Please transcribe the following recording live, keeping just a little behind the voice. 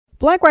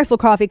Black Rifle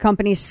Coffee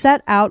Company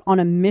set out on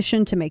a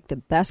mission to make the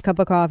best cup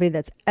of coffee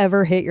that's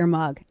ever hit your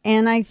mug.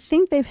 And I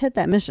think they've hit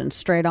that mission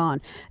straight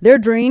on. Their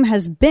dream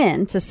has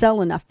been to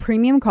sell enough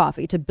premium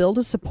coffee to build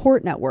a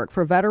support network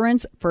for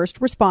veterans, first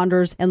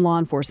responders, and law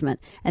enforcement.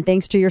 And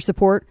thanks to your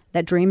support,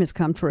 that dream has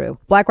come true.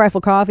 Black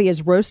Rifle Coffee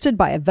is roasted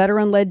by a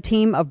veteran-led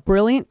team of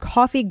brilliant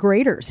coffee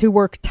graders who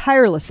work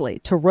tirelessly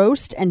to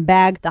roast and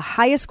bag the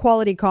highest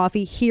quality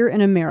coffee here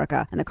in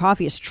America. And the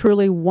coffee is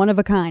truly one of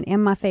a kind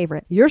and my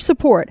favorite. Your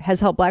support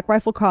has helped Black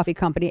Rifle Coffee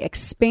Company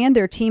expand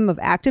their team of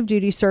active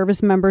duty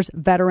service members,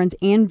 veterans,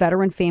 and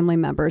veteran family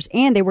members.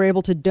 And they were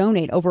able to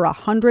donate over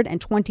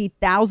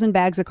 120,000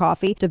 bags of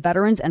coffee to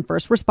veterans and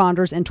first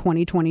responders in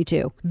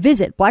 2022.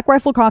 Visit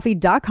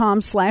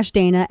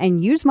blackriflecoffee.com/Dana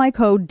and use my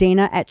code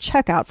Dana at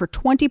checkout for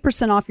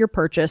 20% off your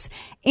purchase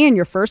and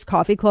your first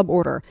coffee club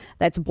order.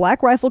 That's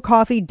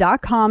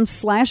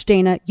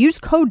blackriflecoffee.com/Dana. Use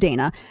code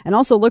Dana and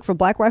also look for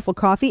Black Rifle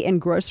Coffee in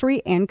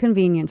grocery and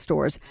convenience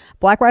stores.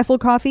 Black Rifle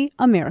Coffee,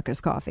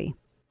 America's coffee.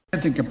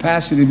 The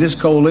capacity of this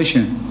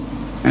coalition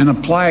and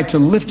apply it to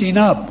lifting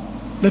up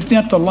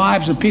the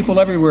lives of people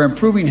everywhere,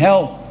 improving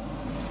health,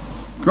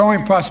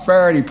 growing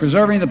prosperity,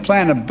 preserving the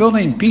planet,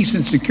 building peace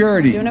and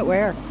security. Doing it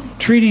where?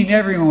 Treating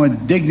everyone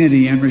with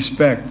dignity and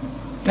respect.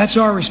 That's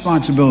our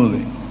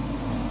responsibility.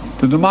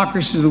 The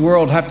democracies of the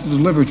world have to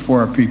deliver it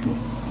for our people.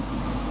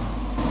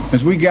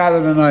 As we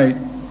gather tonight,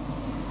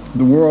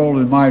 the world,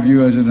 in my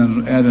view, is at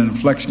an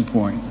inflection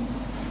point.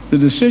 The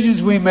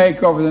decisions we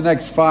make over the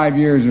next 5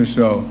 years or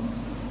so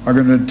are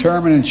going to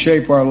determine and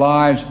shape our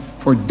lives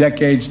for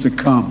decades to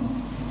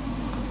come.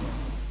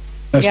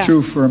 That's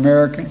true for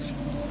Americans.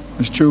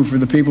 It's true for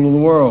the people of the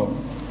world.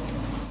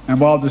 And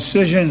while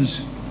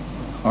decisions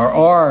are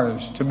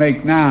ours to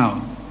make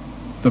now,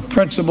 the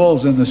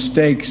principles and the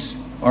stakes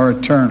are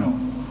eternal.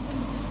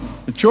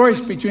 The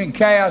choice between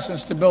chaos and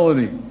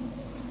stability,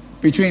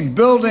 between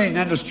building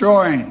and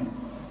destroying,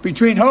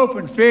 between hope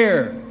and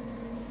fear,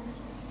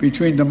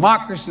 between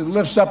democracy that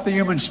lifts up the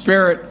human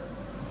spirit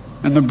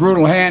and the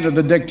brutal hand of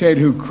the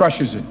dictator who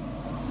crushes it,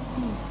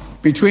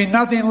 between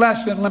nothing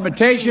less than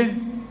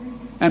limitation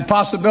and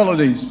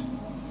possibilities.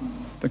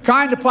 The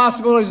kind of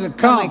possibilities that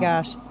come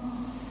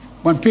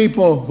when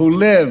people who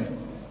live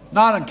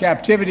not in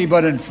captivity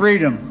but in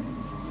freedom.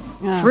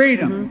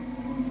 Freedom.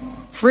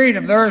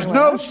 Freedom. There is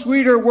no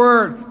sweeter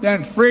word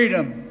than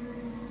freedom.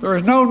 There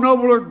is no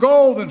nobler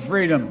goal than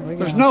freedom.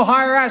 There's no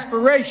higher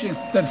aspiration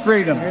than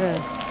freedom. There it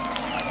is.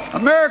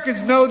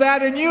 Americans know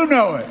that, and you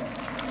know it.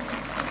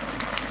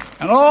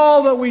 And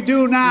all that we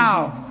do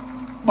now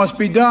must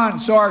be done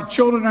so our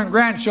children and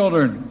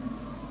grandchildren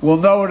will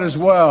know it as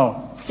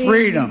well.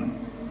 Freedom.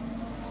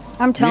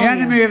 I'm telling you. The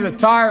enemy of the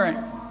tyrant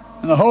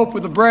and the hope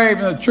of the brave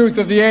and the truth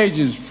of the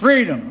ages.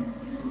 Freedom.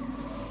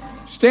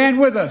 Stand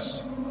with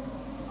us.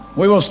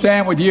 We will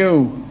stand with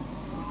you.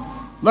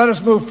 Let us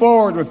move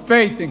forward with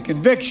faith and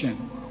conviction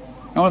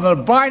and with an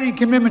abiding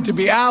commitment to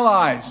be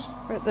allies,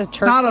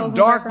 not of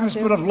darkness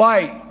but of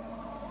light,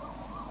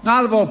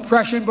 not of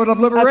oppression but of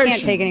liberation. I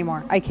can't take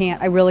anymore. I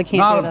can't. I really can't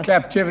not do of this.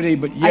 Captivity,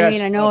 but yes, I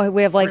mean, I know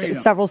we have like freedom.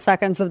 several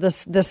seconds of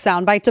this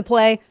soundbite to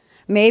play.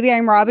 Maybe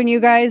I'm robbing you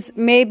guys.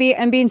 Maybe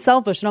I'm being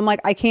selfish. And I'm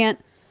like, I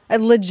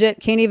legit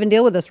can't even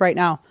deal with this right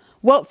now.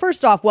 Well,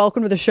 first off,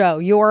 welcome to the show.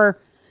 Your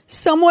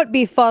somewhat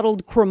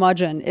befuddled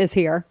curmudgeon is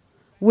here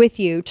with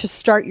you to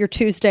start your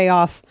Tuesday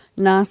off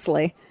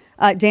nicely.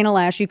 Dana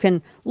Lash, you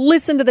can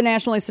listen to the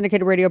nationally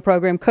syndicated radio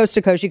program Coast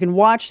to Coast. You can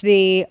watch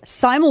the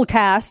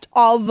simulcast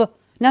of,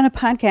 not a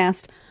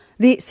podcast,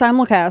 the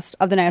simulcast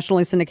of the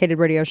nationally syndicated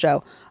radio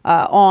show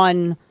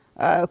on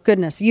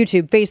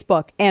YouTube,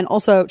 Facebook, and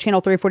also Channel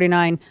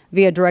 349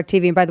 via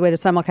DirecTV. And by the way, the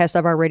simulcast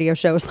of our radio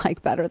show is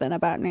like better than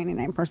about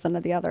 99%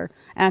 of the other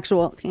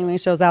actual TV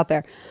shows out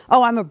there.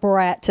 Oh, I'm a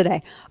brat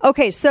today.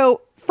 Okay,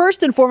 so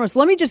first and foremost,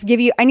 I need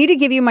to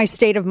give you my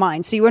state of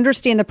mind so you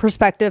understand the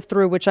perspective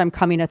through which I'm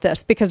coming at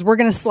this, because we're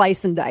going to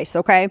slice and dice,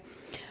 okay?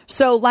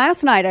 So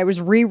last night I was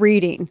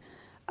rereading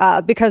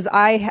because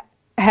I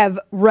have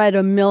read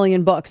a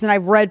million books, and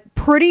I've read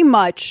pretty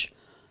much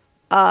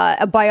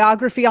a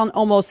biography on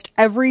almost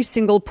every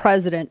single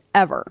president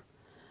ever.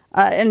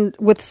 And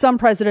with some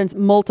presidents,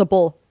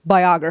 multiple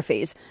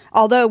biographies.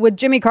 Although with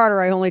Jimmy Carter,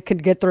 I only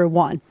could get through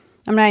one.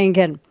 I'm not even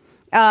kidding.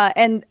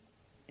 And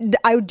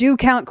I do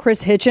count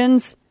Chris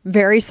Hitchens,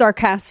 very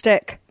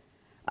sarcastic,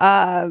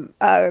 how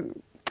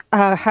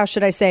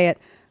should I say it?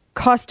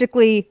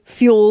 Caustically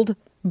fueled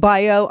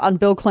bio on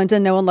Bill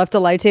Clinton, No One Left to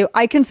Lie To.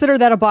 I consider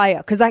that a bio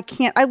because I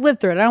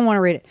lived through it. I don't want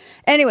to read it.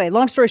 Anyway,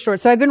 long story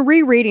short. So I've been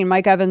rereading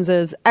Mike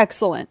Evans's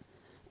excellent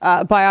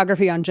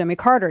biography on Jimmy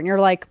Carter. And you're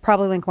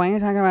probably like, why are you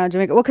talking about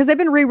Jimmy? Well, because I've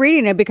been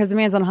rereading it because the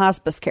man's on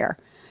hospice care.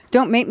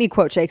 Don't make me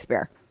quote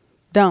Shakespeare.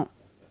 Don't.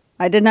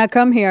 I did not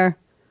come here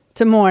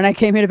to mourn. I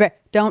came here to bear.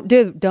 Don't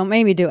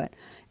make me do it.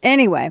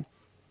 Anyway,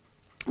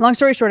 long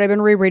story short, I've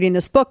been rereading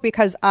this book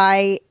because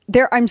I'm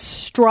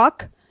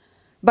struck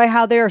by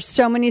how there are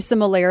so many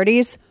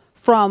similarities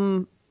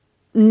from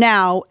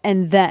now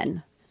and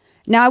then.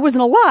 Now, I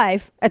wasn't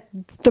alive at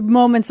the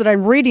moments that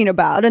I'm reading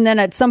about. And then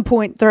at some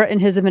point in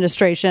his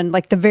administration,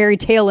 like the very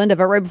tail end of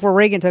it, right before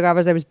Reagan took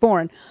office, I was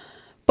born.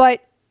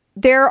 But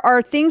there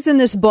are things in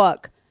this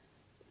book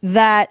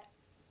that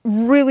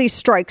really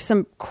strike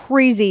some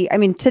crazy,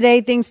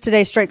 things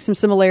today strike some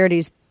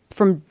similarities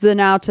from the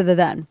now to the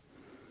then.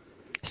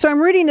 So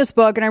I'm reading this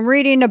book and I'm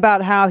reading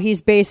about how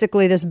he's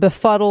basically this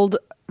befuddled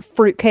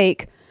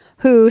fruitcake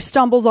who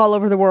stumbles all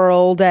over the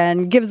world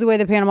and gives away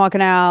the Panama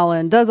Canal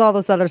and does all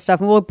this other stuff.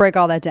 And we'll break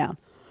all that down.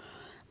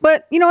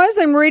 But, as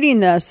I'm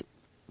reading this,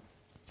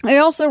 I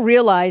also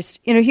realized,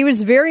 he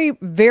was very,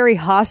 very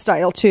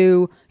hostile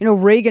to,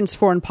 Reagan's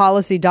foreign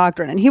policy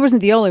doctrine. And he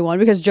wasn't the only one,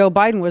 because Joe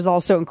Biden was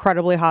also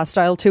incredibly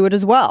hostile to it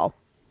as well.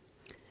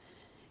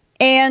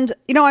 And,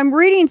 I'm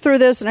reading through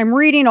this and I'm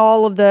reading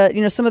all of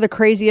the, some of the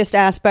craziest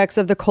aspects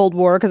of the Cold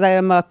War, because I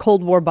am a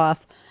Cold War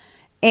buff.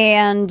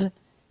 And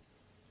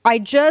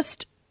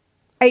Biden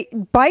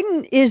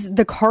is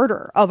the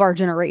Carter of our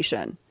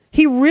generation.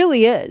 He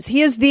really is.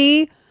 He is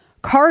the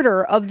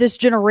Carter of this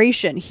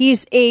generation.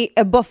 He's a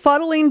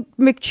befuddling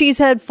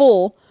McCheesehead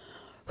fool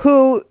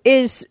who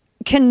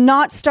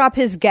cannot stop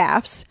his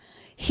gaffes.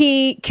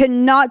 He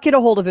cannot get a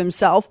hold of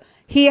himself.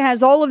 He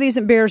has all of these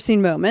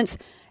embarrassing moments.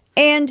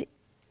 And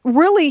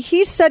really,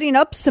 he's setting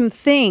up some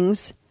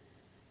things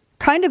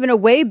kind of in a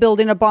way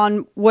building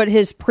upon what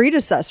his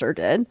predecessor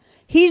did.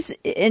 He's,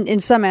 in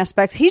some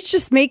aspects, he's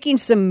just making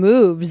some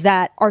moves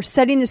that are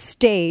setting the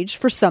stage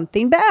for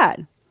something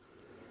bad.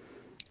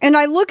 And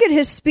I look at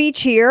his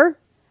speech here.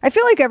 I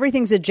feel like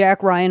everything's a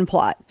Jack Ryan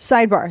plot.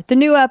 Sidebar: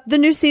 the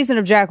new season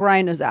of Jack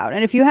Ryan is out,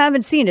 and if you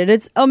haven't seen it,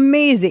 it's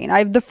amazing.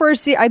 I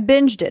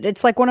binged it.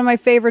 It's like one of my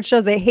favorite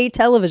shows. I hate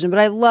television, but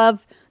I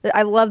love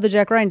the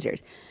Jack Ryan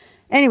series.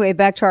 Anyway,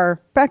 back to our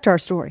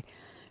story.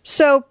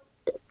 So,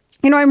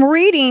 I'm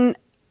reading,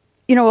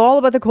 all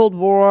about the Cold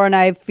War, and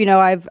I've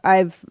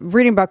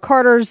reading about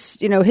Carter's,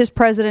 his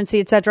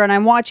presidency, etc. And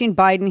I'm watching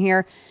Biden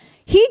here.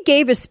 He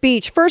gave a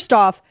speech. First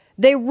off,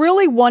 they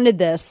really wanted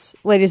this,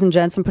 ladies and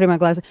gents. I'm putting my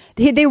glasses.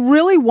 They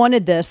really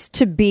wanted this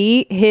to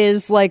be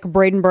his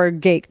Brandenburg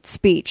Gate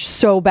speech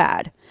so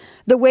bad.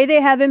 The way they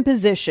have him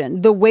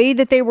positioned, the way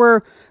that they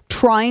were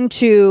trying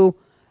to,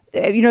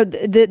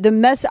 the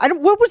mess.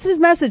 What was his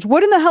message?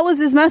 What in the hell is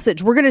his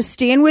message? We're going to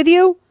stand with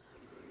you.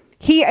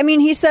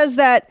 He says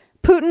that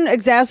Putin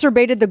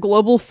exacerbated the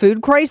global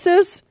food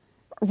crisis.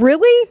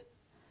 Really?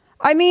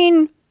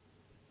 I'm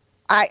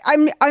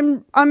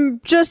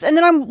just, and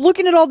then I'm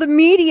looking at all the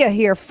media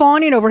here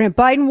fawning over him.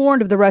 Biden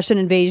warned of the Russian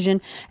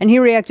invasion, and he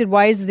reacted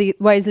wisely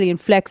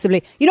and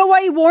flexibly. You know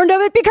why he warned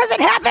of it? Because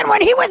it happened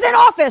when he was in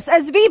office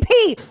as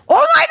VP.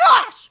 Oh my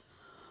gosh!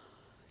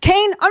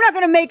 Kane, I'm not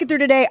going to make it through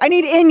today. I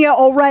need Enya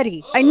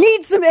already. I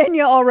need some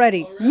Enya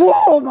already.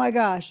 Whoa, my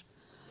gosh.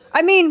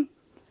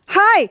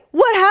 Hi,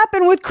 what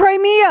happened with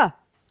Crimea?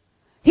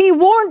 He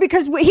warned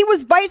because he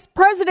was vice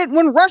president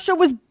when Russia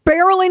was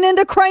barreling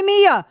into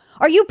Crimea.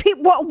 Are you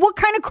people? What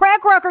kind of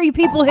crack rock are you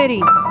people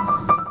hitting?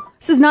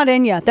 This is not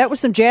Enya. That was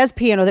some jazz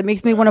piano that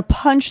makes me want to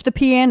punch the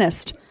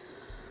pianist.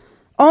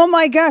 Oh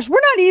my gosh, we're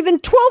not even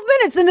 12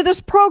 minutes into this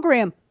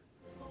program.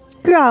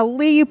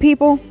 Golly, you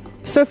people.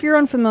 So if you're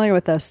unfamiliar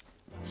with this,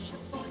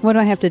 what do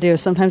I have to do?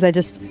 Sometimes I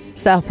just,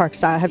 South Park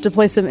style, I have to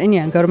play some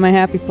Enya and go to my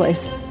happy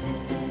place.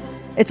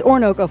 It's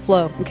Orinoco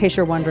Flow, in case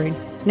you're wondering.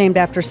 Named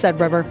after said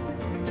river.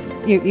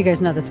 You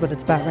guys know that's what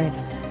it's about, right?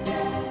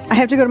 I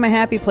have to go to my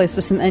happy place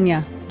with some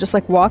Enya. Just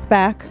walk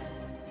back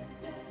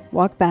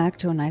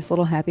to a nice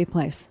little happy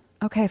place.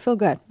 Okay, I feel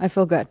good.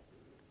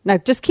 Now,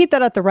 just keep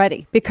that at the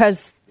ready,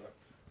 because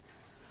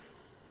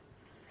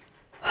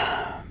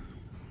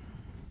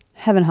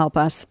heaven help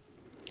us.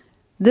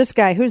 This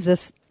guy, who's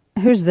this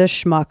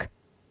schmuck?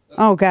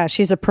 Oh gosh,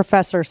 he's a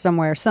professor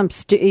somewhere.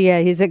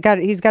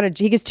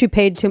 He gets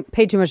paid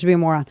too much to be a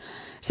moron.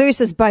 So he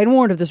says Biden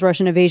warned of this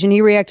Russian invasion.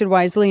 He reacted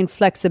wisely and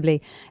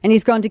flexibly, and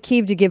he's gone to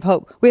Kyiv to give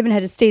hope. We haven't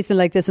had a statesman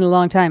like this in a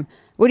long time.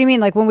 What do you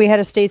mean? Like when we had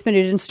a statesman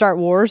who didn't start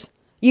wars?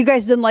 You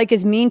guys didn't like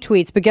his mean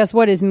tweets, but guess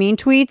what? His mean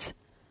tweets?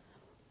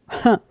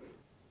 You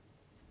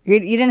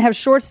didn't have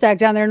short stack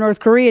down there in North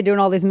Korea doing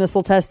all these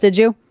missile tests, did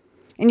you?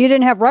 And you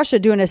didn't have Russia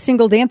doing a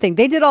single damn thing.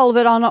 They did all of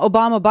it on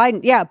Obama, Biden.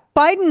 Yeah,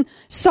 Biden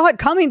saw it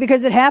coming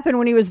because it happened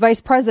when he was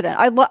vice president.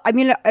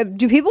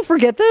 Do people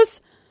forget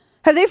this?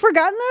 Have they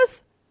forgotten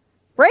this?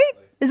 Right?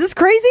 Is this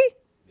crazy?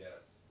 Yes.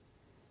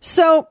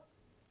 So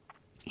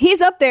he's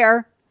up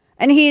there,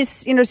 and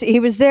he's, he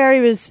was there.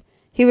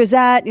 He was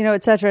at,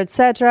 et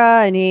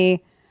cetera, and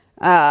he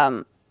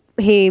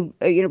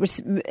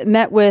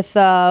met with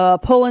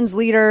Poland's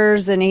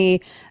leaders, and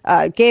he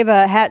gave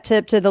a hat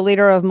tip to the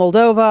leader of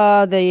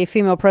Moldova, the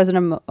female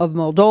president of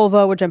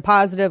Moldova, which I'm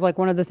positive,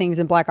 one of the things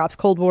in Black Ops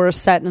Cold War is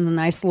set in a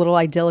nice little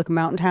idyllic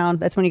mountain town.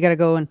 That's when you got to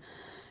go and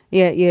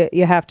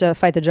you have to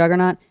fight the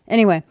juggernaut.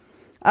 Anyway,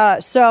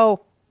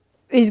 so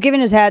he's giving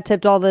his hat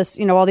tip to all this,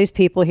 all these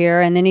people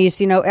here, and then he's,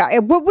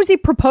 what was he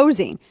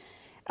proposing?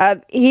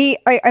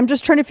 I'm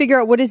just trying to figure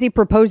out, what is he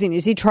proposing?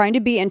 Is he trying to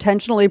be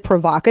intentionally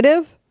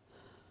provocative?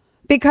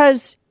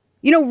 Because,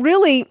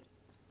 really,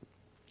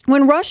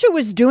 when Russia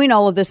was doing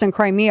all of this in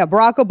Crimea,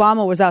 Barack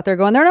Obama was out there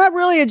going, they're not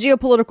really a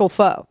geopolitical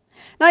foe.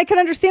 Now, I can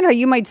understand how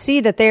you might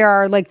see that they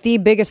are like the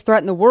biggest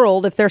threat in the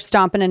world if they're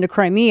stomping into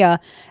Crimea.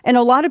 And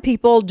a lot of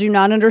people do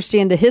not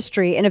understand the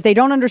history. And if they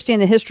don't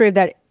understand the history of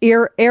that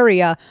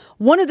area,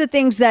 one of the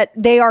things that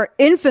they are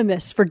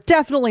infamous for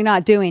definitely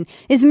not doing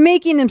is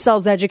making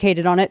themselves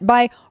educated on it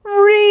by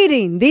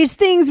reading these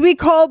things we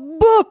call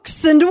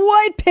books and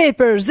white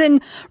papers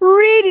and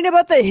reading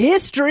about the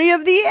history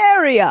of the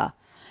area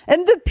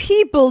and the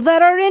people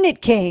that are in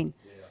it, Kane.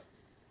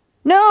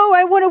 No,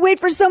 I want to wait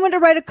for someone to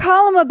write a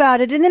column about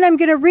it, and then I'm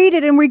going to read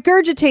it and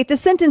regurgitate the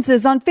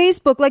sentences on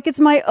Facebook like it's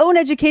my own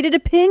educated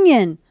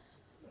opinion.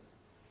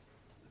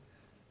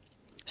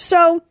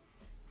 So,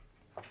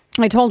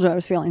 I told you I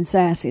was feeling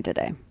sassy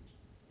today.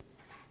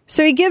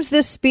 So he gives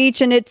this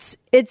speech, and it's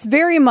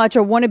very much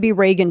a wannabe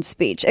Reagan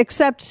speech,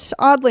 except,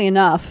 oddly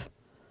enough,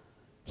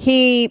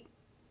 he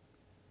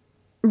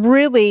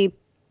really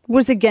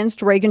was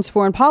against Reagan's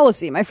foreign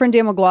policy. My friend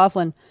Dan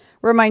McLaughlin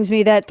reminds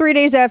me that 3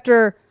 days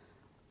after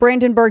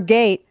Brandenburg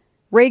Gate,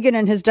 Reagan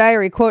in his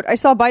diary, quote, I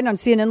saw Biden on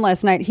CNN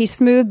last night. He's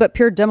smooth but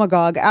pure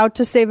demagogue, out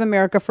to save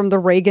America from the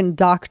Reagan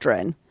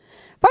doctrine.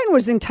 Biden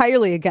was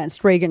entirely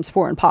against Reagan's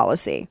foreign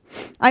policy.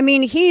 I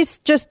mean, he's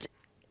just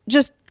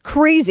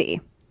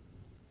crazy.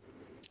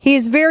 He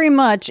was very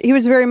much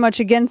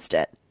against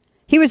it.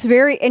 He was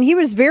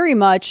very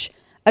much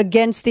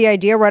against the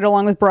idea, right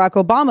along with Barack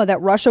Obama,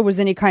 that Russia was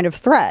any kind of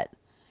threat.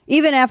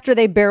 Even after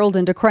they barreled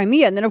into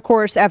Crimea. And then, of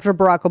course, after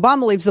Barack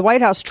Obama leaves the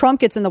White House, Trump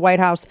gets in the White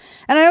House.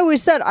 And I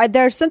always said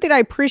there's something I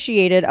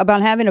appreciated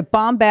about having a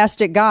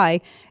bombastic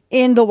guy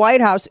in the White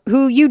House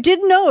who you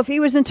didn't know if he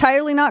was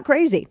entirely not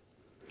crazy.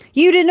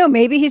 You didn't know.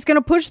 Maybe he's going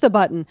to push the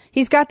button.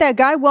 He's got that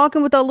guy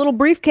walking with a little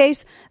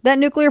briefcase, that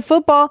nuclear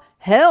football.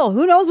 Hell,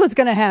 who knows what's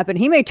going to happen?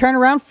 He may turn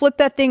around, flip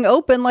that thing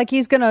open like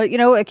he's going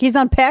to, like he's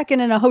unpacking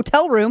in a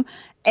hotel room.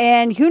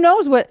 And who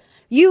knows what...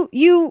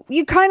 You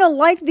kind of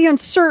like the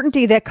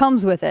uncertainty that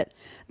comes with it.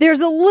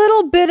 There's a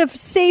little bit of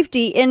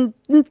safety in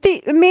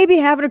maybe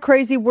having a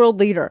crazy world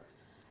leader.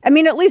 I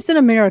mean, at least in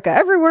America.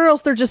 Everywhere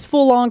else, they're just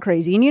full on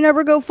crazy, and you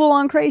never go full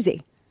on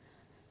crazy.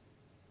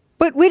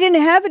 But we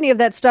didn't have any of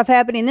that stuff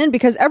happening then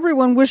because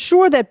everyone was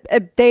sure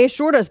that they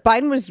assured us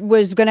Biden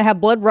was going to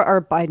have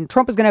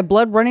Trump was going to have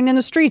blood running in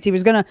the streets. We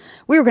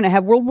were going to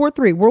have World War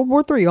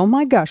III. Oh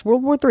my gosh,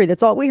 World War III.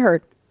 That's all we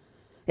heard.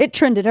 It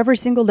trended every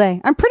single day.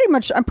 I'm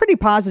pretty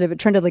positive it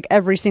trended like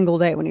every single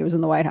day when he was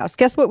in the White House.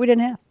 Guess what we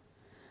didn't have?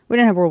 We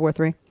didn't have World War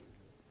III.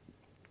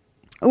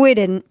 We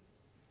didn't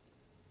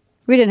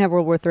have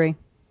World War III.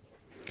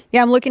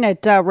 Yeah, I'm looking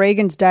at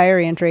Reagan's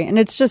diary entry, and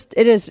it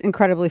is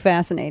incredibly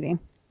fascinating.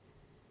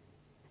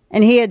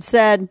 And he had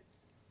said,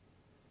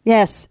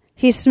 yes,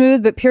 he's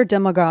smooth but pure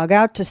demagogue,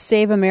 out to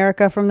save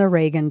America from the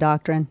Reagan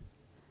doctrine.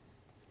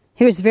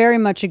 He was very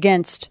much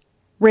against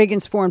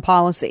Reagan's foreign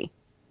policy.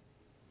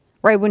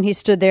 Right when he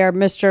stood there,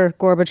 Mr.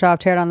 Gorbachev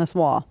teared on this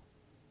wall.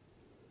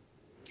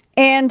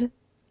 And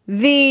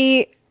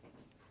the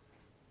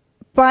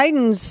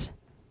Biden's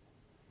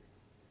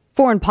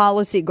foreign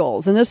policy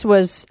goals, and this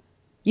was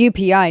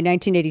UPI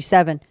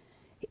 1987.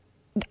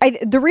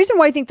 The reason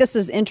why I think this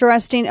is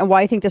interesting and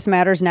why I think this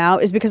matters now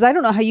is because I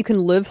don't know how you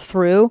can live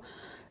through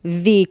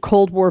the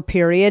Cold War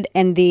period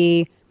and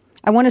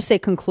I want to say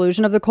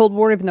conclusion of the Cold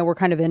War, even though we're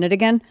kind of in it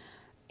again,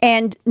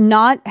 and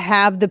not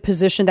have the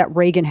position that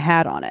Reagan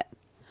had on it.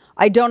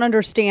 I don't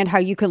understand how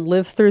you can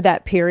live through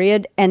that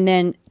period and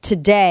then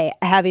today,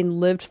 having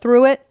lived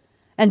through it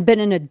and been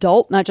an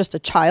adult, not just a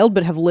child,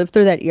 but have lived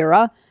through that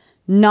era,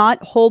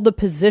 not hold the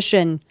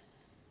position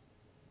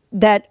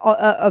that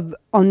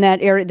on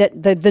that area,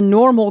 that the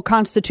normal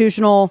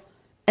constitutional,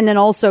 and then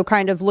also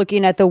kind of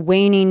looking at the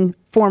waning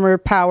former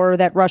power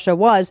that Russia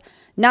was,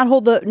 not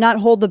hold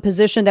the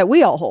position that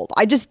we all hold.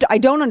 I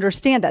don't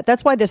understand that.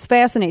 That's why this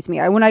fascinates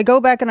me. When I go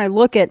back and I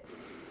look at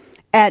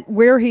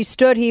where he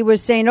stood, he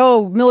was saying,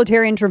 oh,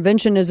 military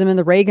interventionism and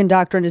the Reagan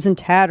doctrine is in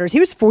tatters. He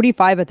was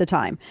 45 at the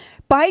time.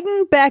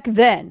 Biden back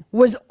then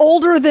was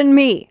older than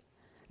me.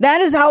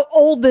 That is how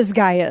old this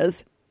guy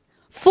is.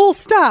 Full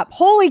stop.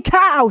 Holy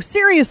cow.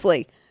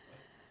 Seriously.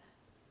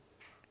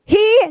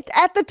 He,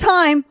 at the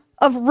time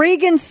of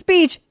Reagan's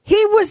speech,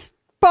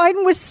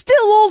 Biden was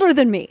still older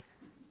than me,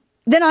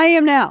 than I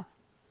am now.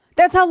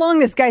 That's how long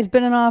this guy's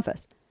been in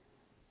office.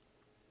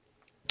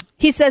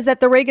 He says that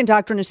the Reagan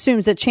doctrine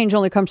assumes that change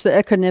only comes to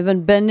it. Couldn't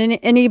have been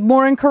any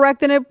more incorrect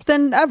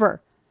than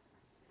ever.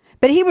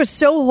 But he was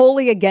so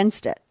wholly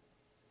against it.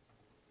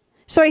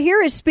 So I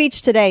hear his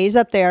speech today. He's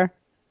up there.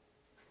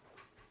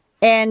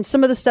 And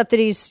some of the stuff that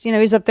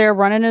he's up there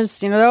running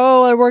his, we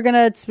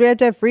have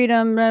to have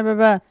freedom, blah, blah,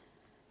 blah.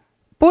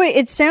 Boy,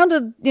 it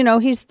sounded,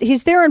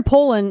 he's there in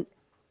Poland.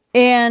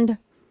 And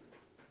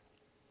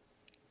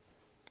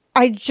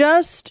it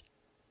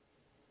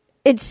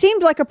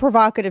seemed like a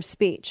provocative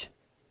speech.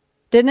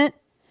 Didn't it?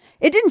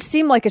 It didn't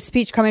seem like a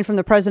speech coming from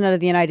the president of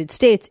the United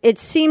States. It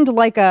seemed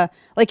like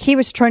he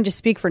was trying to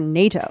speak for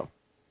NATO.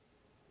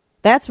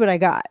 That's what I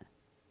got.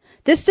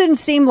 This didn't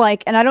seem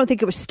like, and I don't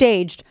think it was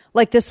staged,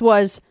 like this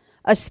was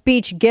a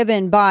speech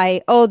given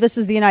by, oh, this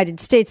is the United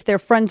States. They're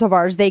friends of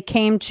ours. They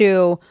came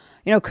to,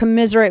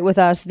 commiserate with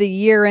us the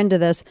year into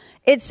this.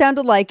 It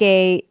sounded like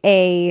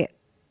a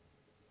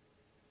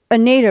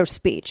NATO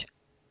speech.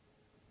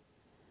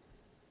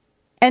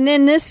 And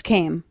then this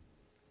came.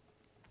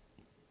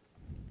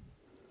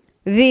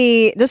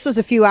 This was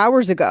a few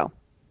hours ago.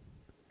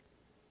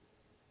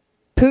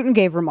 Putin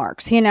gave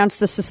remarks. He announced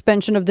the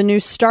suspension of the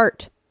New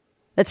START.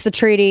 That's the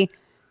treaty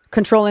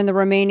controlling the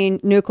remaining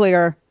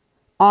nuclear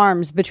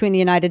arms between the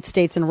United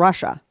States and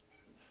Russia.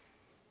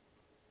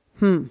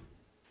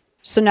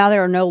 So now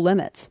there are no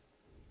limits.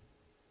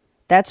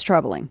 That's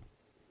troubling.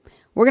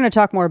 We're going to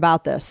talk more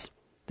about this.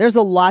 There's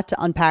a lot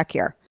to unpack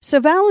here. So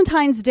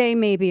Valentine's Day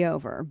may be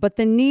over, but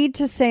the need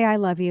to say I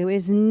love you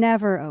is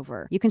never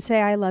over. You can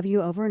say I love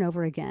you over and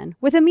over again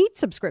with a meat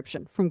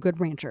subscription from Good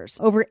Ranchers.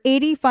 Over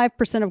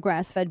 85% of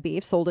grass-fed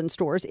beef sold in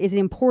stores is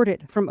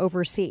imported from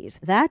overseas.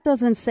 That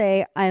doesn't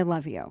say I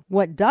love you.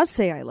 What does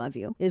say I love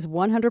you is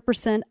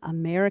 100%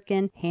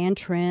 American,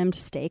 hand-trimmed,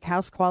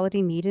 steakhouse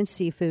quality meat and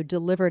seafood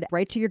delivered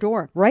right to your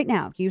door. Right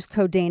now, use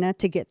code DANA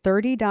to get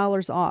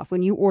 $30 off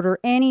when you order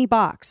any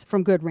box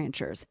from Good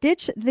Ranchers.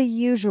 Ditch the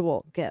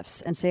usual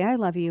gifts and say I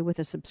love you with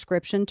a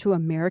subscription to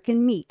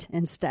American meat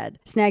instead.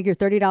 Snag your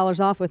 $30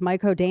 off with my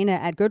code DANA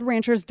at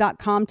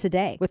goodranchers.com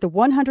today. With the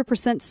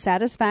 100%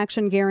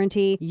 satisfaction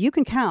guarantee, you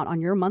can count on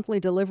your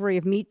monthly delivery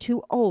of meat to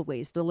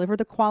always deliver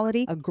the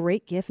quality a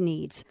great gift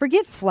needs.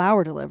 Forget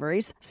flour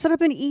deliveries. Set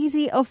up an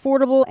easy,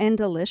 affordable, and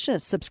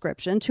delicious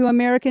subscription to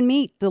American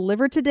meat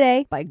delivered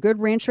today by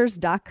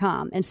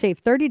goodranchers.com and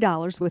save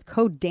 $30 with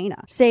code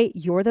DANA. Say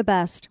you're the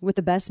best with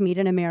the best meat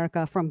in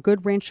America from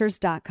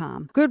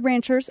goodranchers.com. Good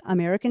Ranchers,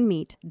 American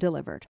meat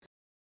delivered.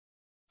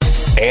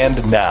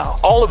 And now,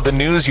 all of the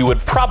news you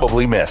would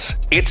probably miss.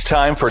 It's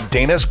time for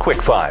Dana's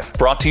Quick Five,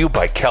 brought to you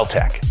by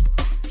Keltec.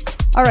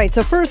 All right,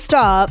 so first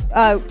up,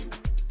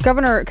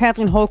 Governor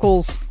Kathleen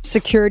Hochul's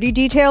security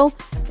detail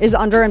is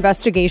under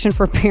investigation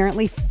for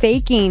apparently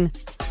faking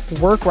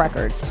work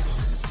records.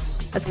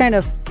 That's kind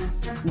of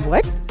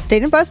what?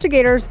 State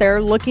investigators,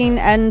 they're looking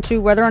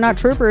into whether or not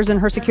troopers in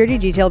her security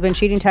detail have been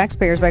cheating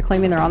taxpayers by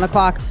claiming they're on the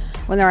clock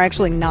when they're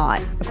actually not,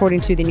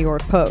 according to the New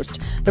York Post.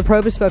 The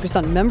probe is focused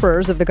on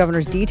members of the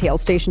governor's detail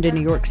stationed in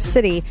New York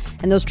City,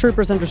 and those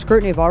troopers under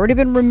scrutiny have already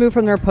been removed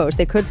from their post.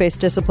 They could face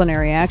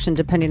disciplinary action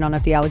depending on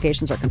if the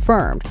allegations are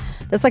confirmed.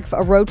 That's like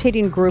a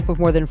rotating group of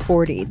more than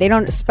 40. They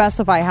don't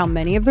specify how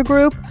many of the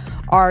group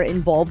are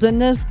involved in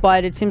this,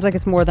 but it seems like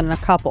it's more than a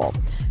couple.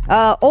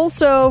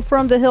 Also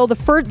from the Hill,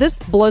 this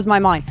blows my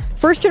mind.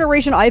 First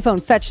generation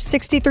iPhone fetched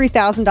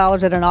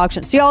 $63,000 at an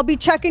auction. So y'all be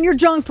checking your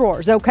junk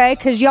drawers, okay?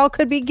 Because y'all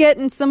could be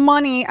getting some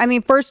money. I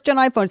mean, first gen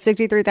iPhone,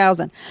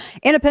 $63,000.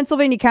 And a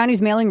Pennsylvania county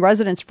is mailing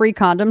residents free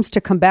condoms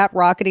to combat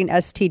rocketing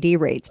STD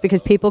rates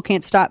because people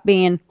can't stop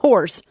being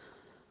whores.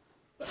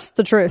 It's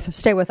the truth.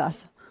 Stay with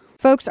us.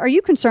 Folks, are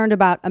you concerned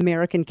about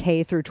American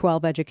K through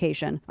 12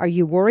 education? Are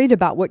you worried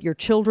about what your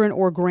children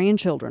or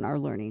grandchildren are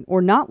learning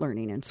or not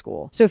learning in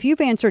school? So if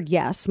you've answered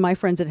yes, my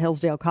friends at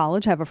Hillsdale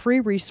College have a free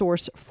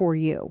resource for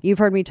you. You've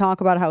heard me talk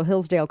about how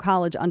Hillsdale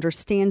College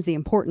understands the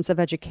importance of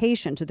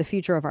education to the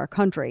future of our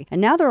country. And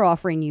now they're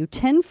offering you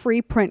 10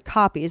 free print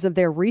copies of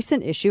their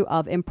recent issue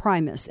of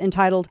Imprimis,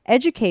 entitled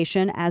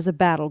Education as a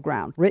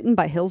Battleground, written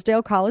by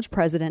Hillsdale College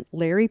President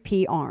Larry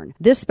P. Arnn.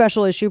 This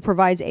special issue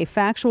provides a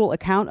factual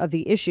account of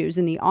the issues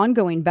in the ongoing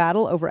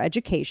battle over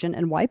education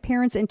and why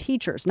parents and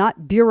teachers,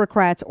 not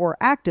bureaucrats or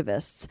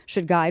activists,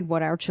 should guide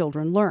what our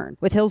children learn.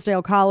 With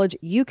Hillsdale College,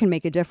 you can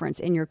make a difference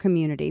in your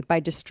community by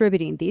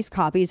distributing these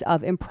copies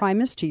of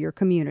Imprimis to your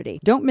community.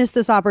 Don't miss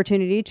this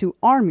opportunity to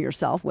arm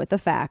yourself with the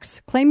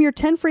facts. Claim your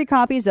 10 free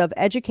copies of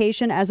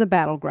Education as a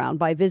Battleground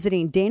by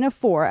visiting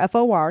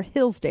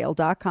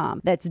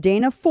Dana4Hillsdale.com. That's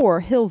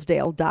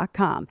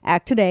Dana4Hillsdale.com.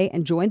 Act today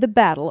and join the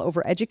battle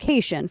over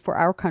education for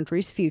our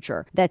country's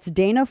future. That's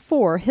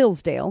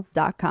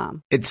Dana4Hillsdale.com.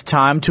 It's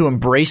time to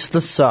embrace the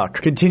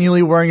suck.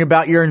 Continually worrying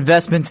about your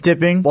investments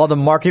dipping while the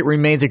market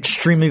remains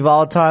extremely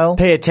volatile?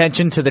 Pay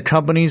attention to the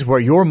companies where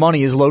your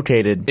money is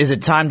located. Is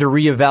it time to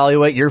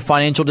reevaluate your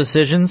financial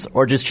decisions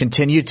or just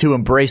continue to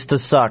embrace the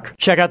suck?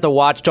 Check out the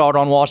Watchdog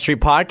on Wall Street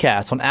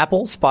podcast on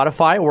Apple,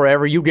 Spotify, or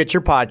wherever you get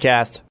your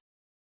podcast.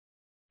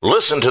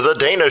 Listen to The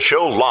Dana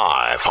Show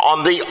live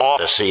on the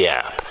Odyssey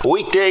app.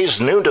 Weekdays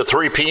noon to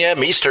 3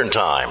 p.m. Eastern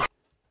Time.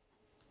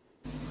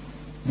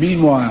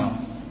 Meanwhile,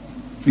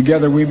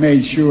 together we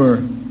made sure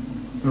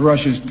that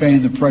Russia's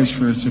paying the price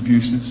for its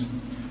abuses.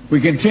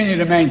 We continue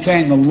to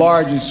maintain the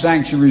largest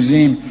sanction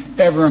regime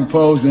ever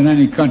imposed in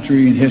any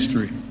country in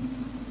history.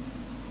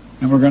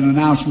 And we're going to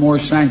announce more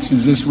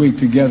sanctions this week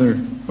together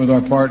with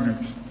our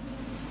partners.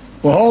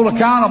 We'll hold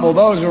accountable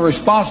those who are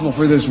responsible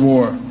for this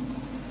war,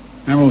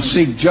 and we'll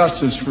seek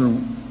justice for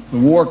the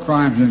war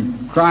crimes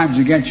and crimes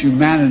against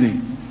humanity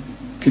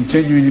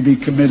continuing to be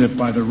committed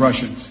by the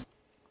Russians.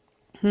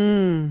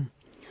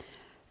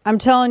 I'm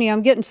telling you,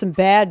 I'm getting some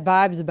bad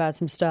vibes about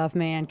some stuff,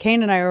 man.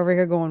 Kane and I are over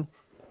here going,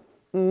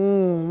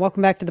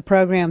 welcome back to the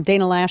program.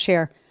 Dana Lash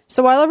here.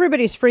 So while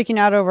everybody's freaking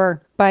out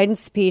over Biden's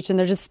speech and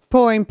they're just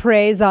pouring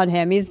praise on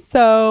him, it's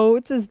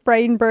his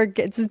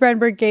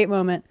Brandenburg Gate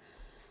moment.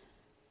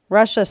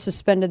 Russia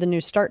suspended the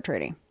New START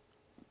treaty.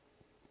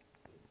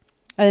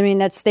 I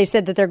mean, they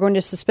said that they're going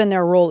to suspend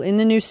their role in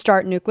the New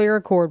START nuclear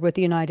accord with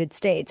the United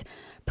States.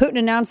 Putin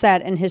announced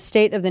that in his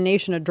State of the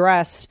Nation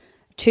address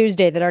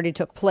Tuesday that already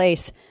took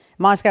place.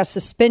 Moscow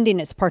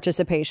suspending its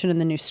participation in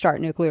the New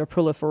START nuclear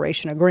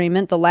proliferation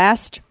agreement, the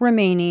last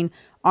remaining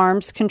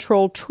arms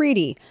control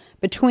treaty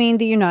between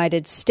the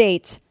United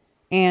States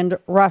and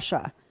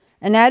Russia.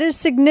 And that is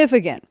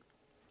significant.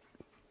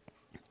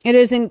 It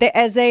is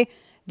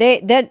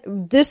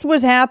this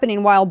was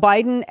happening while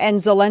Biden and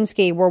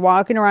Zelensky were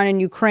walking around in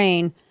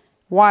Ukraine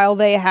while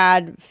they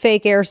had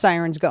fake air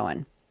sirens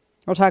going.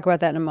 We'll talk about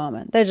that in a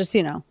moment. They're just,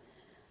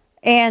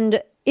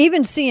 and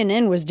even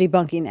CNN was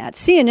debunking that.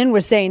 CNN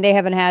was saying they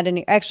haven't had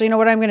any. Actually, you know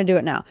what? I'm going to do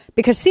it now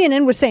because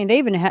CNN was saying they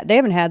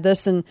haven't had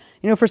this and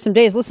for some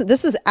days. Listen,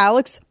 this is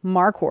Alex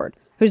Marquardt,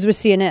 who's with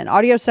CNN.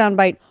 Audio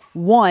soundbite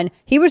 1.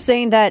 He was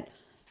saying that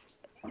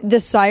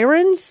the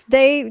sirens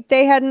they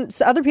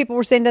hadn't. Other people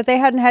were saying that they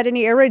hadn't had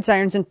any air raid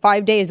sirens in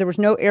 5 days. There was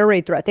no air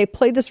raid threat. They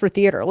played this for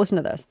theater. Listen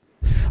to this.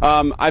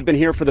 I've been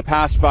here for the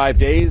past 5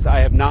 days. I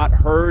have not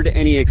heard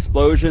any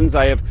explosions.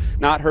 I have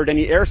not heard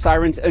any air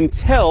sirens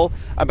until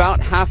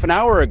about half an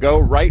hour ago,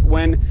 right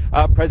when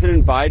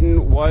President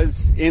Biden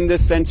was in the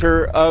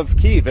center of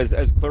Kyiv,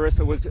 as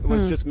Clarissa was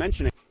just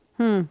mentioning.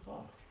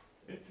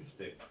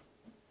 Interesting.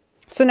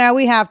 So now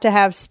we have to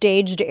have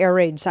staged air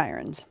raid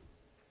sirens.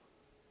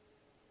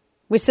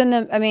 We send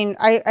them. I mean,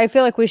 I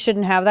feel like we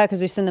shouldn't have that because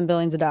we send them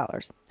billions of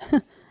dollars.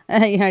 I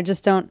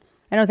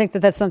don't think that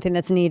that's something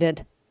that's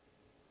needed.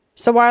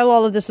 So while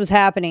all of this was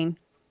happening,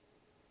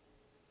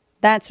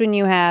 that's when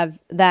you have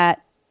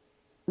that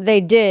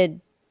they did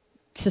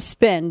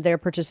suspend their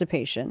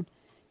participation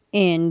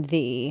in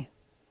the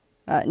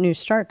New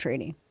START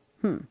treaty.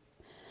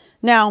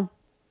 Now,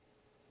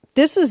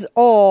 this is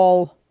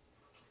all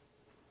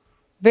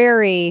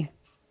very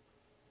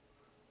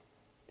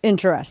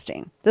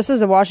interesting. This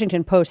is a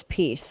Washington Post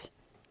piece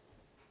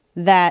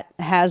that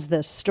has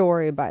this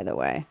story, by the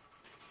way.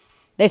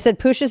 They said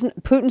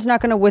Putin's not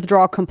going to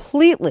withdraw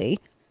completely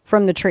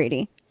from the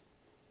treaty.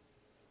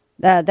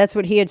 That's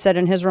what he had said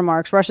in his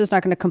remarks. Russia's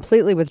not going to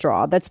completely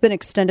withdraw. That's been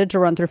extended to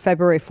run through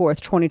February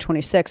 4th,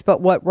 2026. But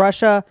what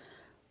Russia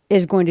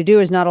is going to do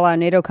is not allow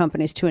NATO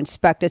companies to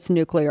inspect its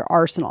nuclear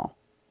arsenal.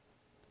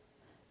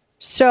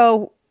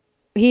 So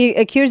he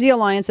accused the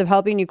alliance of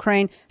helping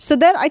Ukraine. So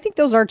that I think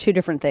those are two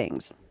different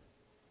things.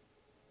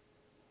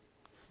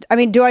 I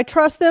mean, do I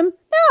trust them?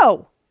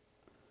 No.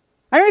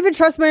 I don't even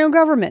trust my own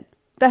government.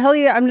 The hell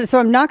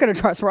I'm not going to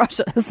trust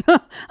Russia.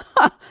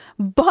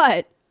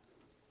 But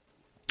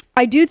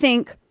I do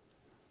think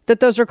that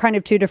those are kind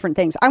of two different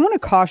things. I want to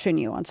caution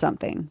you on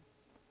something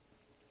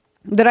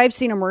that I've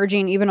seen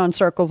emerging even on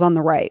circles on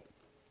the right.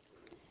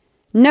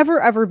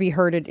 Never ever be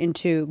herded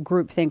into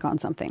groupthink on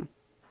something.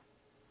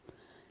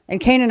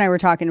 And Kane and I were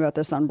talking about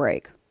this on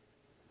break.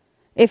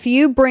 If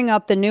you bring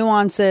up the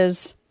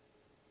nuances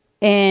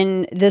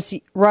in this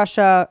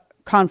Russia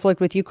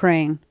conflict with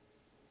Ukraine,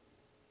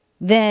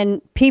 then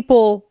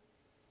people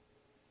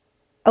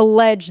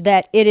allege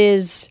that it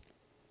is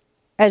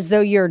as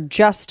though you're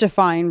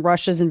justifying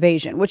Russia's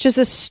invasion, which is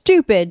an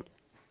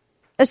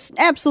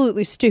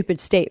absolutely stupid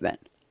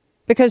statement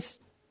because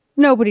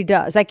nobody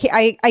does. I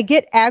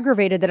get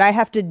aggravated that I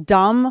have to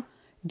dumb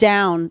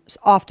down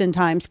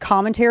oftentimes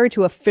commentary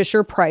to a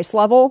Fisher Price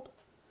level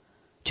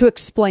to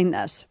explain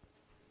this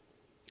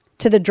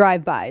to the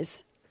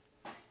drive-bys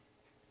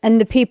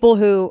and the people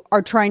who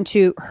are trying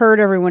to herd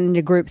everyone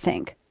into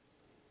groupthink.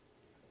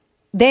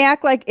 They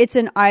act like it's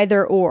an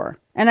either or.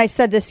 And I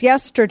said this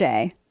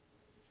yesterday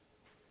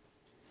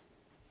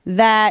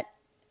that,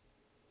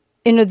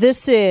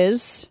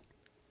 there's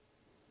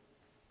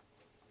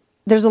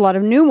a lot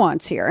of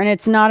nuance here and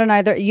it's not an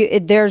either.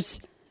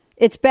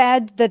 It's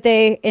bad that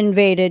they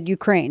invaded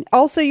Ukraine.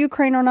 Also,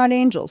 Ukraine are not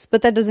angels,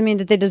 but that doesn't mean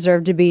that they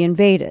deserve to be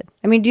invaded.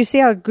 I mean, do you see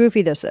how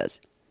goofy this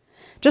is?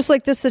 Just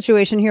like this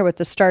situation here with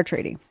the START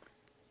treaty.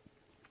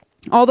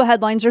 All the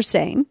headlines are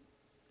saying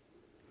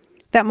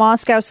that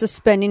Moscow's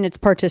suspending its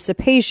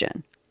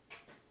participation.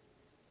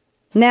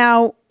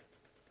 Now,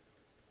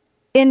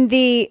 in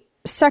the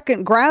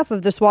second graph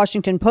of this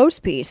Washington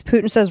Post piece,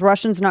 Putin says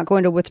Russia's not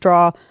going to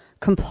withdraw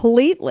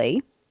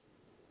completely,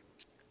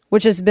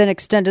 which has been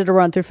extended to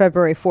run through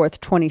February 4th,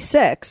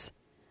 26,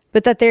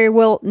 but that they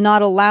will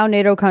not allow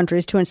NATO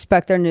countries to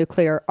inspect their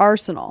nuclear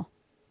arsenal.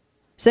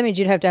 So that means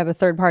you'd have to have a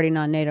third-party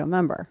non-NATO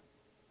member.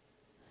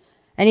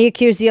 And he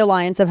accused the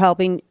alliance of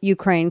helping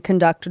Ukraine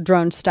conduct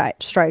drone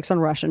strikes on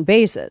Russian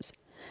bases.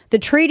 The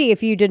treaty,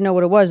 if you didn't know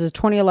what it was, is a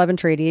 2011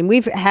 treaty, and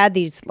we've had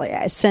these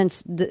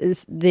since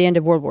the end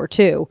of World War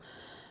II,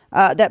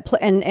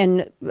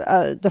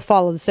 the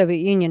fall of the Soviet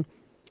Union,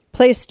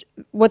 placed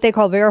what they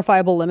call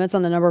verifiable limits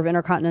on the number of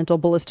intercontinental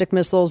ballistic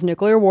missiles,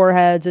 nuclear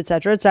warheads, et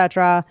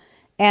cetera,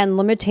 and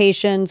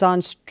limitations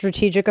on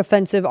strategic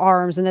offensive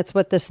arms, and that's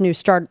what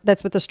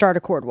the START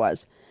Accord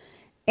was.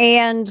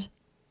 And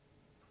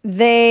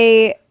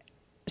they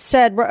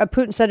said,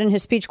 Putin said in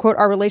his speech, quote,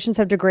 "Our relations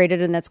have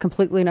degraded and that's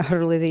completely and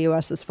utterly the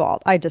U.S.'s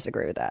fault." I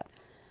disagree with that.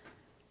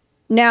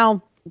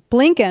 Now,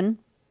 Blinken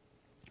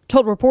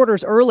told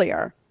reporters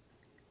earlier,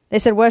 they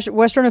said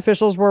Western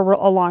officials were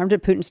alarmed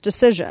at Putin's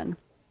decision.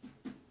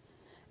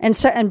 And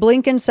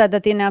Blinken said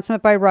that the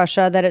announcement by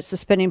Russia that it's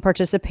suspending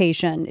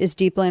participation is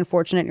deeply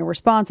unfortunate and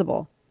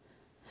irresponsible.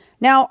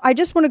 Now, I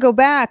just want to go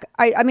back.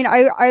 I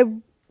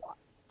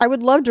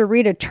would love to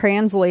read a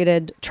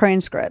translated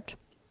transcript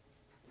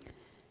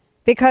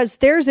because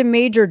there's a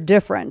major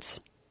difference.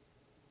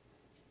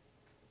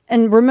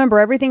 And remember,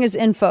 everything is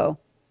info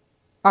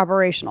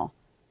operational.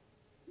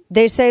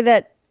 They say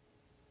that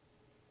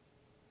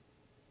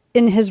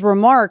in his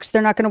remarks,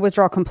 they're not going to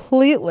withdraw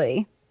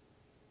completely.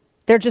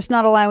 They're just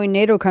not allowing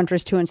NATO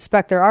countries to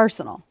inspect their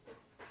arsenal.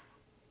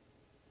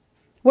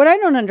 What I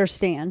don't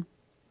understand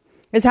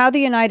is how the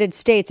United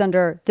States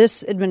under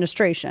this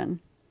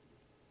administration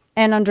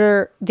and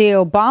under the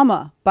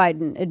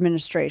Obama-Biden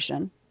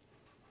administration,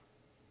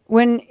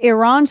 when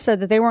Iran said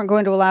that they weren't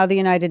going to allow the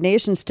United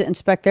Nations to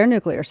inspect their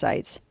nuclear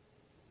sites,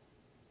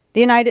 the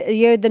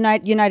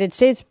United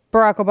States,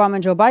 Barack Obama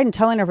and Joe Biden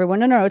telling everyone,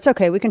 no, it's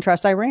okay, we can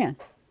trust Iran.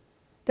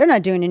 They're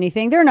not doing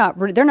anything. They're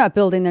not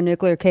building their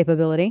nuclear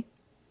capability.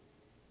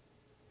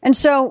 And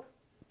so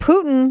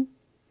Putin,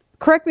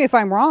 correct me if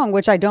I'm wrong,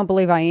 which I don't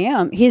believe I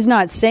am, he's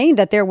not saying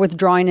that they're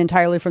withdrawing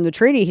entirely from the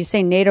treaty. He's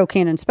saying NATO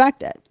can't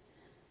inspect it.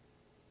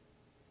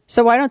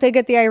 So why don't they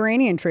get the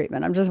Iranian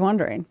treatment? I'm just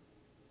wondering.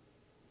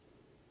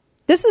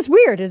 This is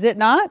weird, is it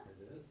not?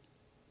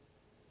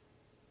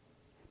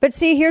 But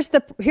see, here's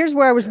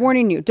where I was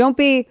warning you. Don't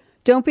be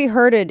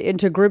herded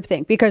into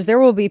groupthink, because there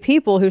will be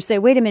people who say,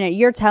 wait a minute,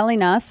 you're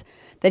telling us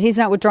that he's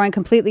not withdrawing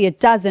completely. It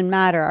doesn't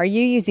matter. Are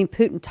you using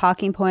Putin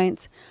talking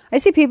points? I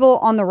see people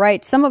on the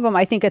right. Some of them,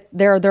 I think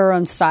they're their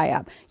own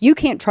psyop. You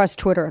can't trust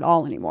Twitter at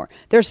all anymore.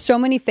 There's so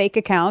many fake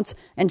accounts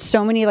and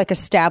so many like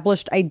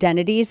established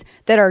identities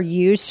that are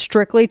used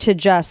strictly to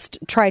just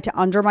try to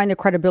undermine the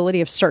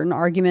credibility of certain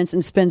arguments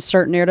and spin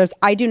certain narratives.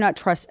 I do not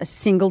trust a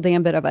single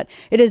damn bit of it.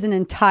 It is an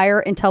entire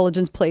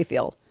intelligence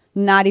playfield.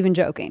 Not even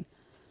joking.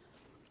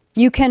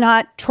 You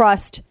cannot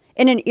trust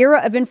in an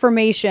era of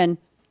information.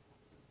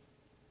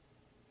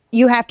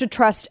 You have to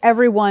trust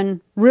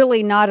everyone,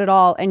 really not at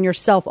all, and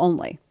yourself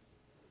only.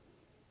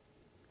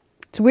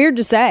 It's weird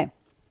to say.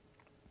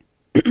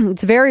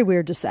 It's very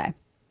weird to say.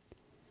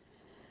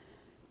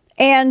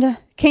 And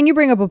can you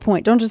bring up a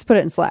point? Don't just put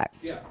it in Slack.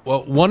 Yeah.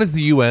 Well, one is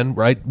the UN,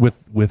 right,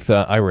 with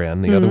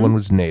Iran. The other one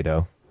was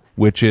NATO,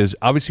 which is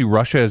obviously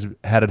Russia has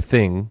had a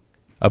thing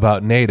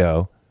about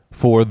NATO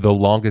for the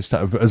longest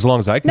time, as long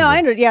as I can.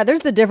 No,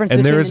 there's the difference.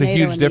 And there is the a NATO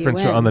huge and difference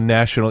the UN. on the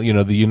national,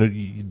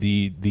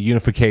 the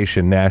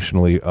unification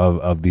nationally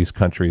of these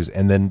countries,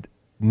 and then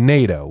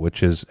NATO,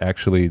 which is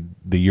actually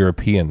the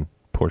European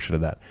portion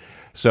of that.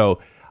 So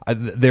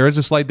there is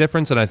a slight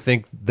difference, and I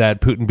think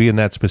that Putin being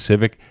that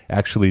specific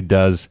actually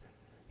does,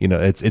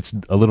 it's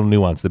a little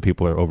nuance that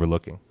people are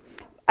overlooking.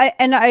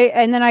 And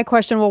then I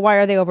question, well, why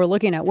are they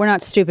overlooking it? We're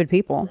not stupid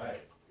people. Right.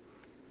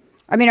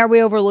 I mean, are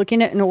we overlooking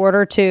it in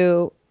order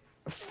to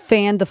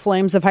fan the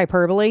flames of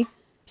hyperbole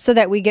so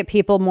that we get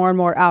people more and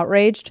more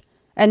outraged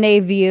and they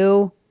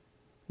view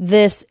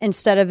this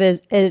instead of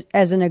as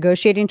a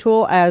negotiating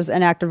tool as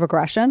an act of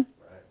aggression?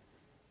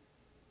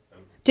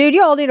 Dude,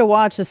 you all need to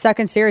watch the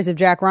second series of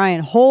Jack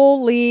Ryan.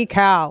 Holy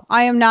cow.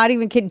 I am not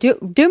even kidding.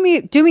 Do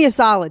me a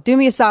solid. Do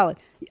me a solid.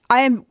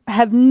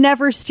 Have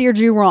never steered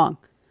you wrong.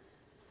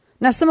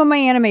 Now, some of my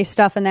anime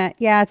stuff and that,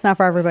 yeah, it's not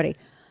for everybody.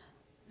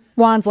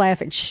 Juan's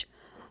laughing. Shh.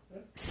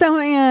 So,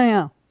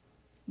 yeah.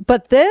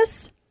 But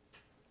this,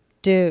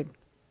 dude,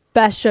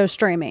 best show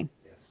streaming.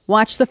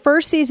 Watch the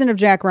first season of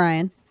Jack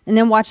Ryan and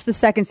then watch the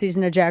second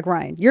season of Jack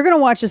Ryan. You're going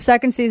to watch the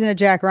second season of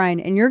Jack Ryan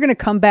and you're going to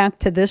come back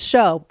to this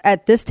show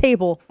at this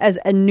table as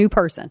a new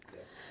person.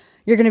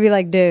 You're going to be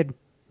like, dude,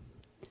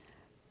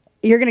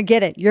 you're going to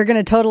get it. You're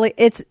going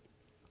to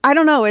I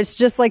don't know. It's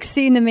just like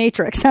seeing the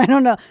Matrix. I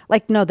don't know.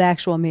 Like, no, the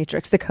actual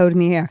Matrix, the code in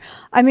the air.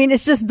 I mean,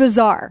 it's just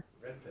bizarre.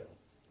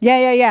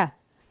 Yeah.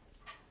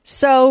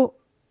 So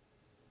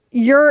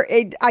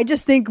I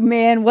just think,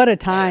 man, what a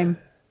time.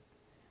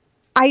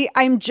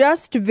 I'm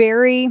just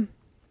very,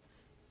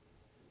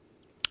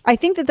 I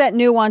think that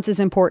nuance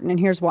is important, and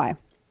here's why.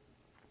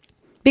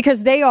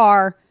 Because they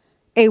are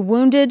a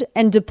wounded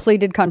and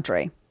depleted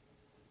country.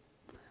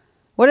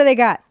 What do they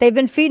got? They've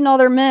been feeding all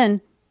their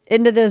men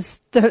into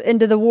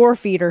the war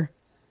feeder,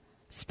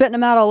 spitting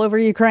them out all over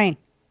Ukraine.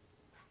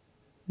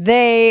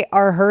 They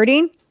are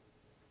hurting.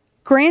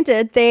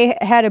 Granted, they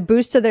had a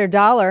boost to their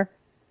dollar,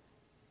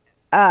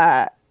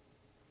 or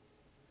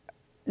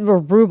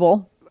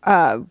ruble,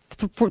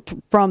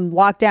 from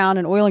lockdown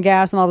and oil and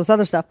gas and all this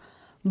other stuff.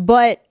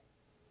 But,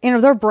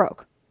 they're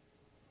broke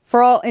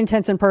for all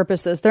intents and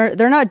purposes. They're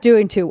not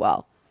doing too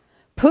well.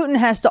 Putin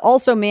has to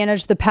also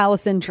manage the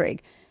palace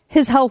intrigue.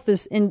 His health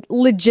is in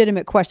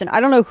legitimate question. I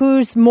don't know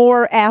who's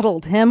more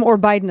addled, him or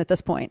Biden at this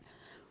point.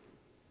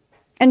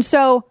 And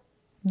so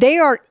they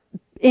are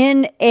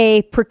in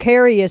a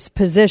precarious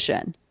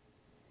position.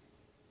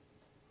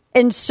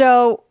 And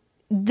so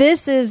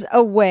this is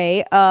a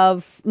way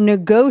of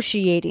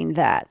negotiating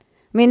that.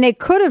 I mean, they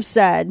could have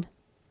said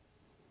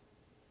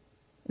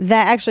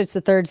that, actually, it's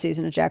the third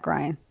season of Jack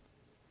Ryan.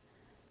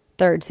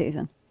 Third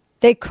season.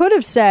 They could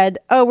have said,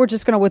 oh, we're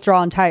just going to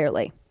withdraw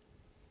entirely.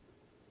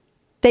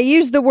 They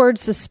used the word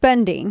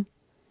suspending,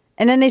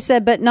 and then they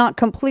said, but not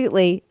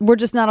completely. We're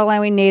just not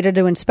allowing NATO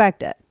to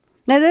inspect it.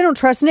 Now, they don't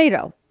trust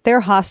NATO.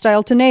 They're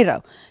hostile to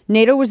NATO.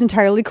 NATO was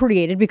entirely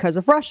created because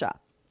of Russia.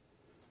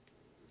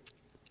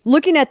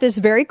 Looking at this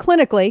very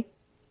clinically,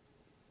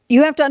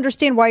 you have to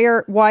understand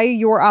why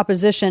your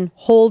opposition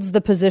holds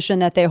the position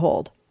that they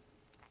hold.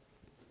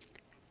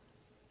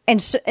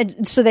 And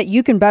so that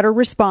you can better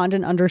respond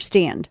and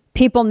understand.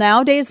 People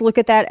nowadays look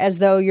at that as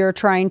though you're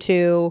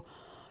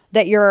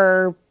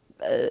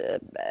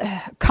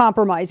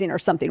compromising or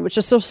something, which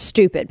is so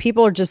stupid.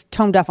 People are just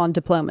tone deaf on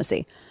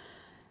diplomacy.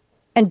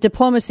 And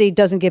diplomacy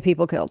doesn't get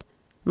people killed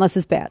unless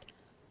it's bad.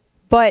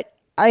 But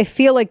I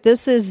feel like they're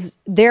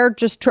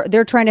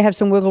trying to have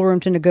some wiggle room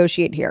to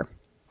negotiate here.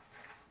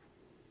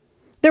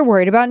 They're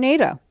worried about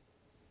NATO.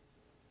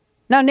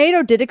 Now,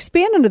 NATO did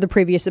expand under the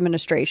previous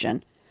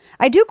administration.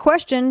 I do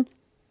question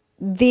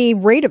the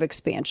rate of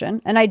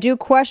expansion, and I do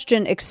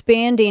question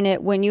expanding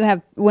it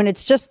when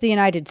it's just the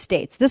United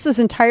States. This is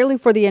entirely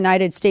for the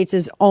United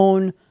States'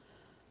 own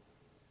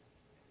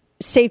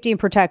safety and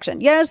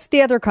protection. Yes,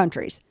 the other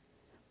countries,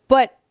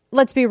 but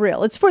let's be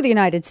real. It's for the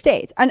United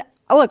States. And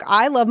look,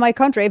 I love my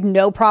country. I have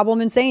no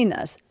problem in saying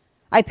this.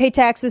 I pay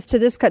taxes to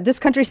this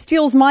country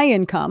steals my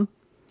income.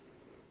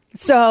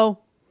 So,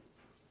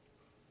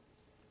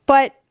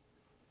 but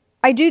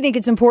I do think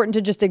it's important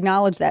to just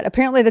acknowledge that.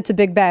 Apparently that's a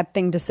big bad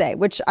thing to say,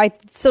 which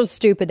it's so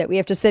stupid that we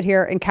have to sit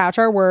here and couch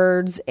our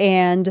words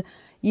and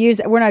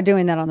we're not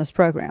doing that on this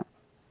program.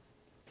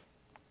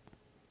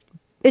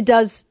 It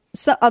does,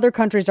 other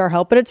countries are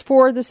helped, but it's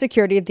for the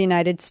security of the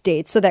United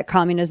States so that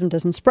communism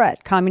doesn't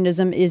spread.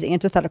 Communism is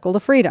antithetical to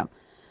freedom.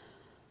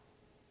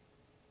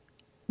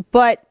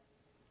 But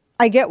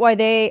I get why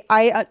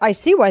I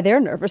see why they're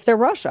nervous. They're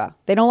Russia.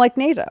 They don't like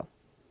NATO.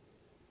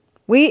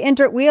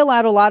 We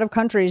allowed a lot of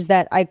countries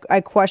that I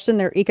question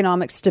their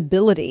economic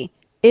stability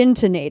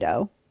into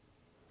NATO,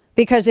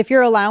 because if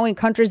you're allowing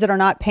countries that are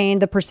not paying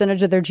the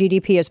percentage of their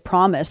GDP as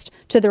promised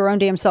to their own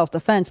damn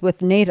self-defense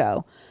with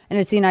NATO, and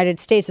it's the United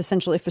States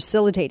essentially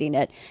facilitating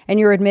it, and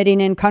you're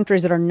admitting in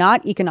countries that are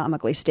not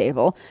economically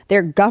stable,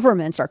 their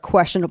governments are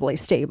questionably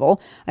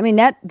stable. I mean,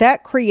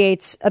 that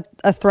creates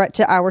a threat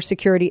to our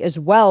security as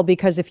well,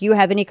 because if you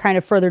have any kind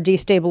of further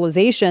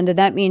destabilization, then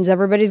that means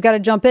everybody's got to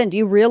jump in. Do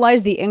you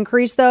realize the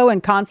increase, though,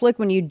 in conflict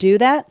when you do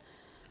that?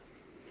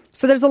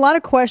 So there's a lot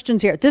of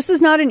questions here. This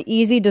is not an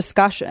easy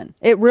discussion.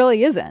 It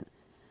really isn't.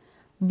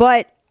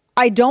 But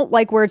I don't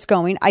like where it's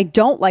going. I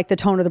don't like the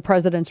tone of the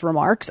president's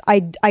remarks.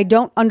 I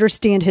don't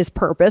understand his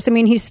purpose. I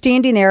mean, he's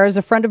standing there, as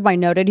a friend of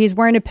mine noted, he's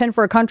wearing a pin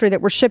for a country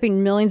that we're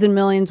shipping millions and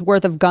millions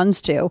worth of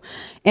guns to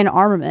in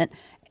armament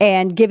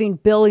and giving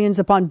billions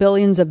upon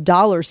billions of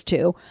dollars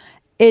to.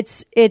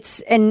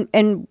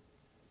 And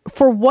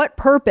for what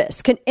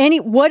purpose?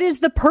 What is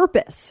the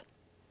purpose?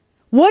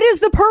 What is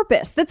the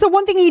purpose? That's the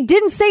one thing he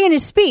didn't say in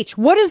his speech.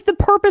 What is the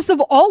purpose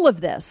of all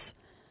of this?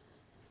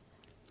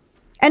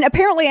 And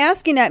apparently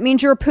asking that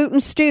means you're a Putin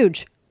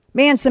stooge.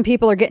 Man, some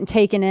people are getting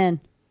taken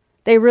in.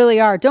 They really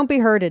are. Don't be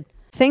hurted.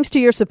 Thanks to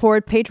your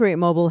support, Patriot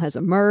Mobile has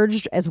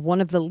emerged as one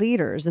of the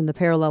leaders in the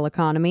parallel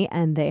economy,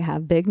 and they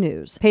have big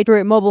news.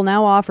 Patriot Mobile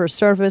now offers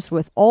service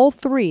with all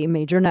three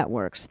major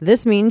networks.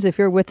 This means if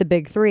you're with the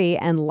big three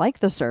and like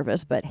the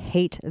service but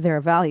hate their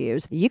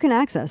values, you can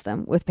access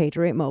them with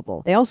Patriot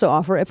Mobile. They also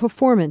offer a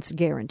performance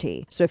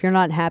guarantee. So if you're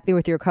not happy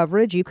with your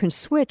coverage, you can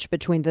switch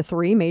between the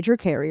three major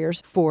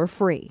carriers for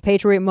free.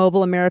 Patriot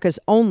Mobile, America's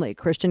only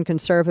Christian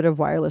conservative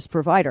wireless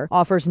provider,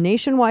 offers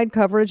nationwide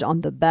coverage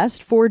on the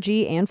best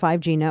 4G and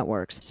 5G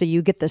networks. So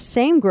you get the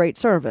same great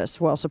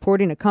service while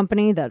supporting a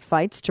company that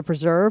fights to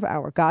preserve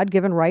our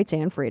God-given rights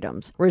and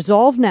freedoms.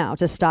 Resolve now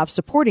to stop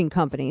supporting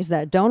companies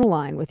that don't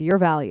align with your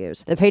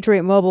values. The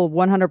Patriot Mobile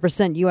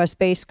 100%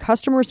 U.S.-based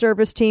customer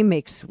service team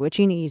makes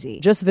switching easy.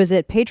 Just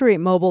visit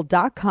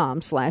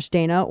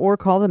patriotmobile.com/Dana or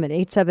call them at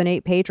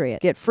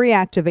 878-PATRIOT. Get free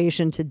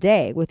activation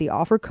today with the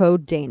offer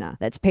code Dana.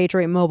 That's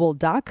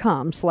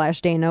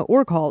patriotmobile.com/Dana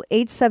or call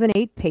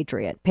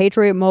 878-PATRIOT.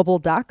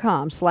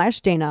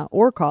 patriotmobile.com/Dana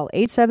or call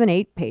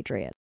 878-PATRIOT.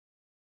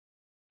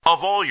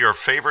 Of all your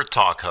favorite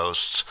talk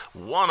hosts,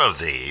 one of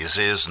these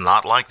is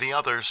not like the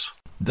others.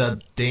 The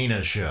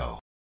Dana Show.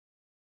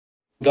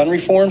 Gun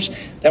reforms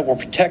that will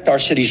protect our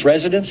city's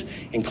residents,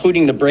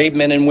 including the brave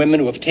men and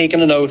women who have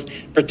taken an oath to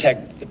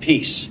protect the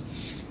peace.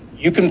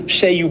 You can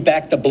say you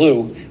back the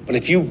blue, but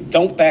if you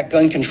don't back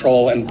gun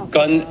control and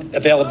gun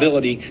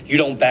availability, you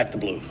don't back the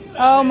blue.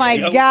 Oh my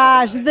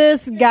gosh,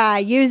 this guy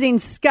using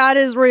Scott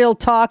Israel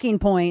talking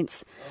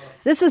points.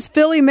 This is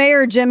Philly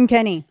Mayor Jim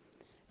Kenney.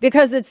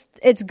 Because it's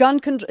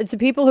the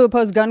people who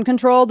oppose gun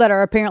control that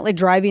are apparently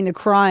driving the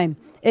crime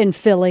in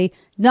Philly.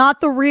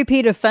 not the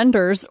repeat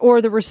offenders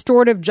or the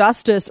restorative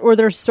justice or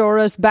their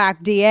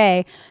Soros-backed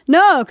DA.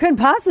 No, couldn't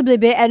possibly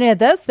be any of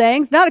those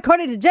things. Not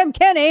according to Jim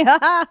Kenney.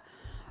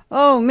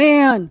 Oh,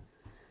 man.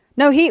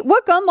 No,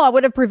 what gun law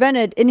would have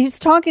prevented, and he's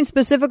talking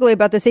specifically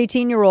about this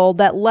 18-year-old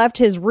that left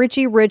his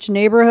Richie Rich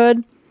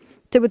neighborhood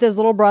with his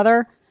little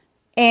brother,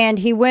 and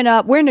he went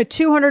up wearing a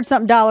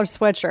 $200-something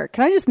sweatshirt.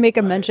 Can I just make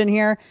a mention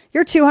here?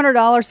 Your $200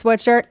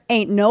 sweatshirt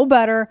ain't no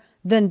better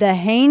than the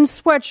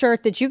Hanes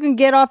sweatshirt that you can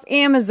get off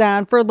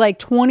Amazon for like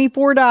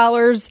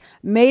 $24,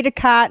 made of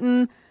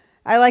cotton.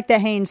 I like the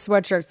Hanes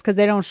sweatshirts because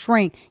they don't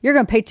shrink. You're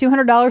going to pay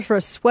 $200 for a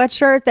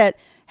sweatshirt that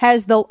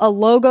has a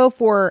logo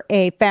for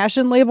a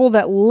fashion label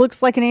that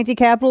looks like an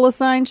anti-capitalist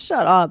sign.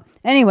 Shut up.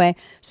 Anyway,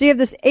 so you have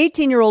this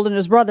 18-year-old and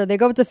his brother. They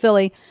go up to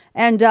Philly,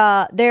 and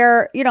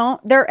they're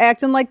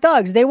acting like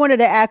thugs. They wanted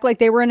to act like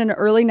they were in an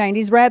early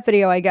 90s rap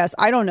video, I guess.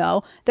 I don't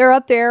know. They're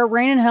up there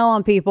raining hell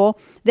on people.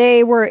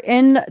 They were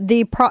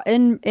involved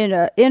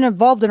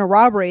in a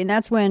robbery, and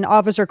that's when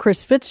Officer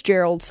Chris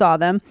Fitzgerald saw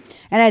them.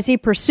 And as he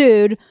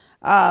pursued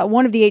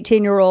one of the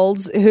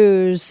 18-year-olds,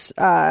 whose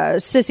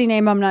sissy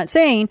name I'm not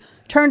saying,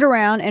 turned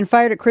around and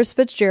fired at Chris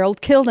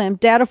Fitzgerald, killed him,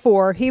 dad of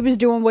 4. He was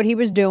doing what he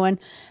was doing.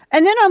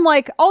 And then I'm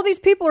like, all these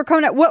people are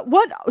coming out.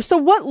 So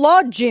what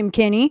law, Jim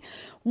Kenney,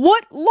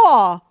 what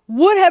law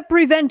would have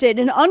prevented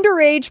an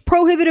underage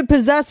prohibited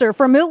possessor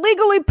from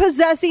illegally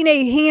possessing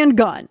a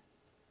handgun?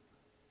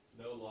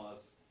 No laws.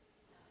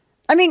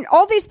 I mean,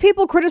 all these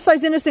people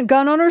criticize innocent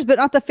gun owners, but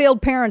not the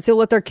failed parents who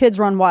let their kids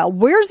run wild.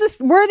 Where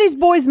are these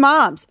boys'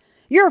 moms?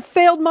 You're a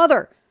failed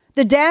mother.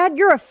 The dad,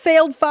 you're a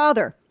failed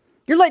father.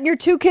 You're letting your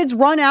 2 kids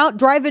run out,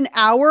 drive an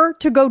hour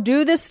to go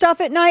do this stuff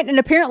at night. And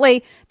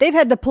apparently they've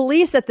had the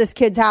police at this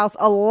kid's house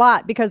a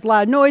lot because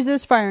loud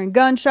noises, firing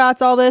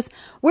gunshots, all this.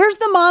 Where's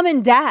the mom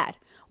and dad?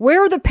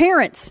 Where are the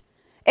parents?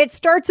 It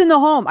starts in the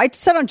home. I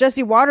said on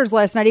Jesse Waters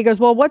last night, he goes,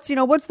 well, what's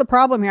the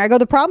problem here? I go,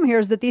 the problem here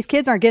is that these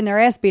kids aren't getting their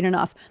ass beat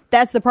enough.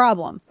 That's the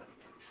problem.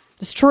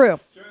 It's true.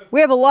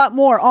 We have a lot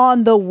more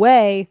on the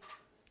way.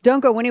 Don't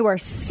go anywhere.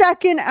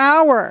 Second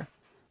hour.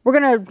 We're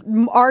going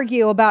to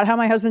argue about how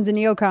my husband's a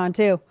neocon,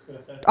 too,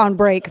 on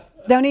break.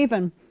 Don't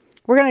even.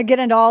 We're going to get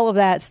into all of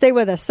that. Stay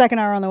with us. Second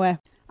hour on the way.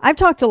 I've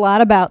talked a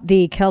lot about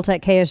the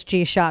Keltec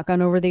KSG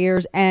shotgun over the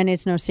years, and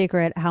it's no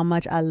secret how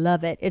much I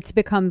love it. It's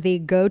become the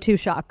go-to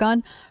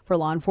shotgun for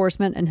law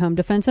enforcement and home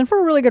defense, and for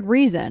a really good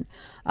reason.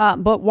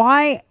 But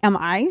why am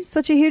I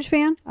such a huge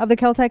fan of the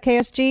Keltec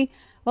KSG?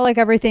 Well, like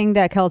everything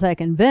that Keltec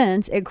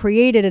invents, it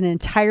created an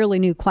entirely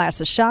new class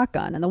of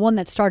shotgun. And the one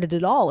that started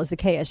it all is the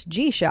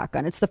KSG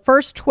shotgun. It's the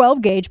first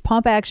 12-gauge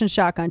pump-action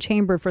shotgun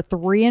chambered for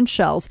 3-inch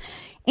shells.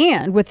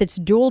 And with its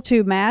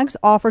dual-tube mags,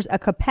 offers a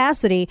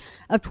capacity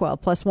of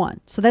 12 plus 1.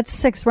 So that's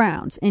 6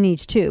 rounds in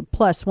each tube,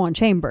 plus 1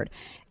 chambered.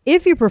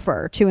 If you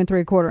prefer 2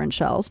 3/4-inch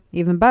shells,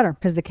 even better,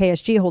 because the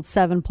KSG holds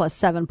 7 plus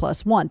 7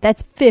 plus 1.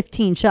 That's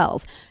 15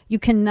 shells. You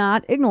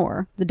cannot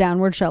ignore the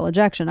downward shell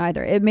ejection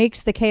either. It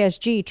makes the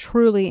KSG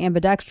truly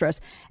ambidextrous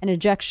and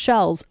ejects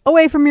shells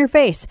away from your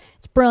face.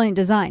 It's brilliant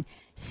design.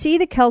 See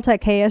the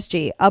Keltec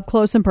KSG up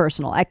close and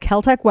personal at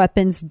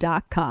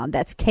KeltecWeapons.com.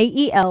 That's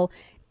KELTEC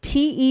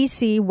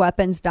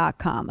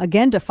weapons.com.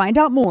 Again, to find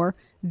out more,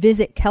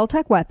 visit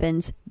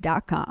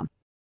KeltecWeapons.com.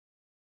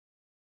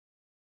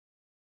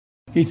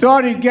 He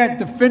thought he'd get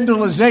the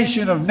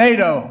Finlandization of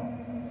NATO.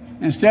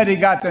 Instead, he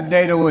got the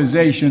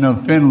NATOization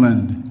of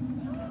Finland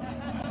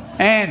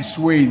and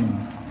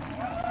Sweden.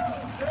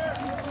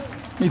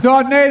 He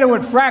thought NATO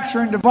would fracture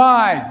and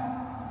divide.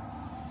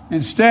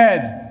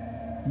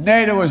 Instead,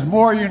 NATO is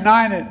more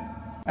united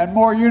and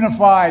more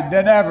unified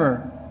than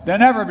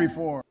ever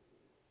before.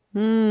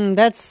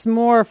 That's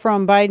more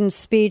from Biden's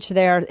speech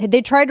there.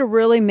 They tried to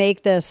really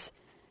make this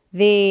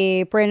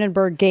the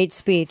Brandenburg Gate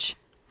speech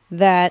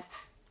that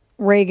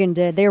Reagan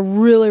did. They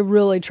really,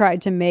 really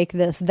tried to make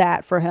this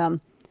that for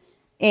him.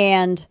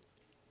 And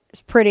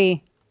it's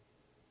pretty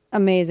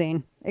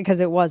amazing because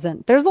it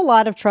wasn't. There's a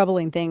lot of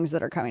troubling things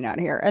that are coming out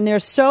here. And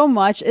there's so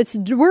much.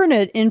 We're in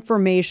an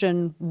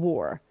information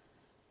war.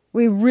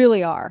 We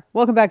really are.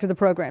 Welcome back to the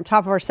program.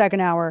 Top of our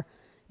second hour.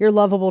 Your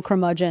lovable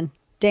curmudgeon,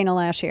 Dana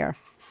Lash here,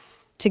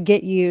 to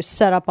get you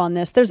set up on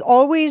this. There's a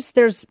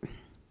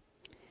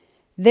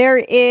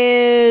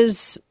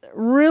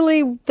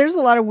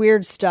lot of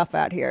weird stuff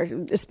out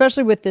here,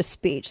 especially with this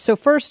speech. So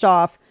first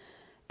off,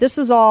 this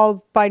is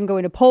all Biden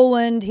going to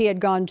Poland. He had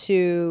gone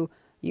to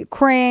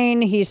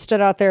Ukraine. He stood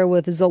out there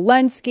with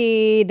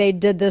Zelensky. They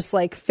did this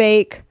like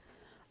fake,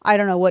 I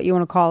don't know what you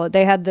want to call it.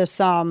 They had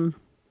this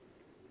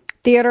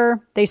theater.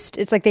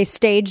 It's like they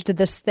staged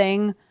this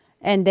thing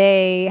and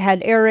they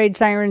had air raid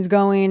sirens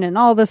going and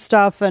all this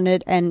stuff. And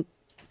it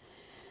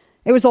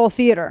was all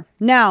theater.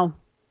 Now,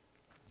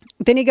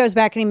 then he goes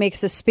back and he makes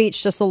this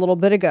speech just a little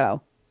bit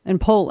ago in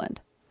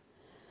Poland.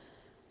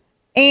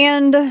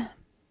 And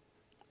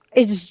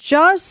it's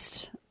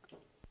just,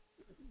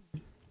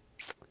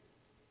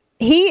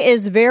 he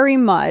is very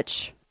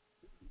much,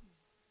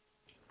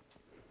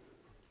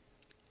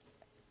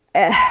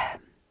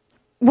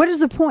 what is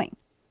the point?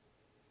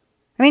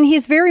 I mean,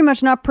 he's very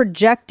much not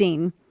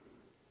projecting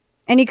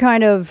any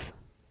kind of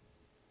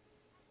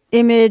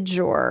image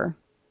or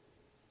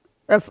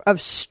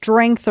of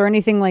strength or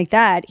anything like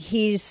that.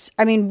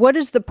 What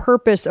is the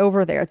purpose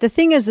over there? The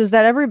thing is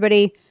that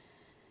everybody,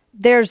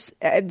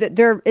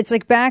 it's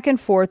like back and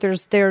forth.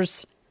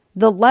 There's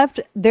the left,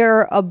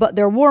 they're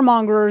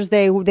warmongers.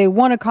 They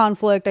want a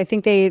conflict. I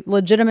think they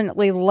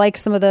legitimately like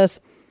some of this.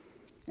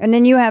 And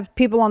then you have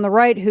people on the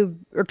right who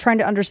are trying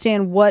to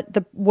understand what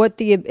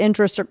the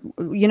interests,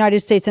 United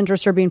States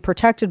interests, are being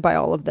protected by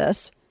all of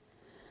this.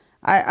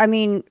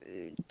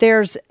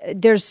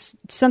 There's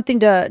something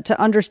to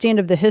understand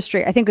of the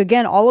history. I think,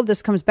 again, all of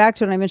this comes back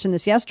to, and I mentioned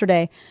this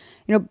yesterday,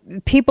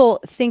 people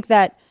think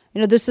that,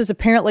 this is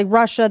apparently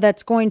Russia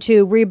that's going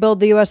to rebuild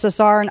the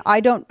USSR. And I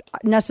don't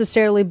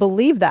necessarily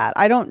believe that.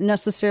 I don't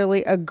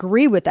necessarily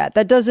agree with that.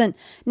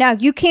 Now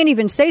you can't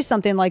even say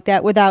something like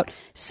that without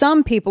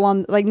some people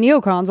like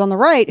neocons on the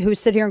right who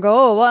sit here and go,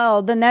 oh,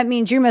 well, then that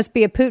means you must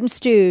be a Putin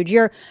stooge.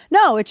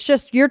 No, it's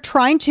just, you're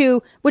trying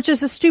to, which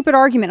is a stupid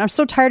argument. I'm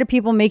so tired of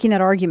people making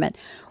that argument.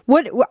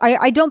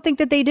 I don't think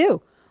that they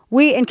do.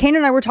 Kane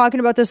and I were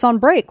talking about this on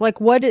break. Like,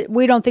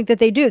 we don't think that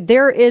they do.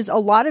 There is a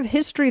lot of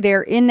history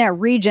there in that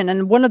region.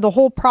 And one of the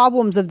whole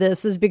problems of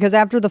this is because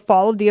after the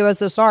fall of the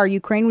USSR,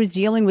 Ukraine was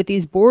dealing with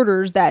these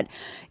borders and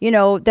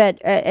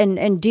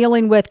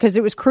dealing with, because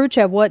it was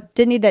Khrushchev,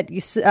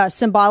 that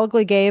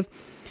symbolically gave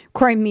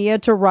Crimea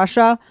to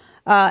Russia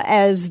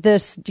as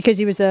this, because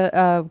he was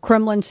a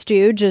Kremlin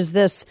stooge, as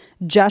this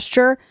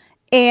gesture.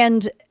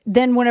 And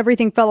then when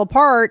everything fell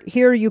apart,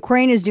 here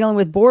Ukraine is dealing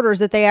with borders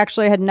that they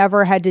actually had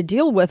never had to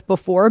deal with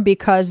before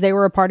because they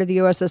were a part of the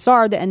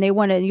USSR, and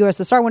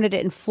USSR wanted to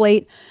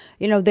inflate,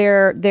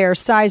 their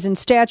size and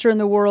stature in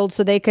the world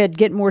so they could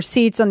get more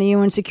seats on the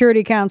UN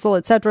Security Council,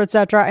 et cetera, et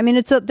cetera.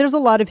 There's a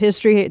lot of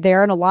history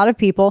there and a lot of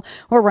people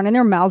who are running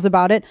their mouths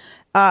about it.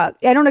 I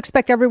don't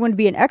expect everyone to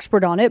be an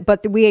expert on it,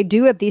 but we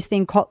do have these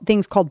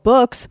things called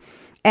books.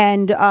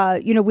 And,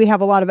 we have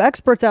a lot of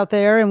experts out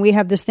there, and we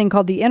have this thing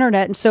called the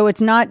internet. And so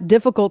it's not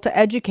difficult to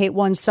educate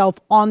oneself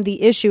on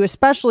the issue,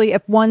 especially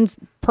if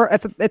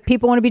if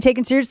people want to be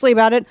taken seriously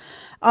about it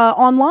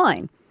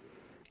online.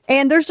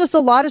 And there's just a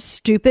lot of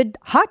stupid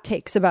hot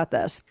takes about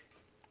this.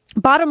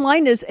 Bottom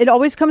line is, it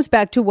always comes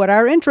back to what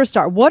our interests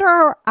are. What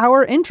are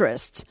our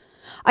interests?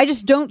 I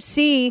just don't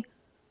see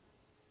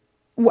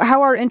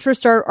how our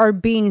interests are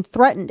being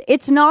threatened.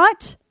 It's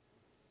not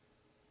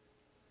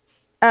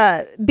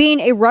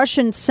being a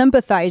Russian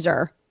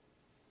sympathizer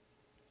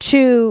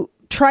to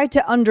try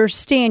to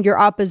understand your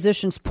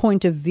opposition's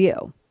point of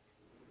view.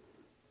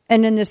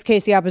 And in this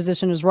case, the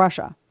opposition is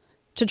Russia.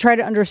 To try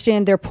to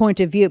understand their point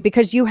of view,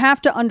 because you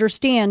have to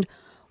understand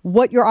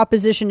what your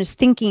opposition is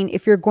thinking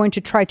if you're going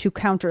to try to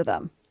counter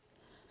them.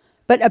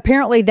 But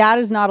apparently that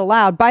is not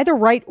allowed by the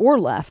right or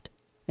left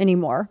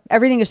anymore.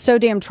 Everything is so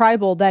damn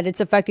tribal that it's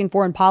affecting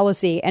foreign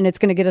policy, and it's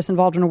going to get us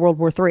involved in a World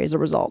War III as a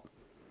result.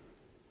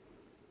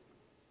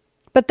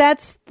 But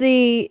that's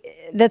the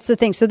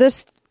thing. So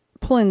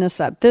pulling this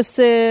up. This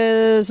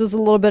was a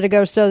little bit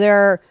ago. So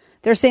they're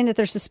saying that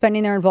they're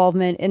suspending their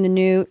involvement in the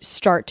New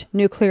START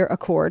nuclear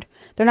accord.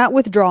 They're not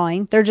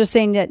withdrawing. They're just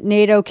saying that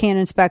NATO can't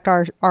inspect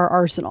our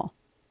arsenal.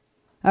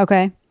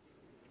 Okay.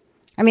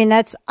 I think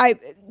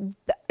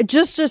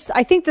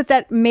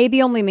that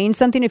maybe only means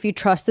something if you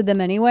trusted them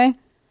anyway.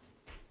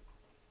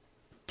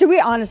 Do we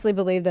honestly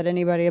believe that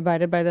anybody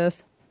abided by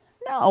this?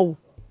 No.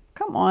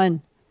 Come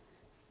on.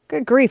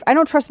 Good grief. I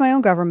don't trust my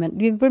own government.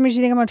 What makes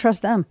you think I'm going to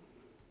trust them?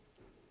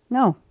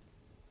 No.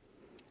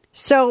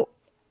 So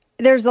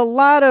there's a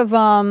lot of,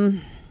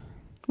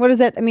 what does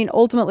that,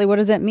 ultimately, what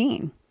does that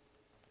mean?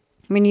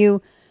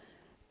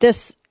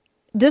 This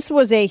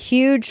was a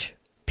huge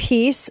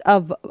piece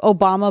of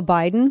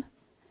Obama-Biden,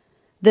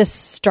 this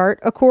START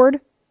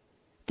accord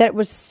that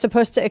was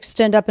supposed to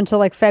extend up until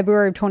like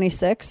February of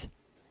 26.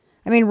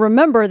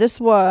 Remember, this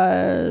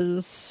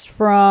was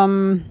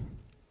from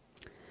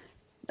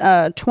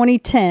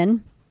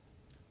 2010,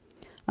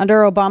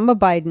 under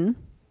Obama-Biden,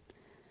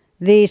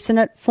 the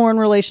Senate Foreign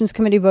Relations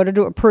Committee voted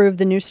to approve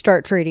the New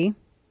START treaty,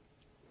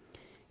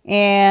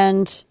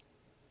 and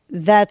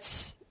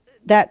that's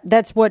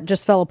what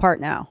just fell apart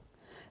now.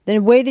 The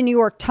way the New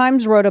York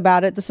Times wrote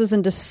about it, this was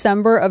in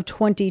December of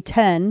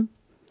 2010.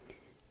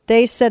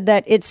 They said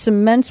that it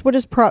cements what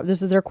is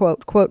this is their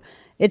quote,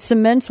 "It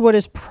cements what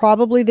is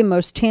probably the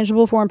most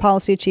tangible foreign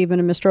policy achievement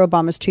in Mr.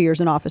 Obama's 2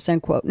 years in office,"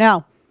 end quote.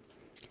 Now,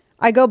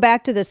 I go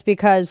back to this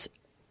because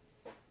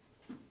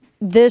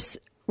this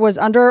was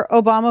under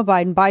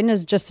Obama-Biden. Biden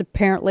is just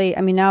apparently,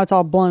 now it's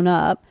all blown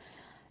up.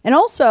 And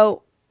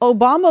also,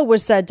 Obama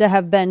was said to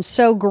have been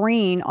so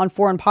green on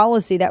foreign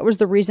policy. That was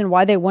the reason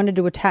why they wanted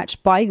to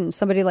attach Biden.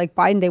 Somebody like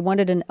Biden, they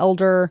wanted an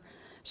elder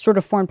sort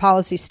of foreign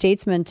policy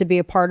statesman to be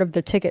a part of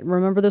the ticket.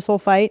 Remember this whole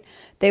fight?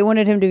 They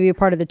wanted him to be a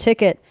part of the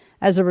ticket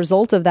as a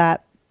result of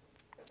that,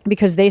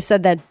 because they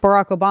said that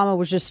Barack Obama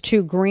was just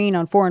too green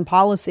on foreign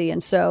policy.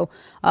 And so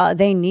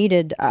he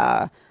needed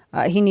a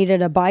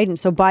Biden.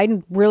 So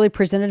Biden really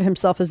presented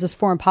himself as this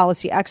foreign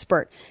policy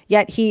expert.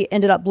 Yet he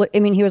ended up,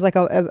 he was like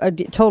a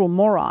total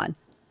moron.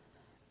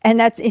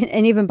 And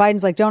even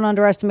Biden's like, don't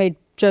underestimate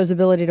Joe's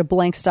ability to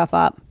blank stuff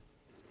up.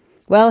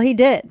 Well, he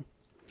did.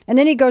 And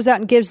then he goes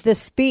out and gives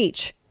this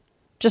speech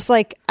just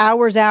like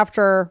hours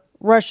after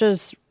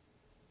Russia's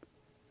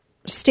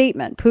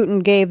statement.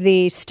 Putin gave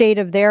the state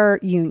of their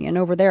union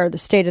over there, the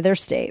state of their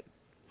state.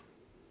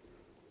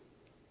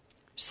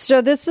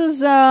 So this is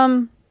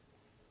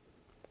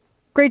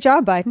great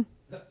job, Biden.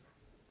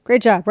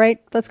 Great job, right?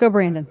 Let's go,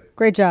 Brandon.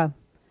 Great job.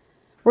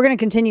 We're going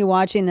to continue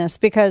watching this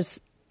because,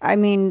 I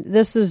mean,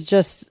 this is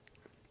just,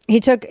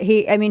 he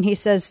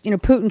says,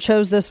 Putin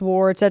chose this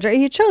war, etc.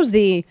 He chose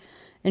the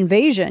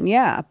invasion,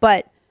 yeah,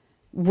 but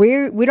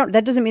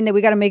that doesn't mean that we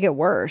got to make it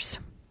worse.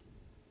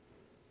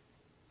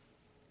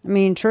 I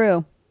mean,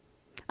 true.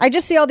 I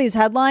just see all these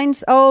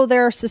headlines. Oh,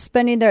 they're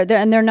suspending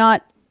and they're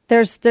not.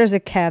 There's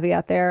a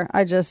caveat there.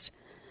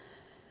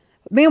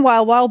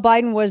 Meanwhile, while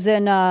Biden was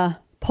in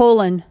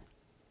Poland,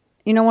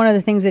 one of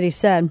the things that he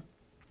said,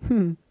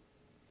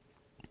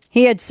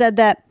 he had said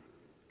that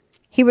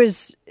he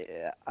was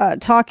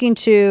talking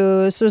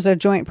to, this was a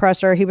joint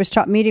presser. He was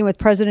meeting with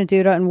President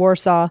Duda in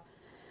Warsaw,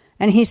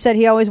 and he said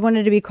he always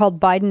wanted to be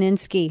called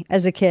Bideninsky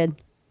as a kid.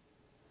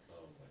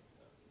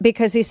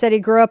 Because he said he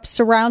grew up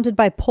surrounded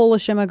by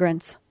Polish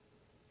immigrants.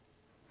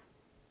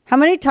 How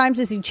many times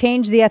has he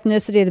changed the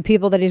ethnicity of the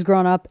people that he's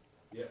grown up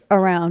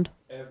around?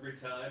 Every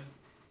time.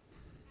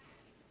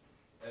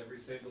 Every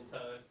single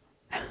time.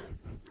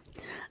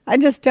 I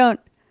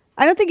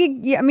don't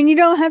think you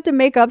don't have to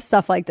make up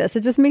stuff like this.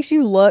 It just makes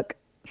you look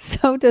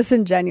so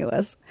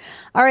disingenuous.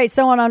 All right,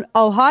 so on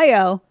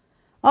Ohio.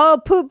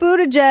 Oh, Pete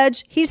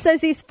Buttigieg. He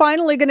says he's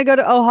finally going to go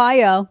to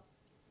Ohio.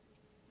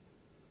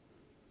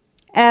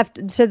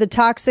 To the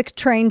toxic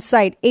train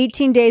site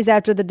 18 days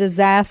after the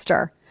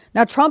disaster.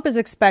 Now, Trump is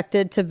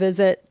expected to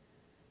visit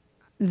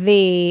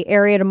the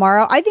area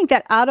tomorrow. I think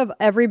that out of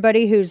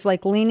everybody who's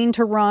like leaning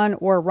to run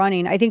or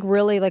running, I think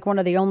really like one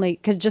of the only,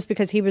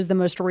 because he was the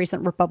most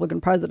recent Republican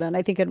president,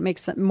 I think it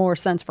makes more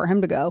sense for him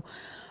to go.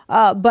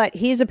 But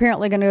he's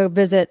apparently going to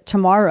visit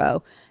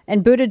tomorrow.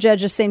 And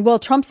Buttigieg is saying, well,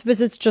 Trump's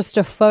visit's just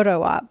a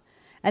photo op.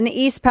 And the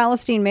East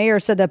Palestine mayor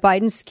said that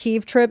Biden's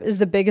Kyiv trip is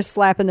the biggest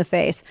slap in the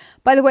face.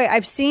 By the way,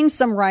 I've seen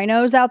some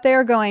rhinos out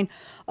there going,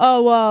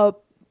 Biden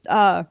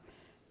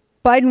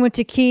went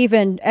to Kyiv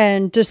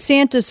and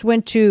DeSantis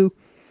went to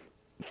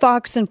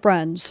Fox and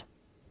Friends.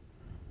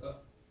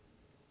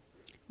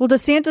 Well,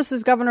 DeSantis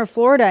is governor of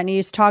Florida, and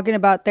he's talking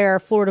about their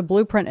Florida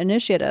Blueprint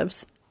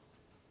initiatives.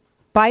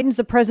 Biden's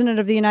the president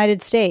of the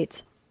United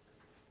States.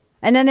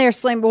 And then they're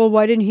saying, well,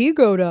 why didn't he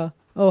go to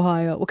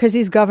Ohio? Well, because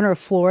he's governor of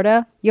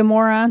Florida, you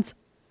morons.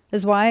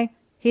 Is why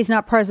he's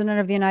not president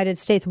of the United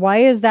States. Why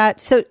is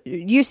that? So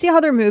you see how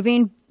they're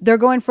moving? They're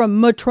going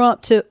from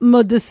Trump to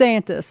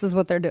DeSantis is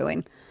what they're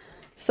doing.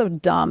 So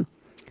dumb.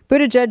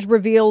 Buttigieg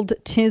revealed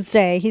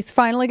Tuesday he's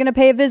finally going to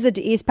pay a visit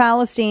to East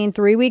Palestine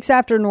 3 weeks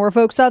after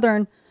Norfolk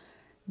Southern,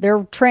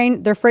 their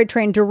freight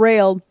train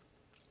derailed.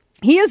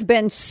 He has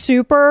been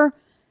super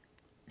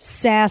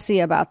sassy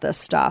about this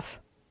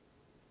stuff.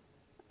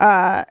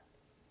 Audio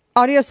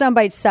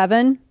soundbite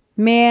 7.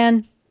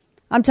 Man,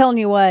 I'm telling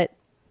you what.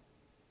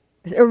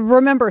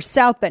 Remember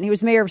South Bend. He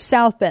was mayor of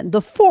South Bend, the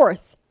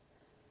 4th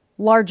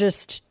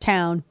largest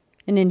town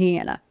in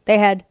Indiana. They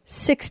had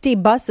 60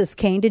 buses,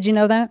 Kane. Did you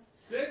know that?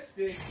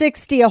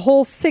 60, a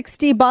whole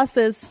 60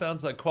 buses.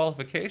 Sounds like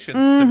qualifications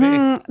to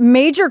me.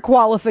 Major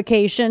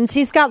qualifications.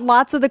 He's got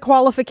lots of the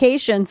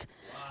qualifications.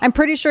 Wow. I'm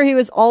pretty sure he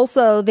was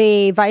also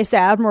the vice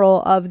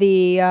admiral of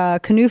the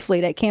canoe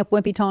fleet at Camp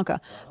Wimpy Tonka.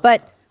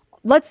 But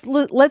let's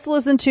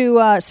listen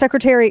to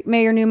Secretary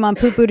Mayor Newman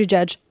Pete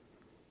Buttigieg.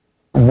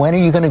 When are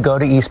you going to go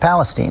to East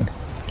Palestine?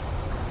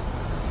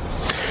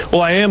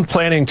 Well, I am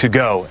planning to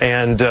go,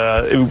 and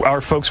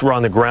our folks were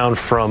on the ground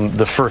from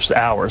the first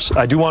hours.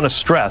 I do want to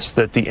stress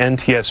that the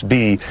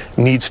NTSB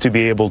needs to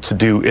be able to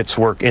do its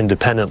work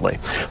independently.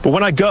 But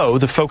when I go,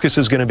 the focus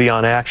is going to be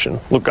on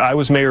action. Look, I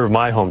was mayor of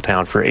my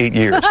hometown for 8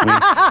 years. We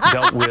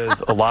dealt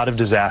with a lot of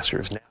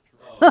disasters.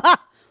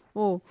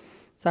 Oh,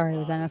 sorry.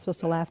 Was I not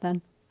supposed to laugh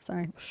then?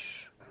 Sorry.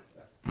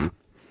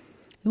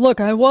 Look,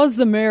 I was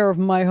the mayor of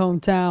my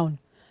hometown.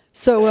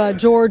 So,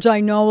 George,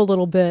 I know a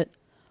little bit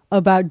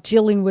about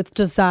dealing with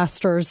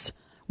disasters.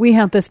 We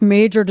had this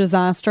major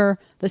disaster,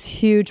 this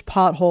huge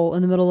pothole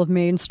in the middle of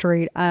Main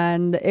Street,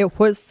 and it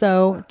was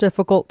so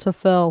difficult to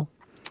fill.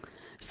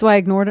 So I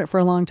ignored it for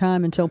a long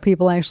time until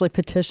people actually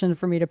petitioned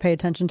for me to pay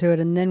attention to it,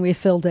 and then we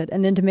filled it.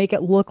 And then to make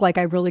it look like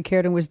I really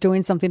cared and was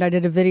doing something, I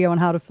did a video on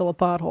how to fill a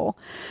pothole.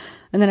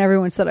 And then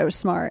everyone said I was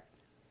smart.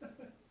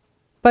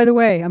 By the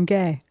way, I'm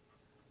gay.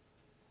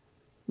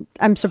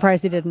 I'm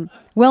surprised he didn't.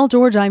 Well,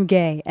 George, I'm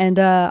gay. And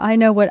I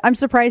know what. I'm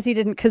surprised he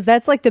didn't, because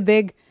that's like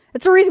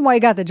that's the reason why he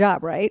got the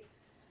job, right?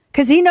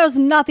 Because he knows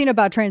nothing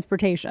about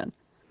transportation.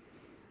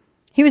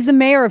 He was the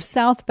mayor of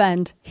South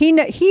Bend. He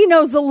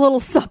knows a little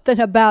something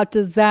about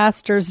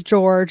disasters,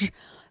 George.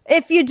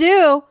 If you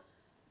do,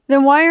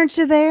 then why aren't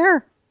you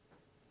there?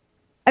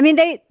 I mean,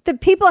 the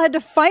people had to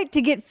fight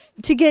to get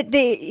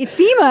the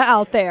FEMA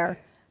out there.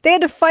 They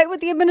had to fight with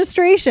the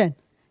administration.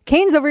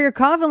 Kane's over here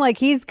coughing like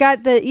he's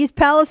got the East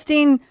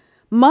Palestine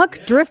muck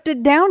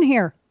drifted down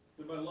here.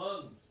 It's in my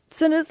lungs.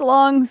 It's in his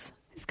lungs.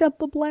 He's got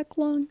the black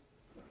lung.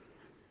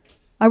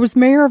 I was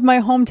mayor of my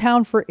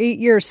hometown for 8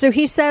 years. So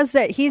he says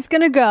that he's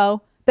going to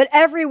go, but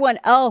everyone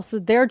else,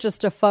 they're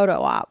just a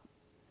photo op.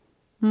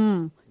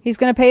 He's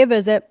going to pay a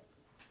visit.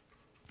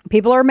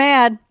 People are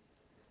mad.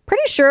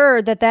 Pretty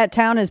sure that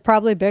town is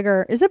probably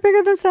bigger. Is it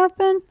bigger than South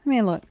Bend? I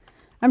mean, look,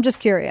 I'm just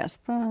curious.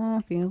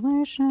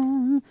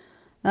 Population.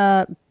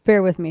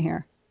 Bear with me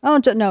here.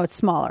 Oh, no, it's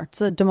smaller. It's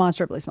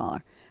demonstrably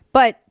smaller.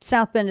 But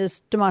South Bend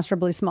is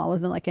demonstrably smaller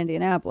than like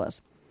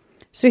Indianapolis.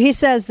 So he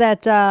says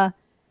that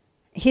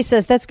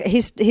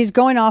he's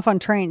going off on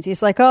trains.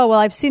 He's like, oh, well,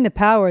 I've seen the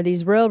power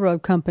these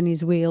railroad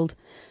companies wield.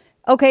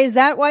 Okay, is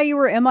that why you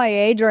were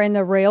MIA during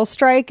the rail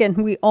strike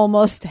and we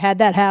almost had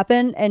that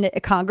happen and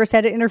Congress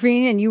had to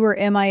intervene and you were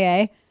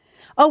MIA?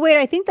 Oh, wait,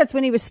 I think that's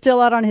when he was still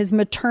out on his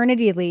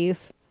maternity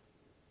leave.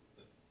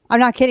 I'm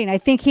not kidding. I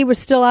think he was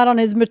still out on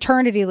his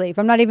maternity leave.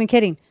 I'm not even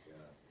kidding.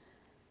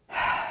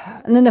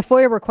 And then the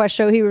FOIA requests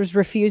show he was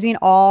refusing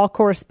all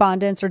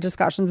correspondence or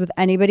discussions with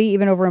anybody,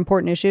 even over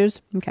important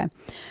issues. Okay.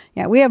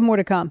 Yeah, we have more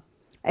to come.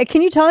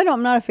 Can you tell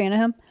I'm not a fan of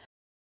him?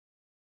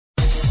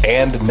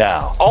 And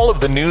now, all of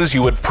the news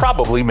you would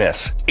probably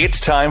miss. It's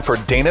time for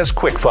Dana's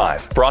Quick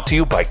Five, brought to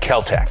you by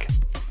Caltech.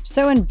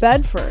 So in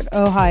Bedford,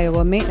 Ohio,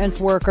 a maintenance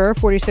worker,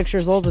 46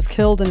 years old, was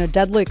killed in a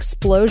deadly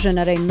explosion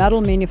at a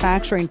metal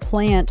manufacturing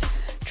plant.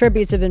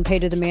 Tributes have been paid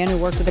to the man who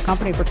worked at the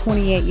company for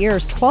 28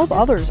 years. 12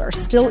 others are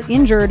still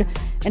injured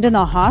and in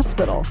the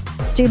hospital.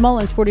 Steve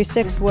Mullins,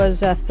 46,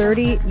 was a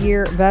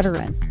 30-year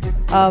veteran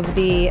of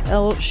the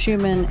I.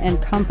 Schumann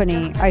and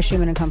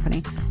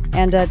Company,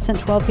 and it sent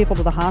 12 people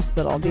to the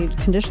hospital. The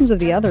conditions of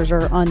the others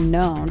are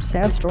unknown.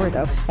 Sad story,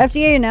 though.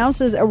 FDA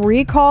announces a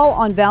recall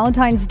on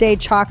Valentine's Day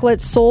chocolate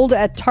sold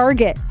at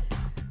Target.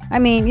 I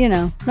mean,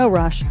 no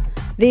rush.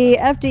 The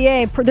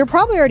FDA, they're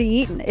probably already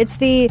eaten. It's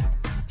the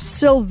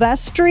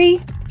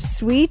Silvestri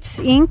Sweets,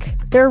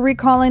 Inc. They're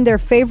recalling their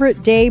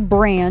favorite day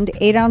brand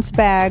 8-ounce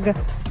bag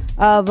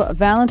of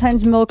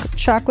Valentine's milk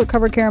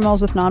chocolate-covered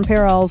caramels with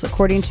nonpareils,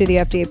 according to the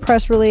FDA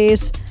press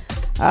release.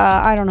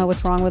 I don't know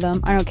what's wrong with them.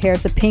 I don't care.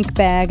 It's a pink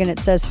bag, and it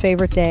says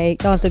favorite day.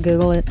 You'll have to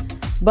Google it.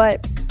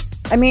 But,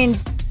 I mean,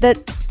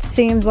 that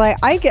seems like...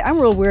 I'm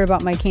real weird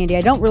about my candy.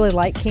 I don't really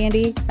like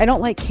candy. I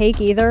don't like cake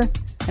either.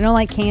 I don't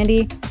like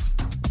candy.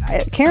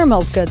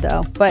 Caramel's good,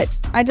 though. But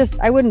I'd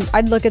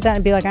look at that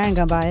and be like, I ain't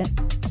gonna buy it.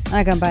 I'm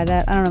not gonna buy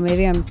that. I don't know.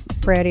 Maybe I'm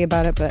bratty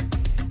about it, but...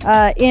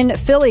 in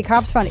Philly,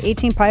 cops found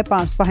 18 pipe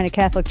bombs behind a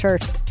Catholic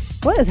church.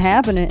 What is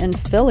happening in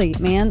Philly,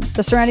 man?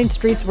 The surrounding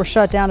streets were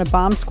shut down. A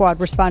bomb squad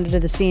responded to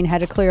the scene,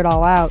 had to clear it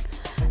all out.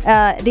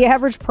 The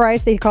average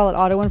price, they call it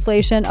auto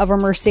inflation, of a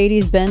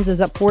Mercedes-Benz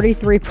is up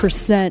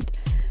 43%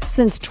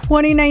 since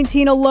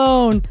 2019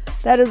 alone.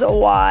 That is a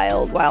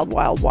wild.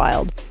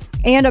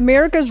 And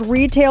America's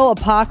retail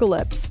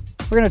apocalypse.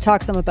 We're going to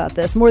talk some about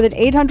this. More than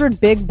 800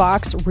 big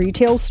box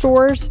retail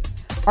stores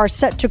are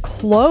set to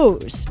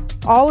close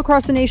all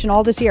across the nation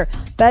all this year.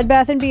 Bed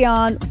Bath &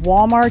 Beyond,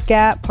 Walmart,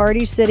 Gap,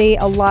 Party City,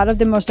 a lot of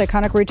the most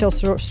iconic retail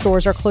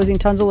stores are closing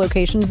tons of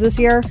locations this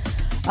year.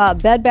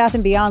 Bed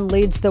Bath & Beyond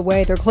leads the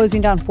way. They're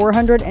closing down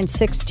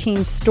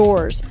 416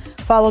 stores,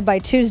 followed by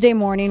Tuesday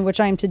Morning, which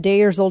I am today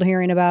years old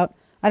hearing about.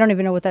 I don't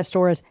even know what that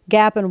store is.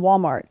 Gap and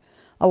Walmart.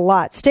 A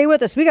lot. Stay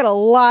with us. We got a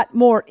lot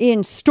more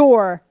in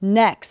store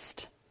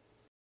next.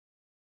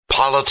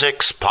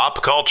 Politics,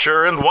 pop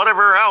culture, and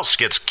whatever else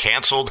gets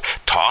canceled,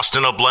 tossed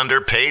in a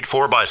blender, paid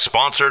for by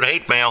sponsored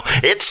hate mail.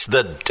 It's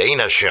The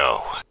Dana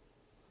Show.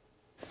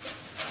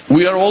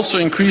 We are also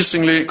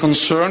increasingly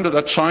concerned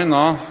that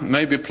China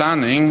may be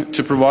planning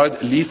to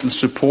provide lethal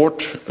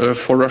support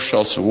for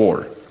Russia's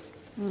war.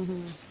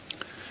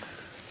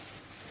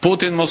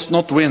 Putin must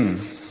not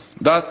win.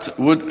 That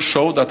would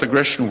show that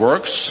aggression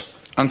works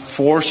and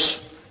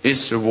force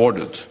is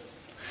rewarded.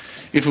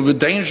 It will be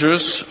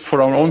dangerous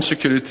for our own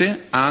security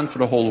and for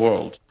the whole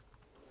world.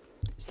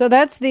 So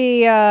that's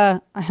the,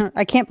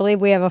 I can't believe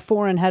we have a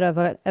foreign head of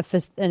an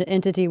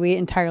entity we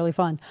entirely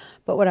fund,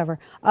 but whatever.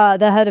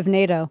 The head of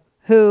NATO,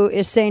 who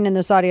is saying in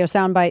this audio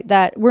soundbite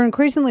that we're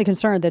increasingly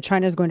concerned that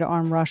China is going to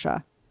arm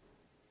Russia.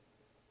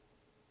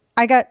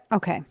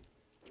 Okay.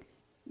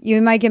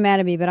 You might get mad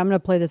at me, but I'm going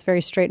to play this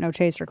very straight, no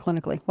chaser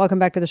clinically. Welcome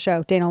back to the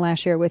show. Dana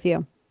Lash here with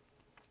you.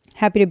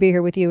 Happy to be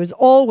here with you as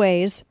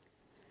always.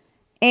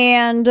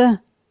 And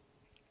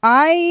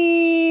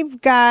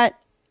I've got,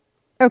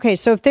 okay,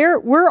 so if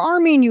we're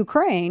arming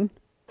Ukraine,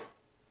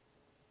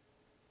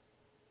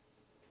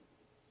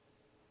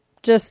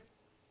 just,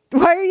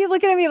 why are you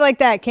looking at me like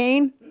that,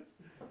 Kane?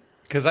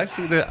 Because I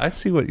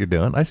see what you're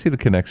doing. I see the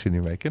connection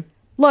you're making.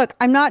 Look,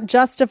 I'm not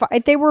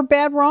justified. They were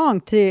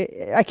wrong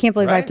I can't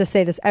believe I have to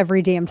say this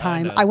every damn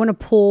time. I want to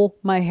pull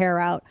my hair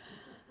out.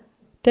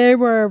 They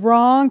were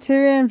wrong to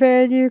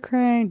invade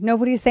Ukraine.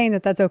 Nobody's saying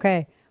that that's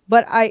okay.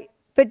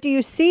 But do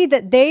you see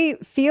that they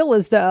feel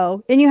as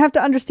though, and you have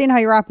to understand how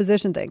your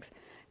opposition thinks,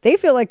 they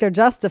feel like they're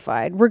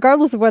justified,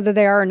 regardless of whether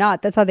they are or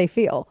not. That's how they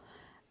feel.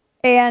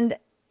 And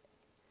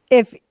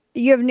if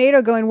you have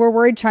NATO going, we're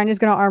worried China's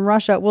going to arm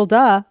Russia. Well,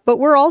 duh. But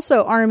we're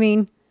also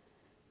arming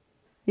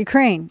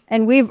Ukraine.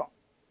 And we've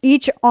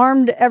each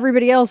armed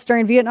everybody else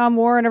during Vietnam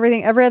War and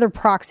everything, every other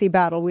proxy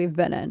battle we've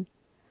been in.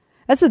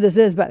 That's what this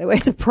is, by the way.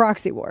 It's a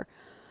proxy war.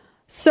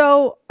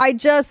 So I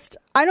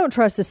don't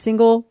trust a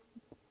single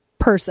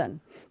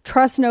person.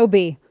 Trust no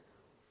B.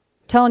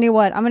 Telling you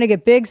what, I'm going to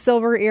get big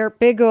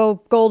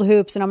gold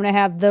hoops, and I'm going to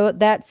have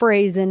that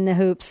phrase in the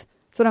hoops.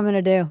 That's what I'm going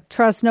to do.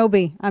 Trust no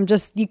B.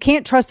 You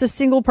can't trust a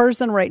single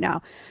person right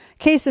now.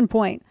 Case in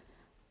point,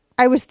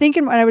 I was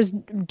thinking when I was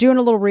doing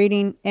a little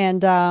reading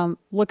and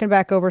looking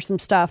back over some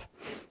stuff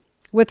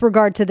with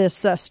regard to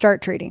this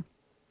START treaty,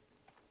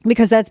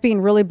 because that's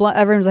being really blunt.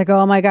 Everyone's like,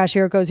 oh my gosh,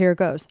 here it goes, here it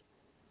goes.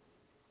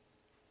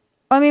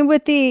 I mean,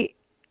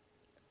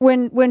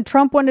 when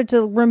Trump wanted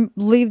to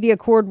leave the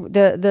accord,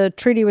 the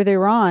treaty with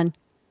Iran,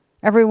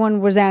 everyone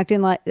was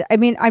acting like, I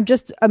mean, I'm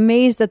just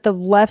amazed at the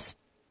left's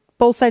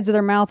both sides of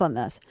their mouth on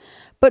this.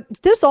 But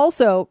this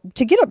also,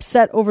 to get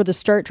upset over the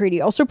START treaty,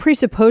 also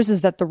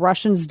presupposes that the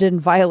Russians didn't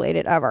violate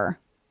it ever.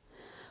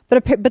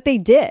 But they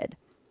did.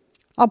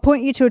 I'll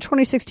point you to a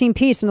 2016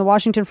 piece from the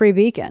Washington Free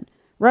Beacon.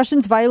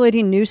 Russians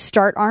violating new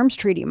START arms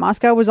treaty.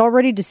 Moscow was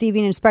already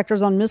deceiving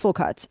inspectors on missile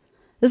cuts.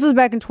 This was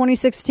back in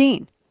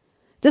 2016.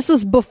 This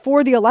was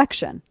before the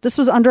election. This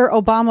was under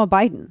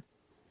Obama-Biden.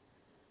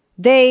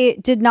 They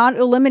did not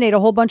eliminate a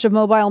whole bunch of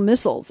mobile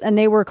missiles, and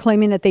they were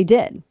claiming that they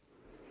did.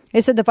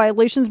 They said the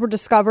violations were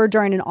discovered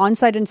during an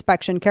on-site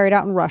inspection carried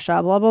out in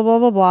Russia, blah, blah, blah,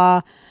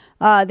 blah,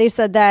 blah. They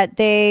said that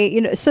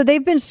so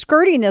they've been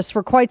skirting this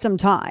for quite some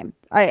time.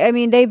 I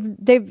mean,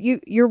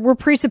 we're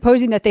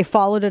presupposing that they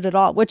followed it at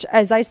all, which,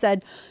 as I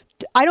said,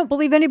 I don't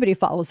believe anybody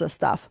follows this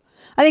stuff.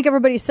 I think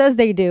everybody says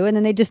they do, and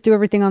then they just do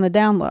everything on the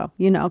down low,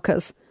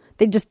 because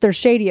they're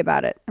shady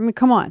about it. I mean,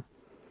 come on.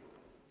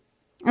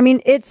 I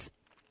mean,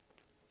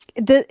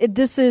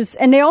 this is,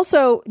 and they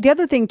also, the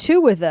other thing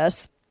too with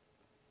this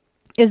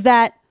is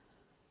that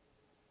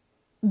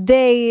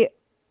they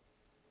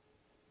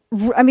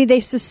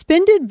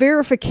suspended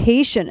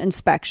verification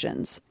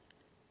inspections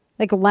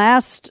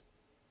last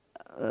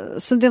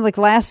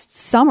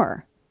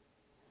summer.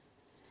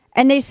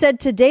 And they said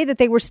today that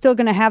they were still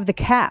going to have the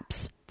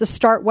caps, the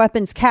START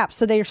weapons caps.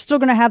 So they are still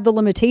going to have the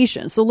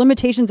limitations. So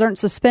limitations aren't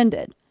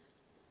suspended.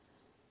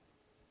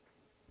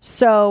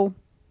 So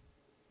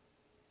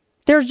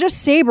they're just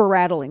saber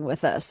rattling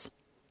with us.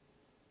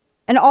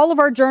 And all of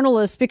our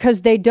journalists,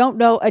 because they don't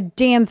know a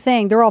damn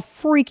thing, they're all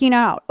freaking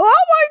out.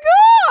 Oh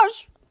my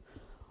gosh!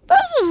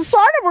 This is a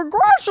sign of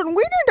aggression.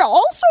 We need to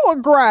also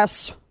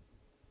aggress.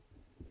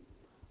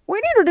 We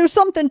need to do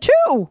something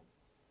too.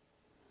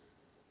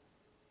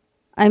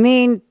 I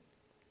mean,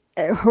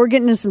 we're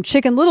getting into some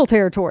Chicken Little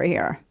territory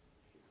here.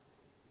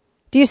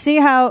 Do you see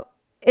how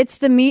it's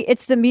the meat?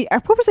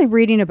 What was I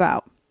reading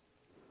about?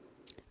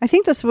 I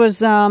think this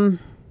was, what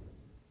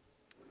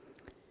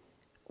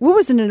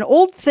was it, an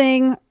old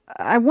thing?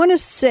 I want to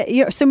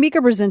say, so Mika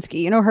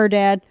Brzezinski, her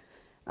dad,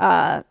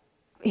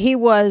 he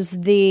was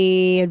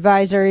the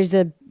advisor. He's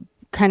a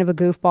kind of a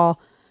goofball.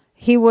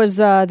 He was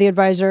the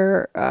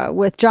advisor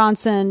with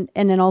Johnson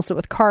and then also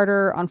with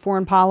Carter on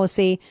foreign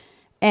policy.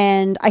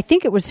 And I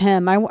think it was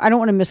him. I don't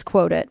want to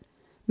misquote it.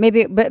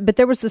 Maybe, but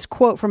there was this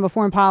quote from a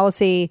foreign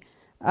policy,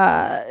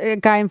 a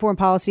guy in foreign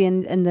policy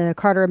in the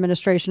Carter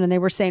administration. And they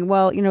were saying,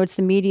 well, it's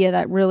the media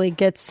that really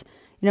gets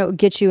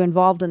you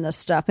involved in this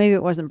stuff. Maybe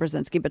it wasn't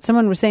Brzezinski, but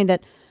someone was saying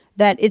that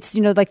it's,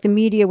 like the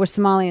media with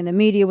Somalia and the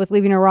media with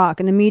leaving Iraq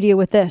and the media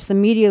with this. The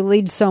media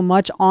leads so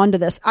much onto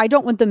this. I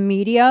don't want the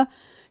media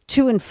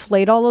to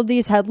inflate all of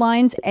these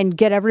headlines and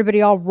get everybody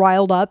all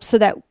riled up so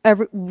that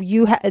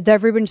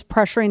everyone's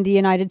pressuring the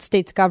United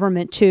States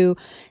government to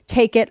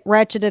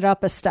ratchet it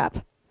up a step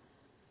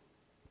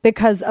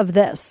because of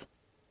this.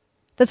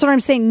 That's what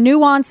I'm saying.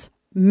 Nuance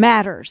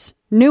matters.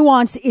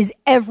 Nuance is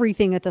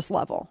everything at this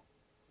level.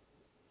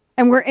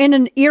 And we're in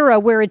an era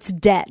where it's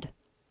dead.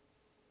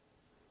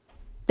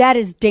 That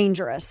is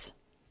dangerous.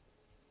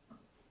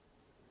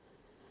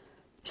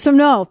 So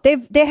no,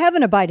 they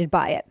haven't abided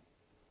by it.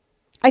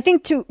 I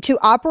think to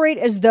operate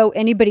as though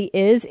anybody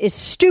is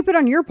stupid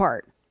on your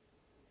part.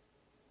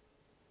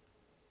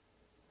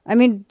 I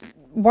mean,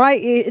 why?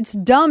 It's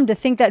dumb to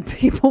think that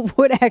people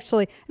would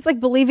actually, it's like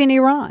believing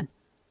Iran.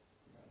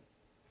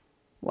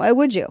 Why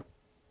would you?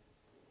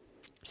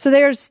 So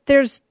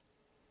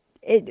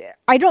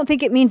I don't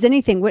think it means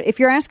anything. If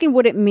you're asking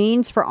what it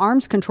means for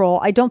arms control,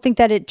 I don't think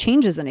that it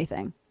changes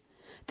anything.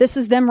 This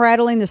is them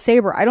rattling the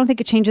saber. I don't think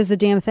it changes a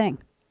damn thing.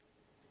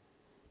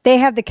 They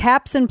have the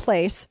caps in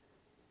place.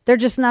 They're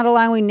just not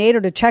allowing NATO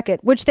to check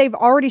it, which they've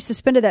already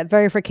suspended that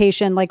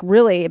verification,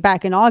 really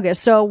back in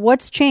August. So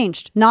what's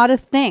changed? Not a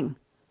thing.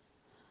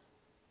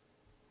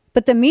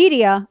 But the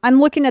media, I'm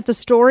looking at the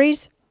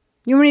stories.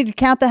 You want me to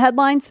count the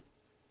headlines?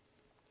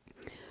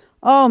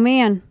 Oh,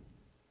 man.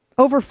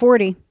 Over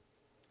 40.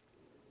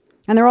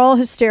 And they're all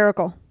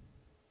hysterical.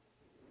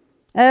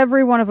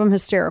 Every one of them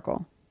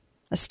hysterical.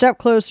 A step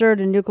closer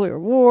to nuclear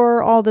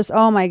war, all this.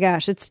 Oh, my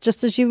gosh. It's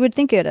just as you would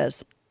think it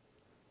is.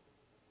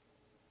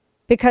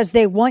 Because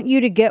they want you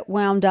to get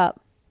wound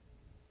up.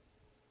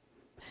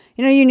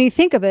 You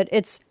think of it,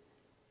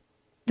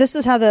 this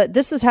is how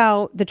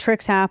the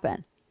tricks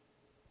happen.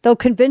 They'll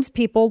convince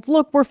people,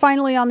 look, we're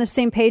finally on the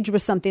same page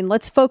with something.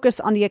 Let's focus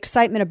on the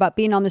excitement about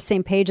being on the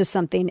same page as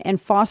something and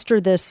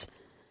foster this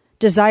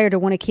desire to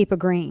want to keep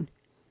agreeing.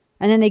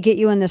 And then they get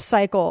you in this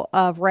cycle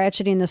of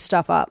ratcheting this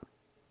stuff up.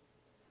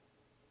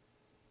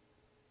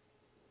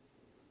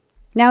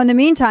 Now, in the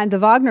meantime, the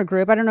Wagner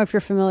Group, I don't know if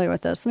you're familiar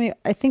with this.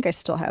 I think I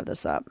still have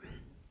this up.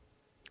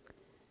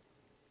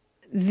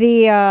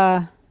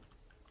 The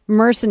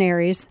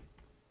mercenaries.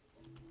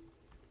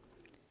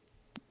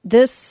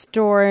 This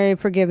story,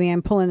 forgive me,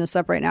 I'm pulling this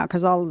up right now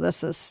because all of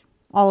this is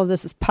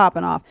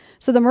popping off.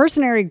 So the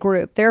mercenary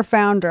group, their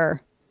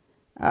founder,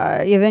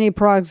 Yevgeny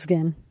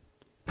Prigozhin,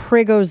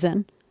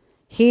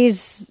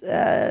 he's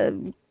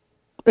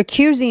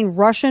accusing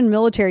Russian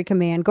military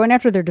command, going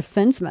after their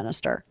defense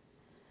minister,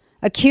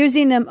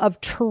 accusing them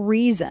of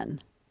treason.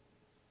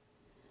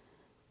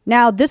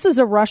 Now, this is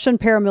a Russian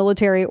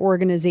paramilitary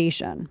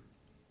organization,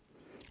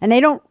 and they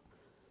don't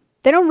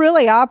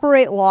really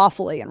operate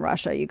lawfully in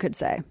Russia, you could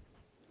say.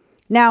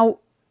 Now,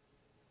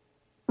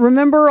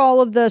 remember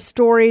all of the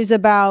stories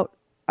about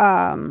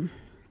in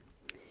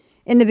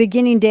the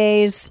beginning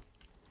days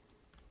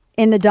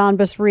in the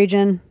Donbas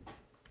region,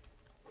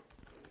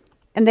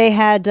 and they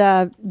had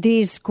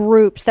these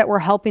groups that were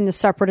helping the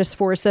separatist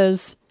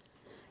forces.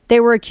 They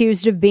were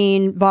accused of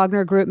being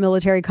Wagner Group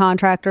military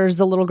contractors,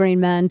 the Little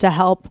Green Men, to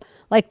help.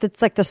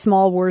 It's like the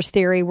small wars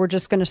theory. We're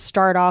just going to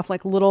start off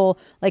like little,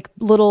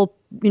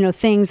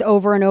 things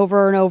over and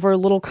over and over,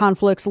 little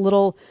conflicts,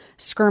 little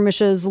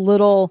skirmishes,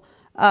 little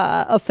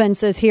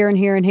offenses here and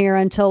here and here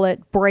until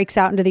it breaks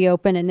out into the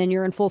open, and then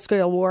you're in full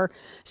scale war.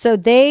 So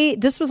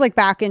this was like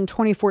back in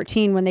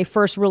 2014 when they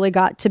first really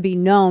got to be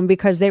known,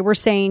 because they were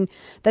saying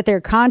that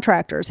their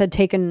contractors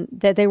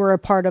that they were a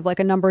part of like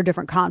a number of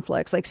different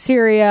conflicts, like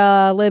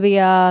Syria,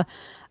 Libya,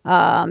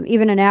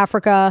 even in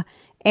Africa,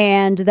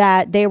 and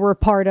that they were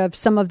part of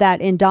some of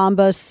that in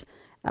Donbas,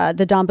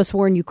 the Donbas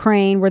war in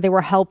Ukraine, where they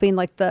were helping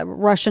like the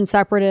Russian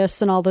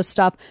separatists and all this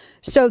stuff.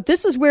 So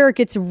this is where it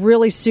gets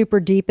really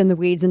super deep in the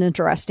weeds and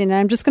interesting. And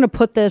I'm just going to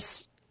put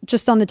this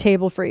just on the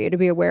table for you to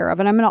be aware of.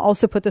 And I'm going to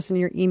also put this in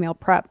your email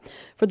prep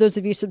for those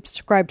of you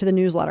subscribed to the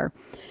newsletter.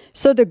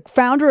 So the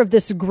founder of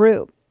this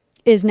group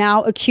is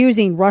now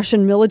accusing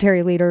Russian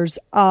military leaders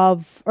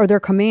or their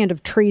command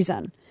of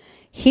treason.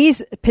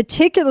 He's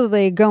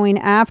particularly going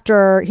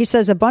after, he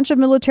says, a bunch of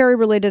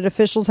military-related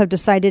officials have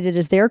decided it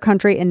is their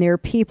country and their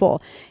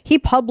people. He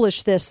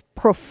published this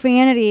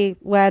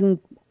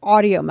profanity-laden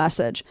audio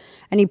message,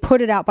 and he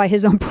put it out by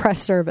his own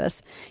press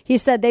service. He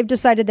said they've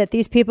decided that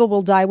these people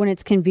will die when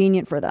it's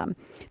convenient for them.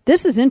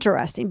 This is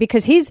interesting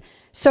because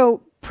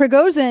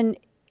Prigozhin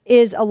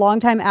is a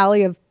longtime ally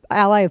of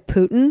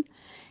Putin,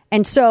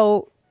 and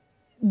so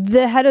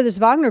the head of this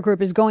Wagner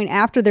Group is going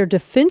after their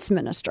defense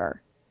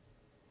minister.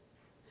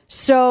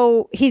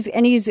 So he's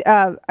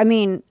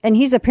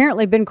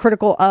apparently been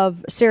critical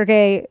of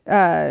Sergei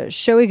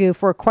Shoigu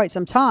for quite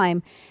some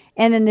time,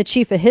 and then the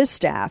chief of his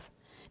staff.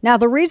 Now,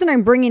 the reason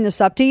I'm bringing this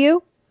up to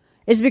you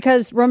is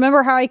because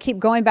remember how I keep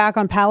going back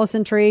on palace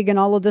intrigue and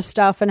all of this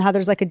stuff, and how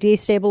there's like a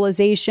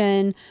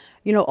destabilization,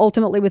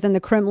 ultimately within the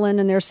Kremlin,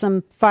 and there's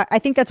some. I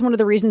think that's one of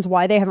the reasons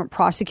why they haven't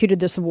prosecuted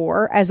this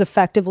war as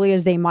effectively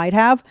as they might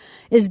have,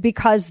 is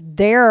because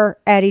they're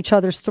at each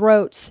other's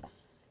throats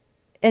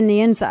in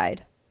the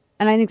inside.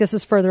 And I think this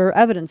is further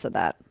evidence of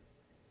that.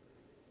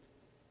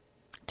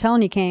 I'm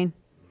telling you, Kane.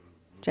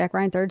 Jack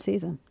Ryan, 3rd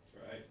season.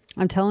 Right.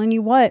 I'm telling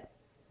you what.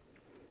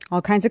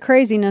 All kinds of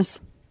craziness.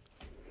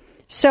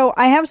 So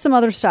I have some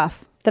other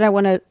stuff that I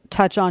want to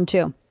touch on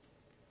too.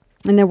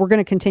 And then we're going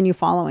to continue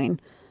following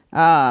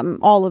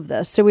all of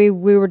this. So we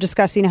were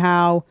discussing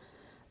how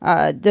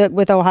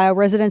with Ohio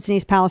residents in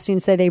East Palestine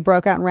say they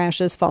broke out in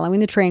rashes following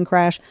the train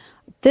crash.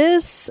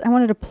 This, I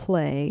wanted to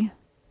play.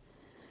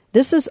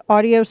 This is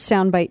audio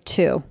soundbite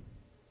 2.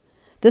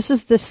 This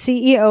is the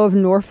CEO of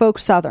Norfolk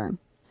Southern.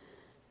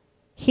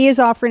 He is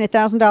offering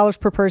 $1,000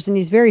 per person.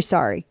 He's very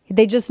sorry.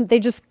 They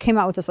just came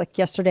out with this like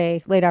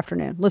yesterday, late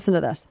afternoon. Listen to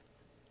this.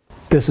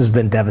 This has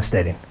been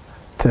devastating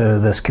to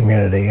this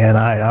community, and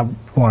I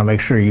want to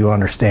make sure you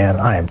understand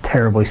I am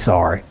terribly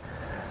sorry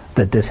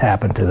that this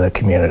happened to the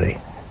community.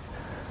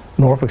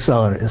 Norfolk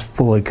Southern is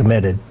fully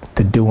committed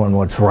to doing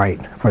what's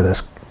right for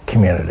this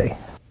community.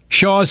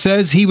 Shaw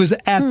says he was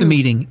at the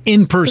meeting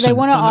in person. So they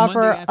want to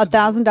offer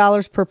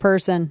 $1,000 per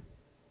person.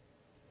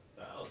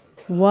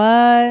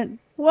 What?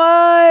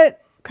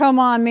 Come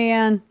on,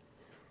 man.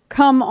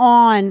 Come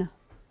on.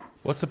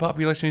 What's the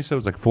population you said? It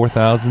was like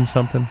 4,000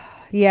 something?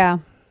 Yeah.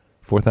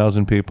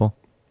 4,000 people?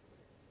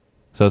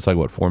 So it's like,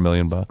 what, $4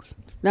 million?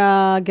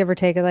 Give or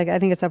take. I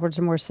think it's upwards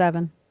of more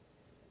 7.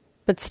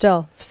 But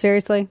still,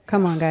 seriously?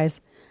 Come on,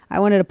 guys. I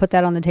wanted to put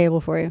that on the table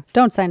for you.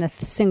 Don't sign a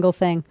single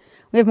thing.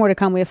 We have more to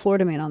come. We have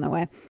Florida Man on the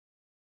way.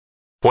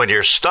 When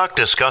you're stuck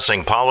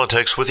discussing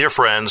politics with your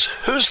friends,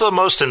 who's the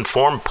most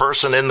informed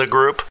person in the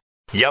group?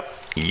 Yep,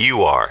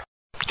 you are.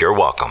 You're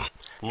welcome.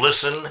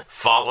 Listen,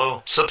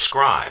 follow,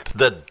 subscribe.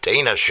 The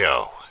Dana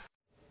Show.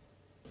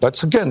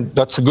 That's a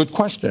good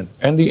question.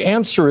 And the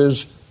answer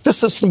is this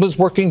system is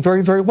working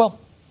very, very well.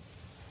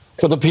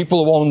 For the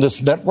people who own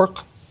this network,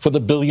 for the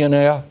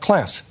billionaire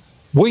class.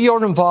 We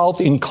are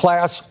involved in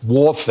class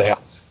warfare.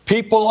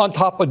 People on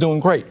top are doing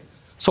great.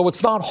 So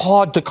it's not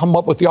hard to come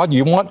up with the idea.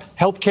 You want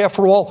health care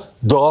for all?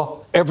 Duh.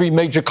 Every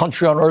major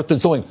country on earth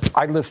is doing.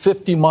 I live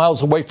 50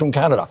 miles away from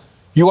Canada.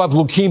 You have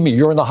leukemia.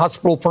 You're in the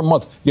hospital for a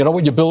month. You know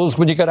what your bill is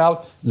when you get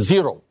out?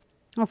 Zero.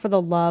 Oh, for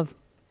the love.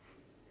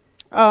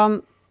 I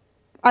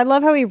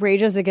love how he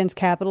rages against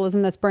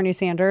capitalism. That's Bernie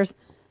Sanders.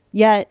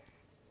 Yet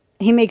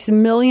he makes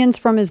millions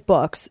from his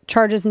books,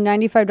 charges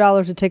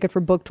 $95 a ticket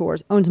for book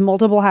tours, owns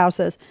multiple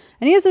houses,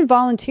 and he hasn't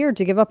volunteered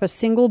to give up a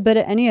single bit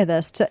of any of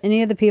this to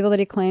any of the people that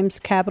he claims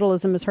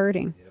capitalism is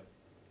hurting.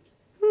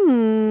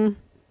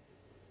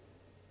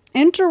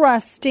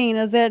 Interesting,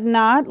 is it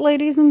not,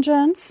 ladies and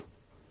gents?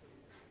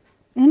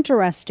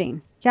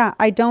 Interesting. Yeah,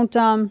 I don't,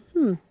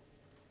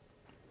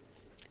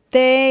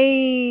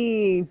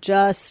 They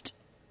just...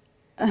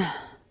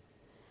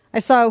 I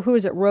saw, who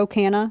is it, Ro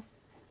Khanna?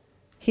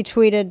 He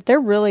tweeted, they're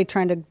really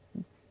trying to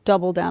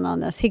double down on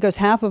this. He goes,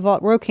 half of all,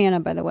 Ro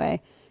Khanna, by the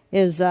way,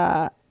 is,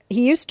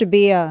 he used to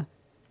be a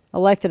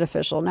elected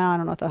official. Now I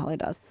don't know what the hell he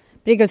does.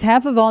 But he goes,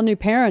 half of all new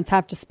parents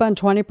have to spend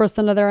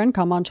 20% of their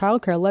income on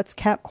childcare. Let's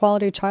cap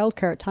quality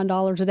childcare at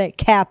 $10 a day.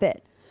 Cap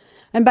it.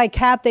 And by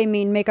cap, they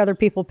mean make other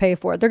people pay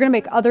for it. They're going to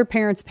make other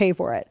parents pay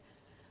for it.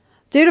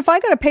 Dude, if I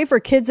got to pay for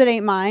kids that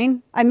ain't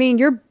mine,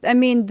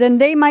 then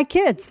they my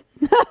kids.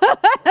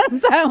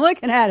 That's how I'm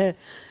looking at it.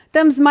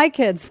 Them's my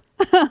kids.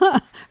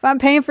 If I'm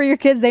paying for your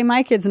kids, they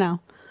my kids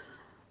now.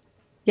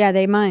 Yeah,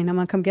 they mine. I'm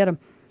going to come get them.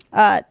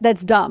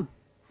 That's dumb.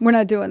 We're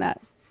not doing that.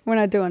 We're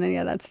not doing any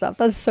of that stuff.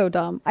 That's so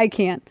dumb. I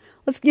can't.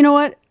 You know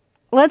what?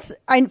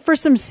 For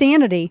some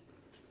sanity,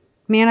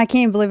 man, I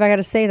can't even believe I got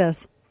to say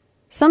this.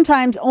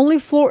 Sometimes only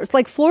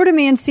Florida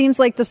man seems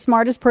like the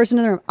smartest person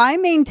in the room. I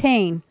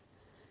maintain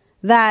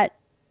that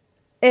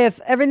if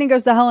everything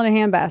goes to hell in a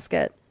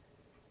handbasket,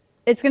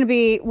 it's going to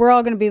be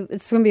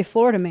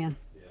Florida man.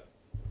 Yeah.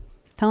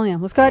 Telling you,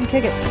 let's go ahead and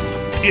kick it.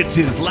 It's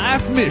his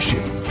life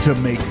mission to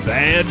make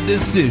bad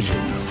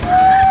decisions.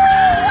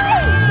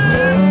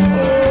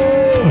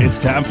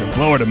 It's time for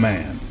Florida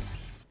Man.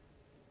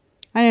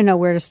 I didn't know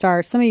where to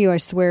start. Some of you, I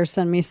swear,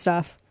 send me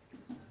stuff.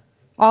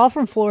 All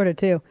from Florida,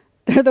 too.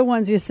 They're the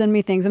ones who send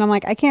me things, and I'm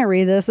like, I can't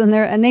read this,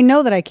 and they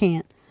know that I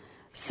can't.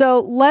 So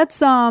let's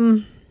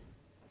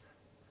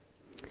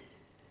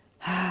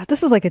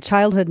this is like a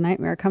childhood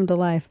nightmare come to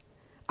life.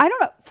 I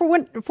don't know, for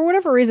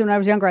whatever reason, when I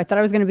was younger, I thought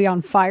I was going to be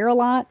on fire a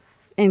lot,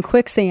 in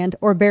quicksand,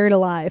 or buried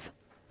alive,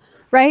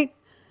 right?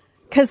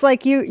 Because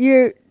like do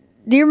you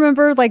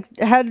remember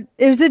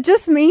was it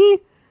just me?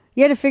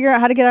 You had to figure out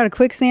how to get out of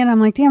quicksand. I'm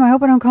like, damn, I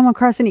hope I don't come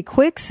across any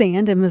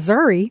quicksand in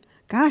Missouri.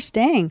 Gosh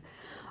dang.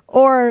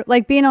 Or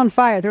like being on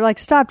fire. They're like,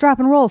 stop, drop,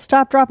 and roll.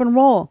 Stop, drop, and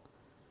roll.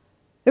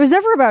 It was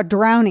never about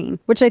drowning,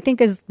 which I think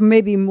is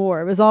maybe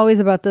more. It was always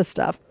about this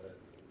stuff.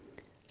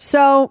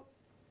 So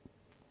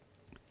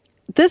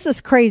this is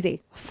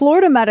crazy.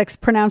 Florida medics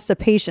pronounced a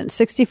patient,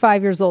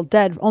 65 years old,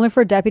 dead, only for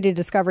a deputy to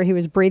discover he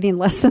was breathing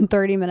less than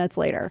 30 minutes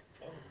later.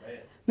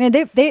 Man,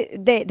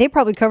 they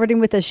probably covered him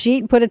with a sheet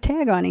and put a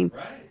tag on him.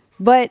 Right.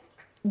 But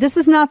this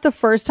is not the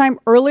first time.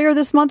 Earlier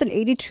this month, an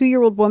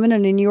 82-year-old woman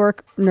in a New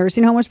York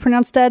nursing home was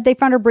pronounced dead. They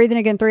found her breathing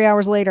again 3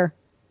 hours later.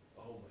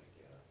 Oh my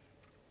God.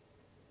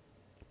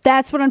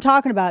 That's what I'm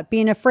talking about,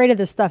 being afraid of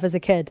this stuff as a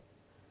kid.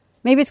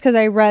 Maybe it's because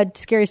I read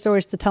Scary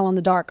Stories to Tell in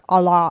the Dark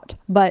a lot,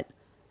 but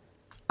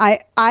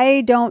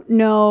I don't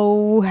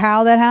know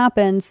how that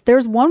happens.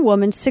 There's one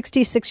woman,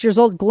 66 years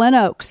old, Glen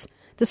Oaks.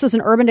 This was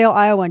in Urbandale,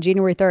 Iowa on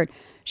January 3rd.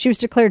 She was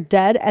declared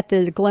dead at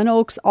the Glen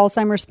Oaks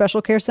Alzheimer's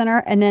Special Care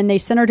Center, and then they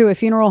sent her to a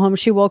funeral home.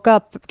 She woke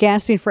up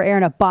gasping for air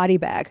in a body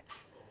bag.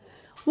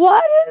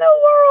 What in the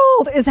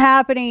world is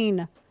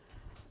happening?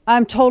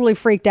 I'm totally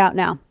freaked out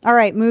now. All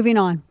right, moving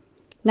on.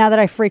 Now that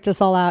I freaked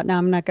us all out, now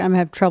I'm going to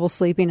have trouble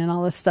sleeping and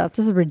all this stuff.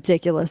 This is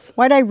ridiculous.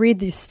 Why did I read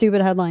these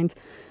stupid headlines?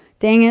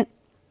 Dang it.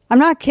 I'm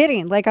not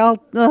kidding.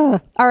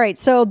 All right,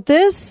 so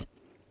this...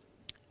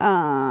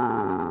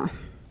 is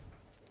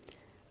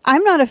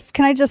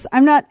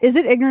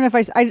it ignorant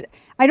if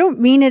I don't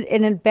mean it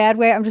in a bad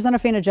way. I'm just not a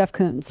fan of Jeff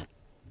Koons.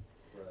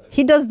 Right.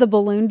 He does the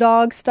balloon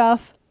dog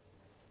stuff.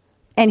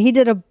 And he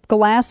did a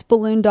glass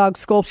balloon dog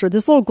sculpture.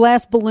 This little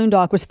glass balloon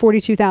dog was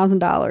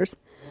 $42,000.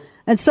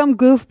 And some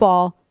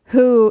goofball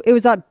it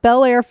was at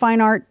Bel Air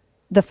Art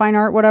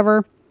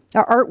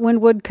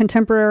Wynwood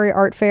Contemporary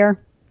Art Fair.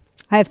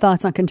 I have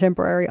thoughts on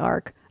contemporary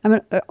art. I'm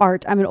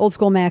an old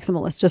school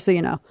maximalist, just so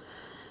you know.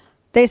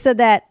 They said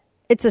that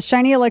it's a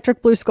shiny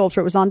electric blue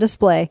sculpture. It was on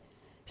display.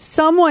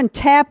 Someone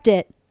tapped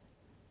it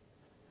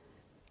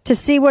to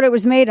see what it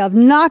was made of,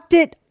 knocked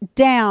it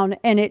down,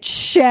 and it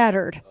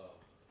shattered.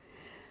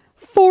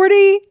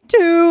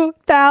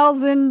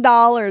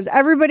 $42,000.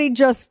 Everybody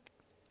just,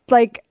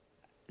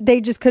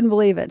 they just couldn't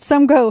believe it.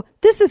 Some go,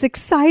 this is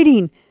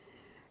exciting.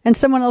 And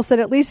someone else said,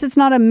 at least it's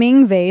not a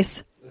Ming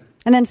vase.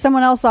 And then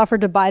someone else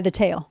offered to buy the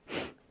tail.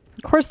 Of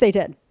course they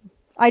did.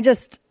 I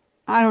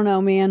don't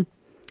know, man.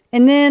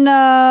 And then,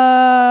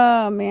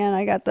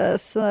 I got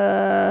this.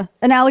 An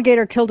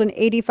alligator killed an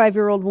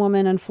 85-year-old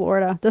woman in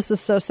Florida. This is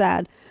so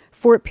sad.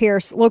 Fort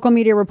Pierce. Local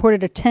media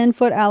reported a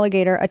 10-foot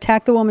alligator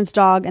attacked the woman's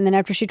dog, and then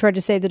after she tried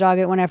to save the dog,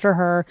 it went after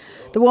her.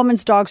 The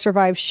woman's dog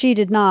survived. She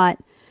did not.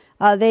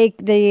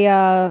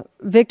 The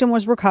victim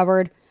was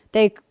recovered.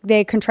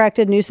 They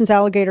contracted nuisance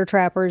alligator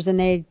trappers, and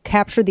they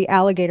captured the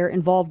alligator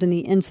involved in the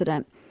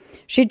incident.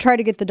 She'd tried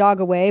to get the dog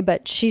away,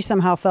 but she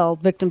somehow fell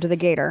victim to the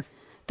gator.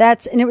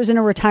 And it was in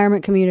a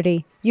retirement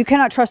community. You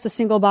cannot trust a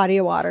single body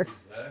of water.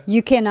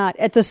 You cannot.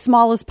 At the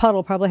smallest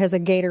puddle probably has a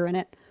gator in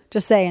it.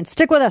 Just saying.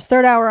 Stick with us.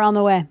 Third hour on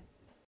the way.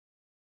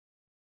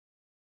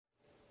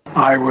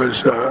 I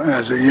was,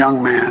 as a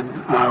young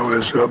man, I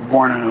was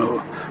born in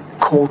a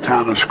coal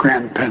town of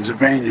Scranton,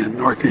 Pennsylvania,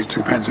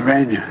 northeastern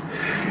Pennsylvania,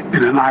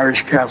 in an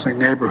Irish Catholic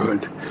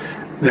neighborhood.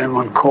 Then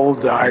when Cole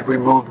died, we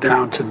moved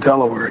down to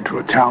Delaware, to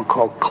a town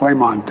called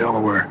Claymont,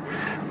 Delaware,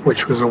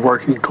 which was a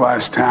working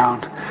class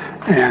town.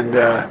 And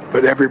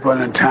but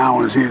everyone in town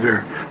was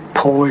either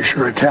Polish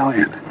or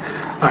Italian.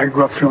 I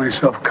grew up feeling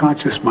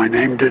self-conscious. My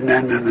name didn't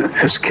end in an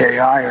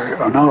S-K-I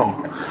or an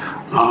O.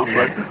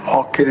 But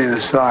all kidding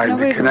aside,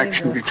 the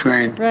connection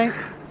between, right?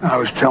 I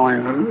was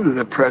telling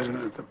the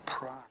president,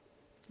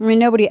 I mean,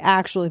 nobody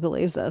actually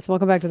believes this.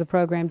 Welcome back to the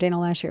program. Dana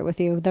Lash here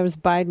with you. That was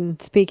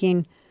Biden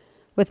speaking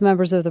with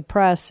members of the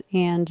press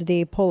and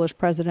the Polish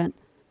president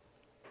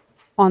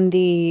on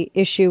the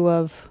issue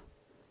of,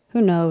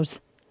 who knows?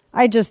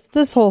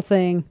 This whole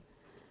thing,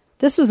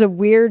 this was a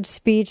weird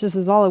speech. This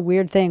is all a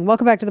weird thing.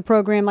 Welcome back to the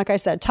program. Like I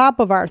said, top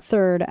of our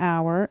third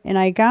hour. And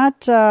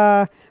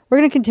we're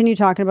going to continue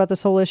talking about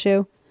this whole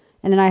issue.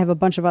 And then I have a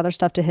bunch of other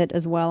stuff to hit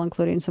as well,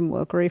 including some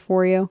wokery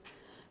for you.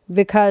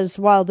 Because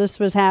while this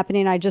was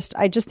happening, I just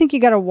think you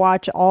got to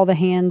watch all the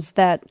hands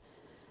that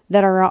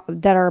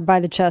are by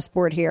the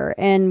chessboard here.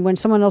 And when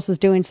someone else is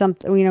doing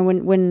something,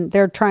 when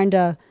they're trying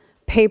to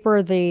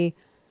paper the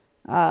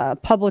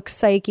public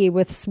psyche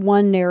with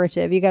one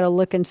narrative, you got to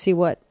look and see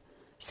what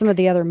some of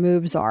the other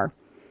moves are.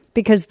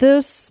 Because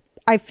this,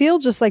 I feel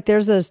just like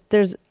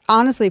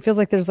honestly, it feels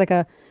like there's like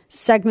a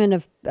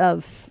segment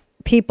of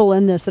people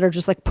in this that are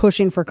just like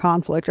pushing for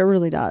conflict. It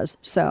really does.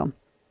 So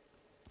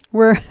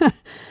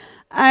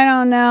I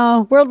don't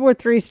know. World War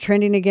III is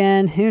trending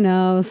again. Who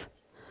knows?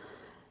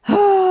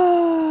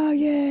 Oh,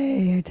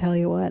 yay. I tell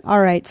you what. All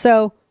right.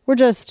 So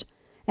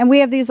and we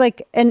have these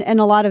and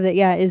a lot of it,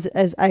 is,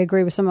 as I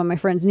agree with some of my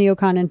friends,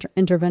 neocon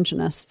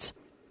interventionists.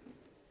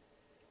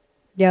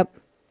 Yep.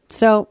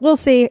 So we'll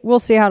see. We'll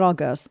see how it all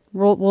goes.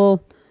 We'll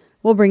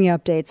bring you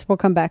updates. We'll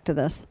come back to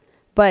this.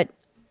 But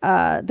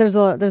there's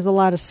a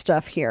lot of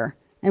stuff here.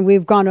 And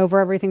we've gone over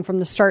everything from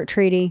the START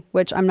treaty,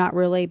 which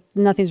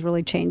nothing's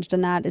really changed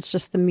in that. It's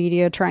just the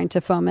media trying to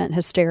foment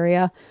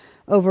hysteria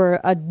over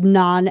a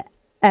no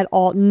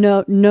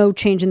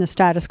change in the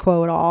status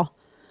quo at all.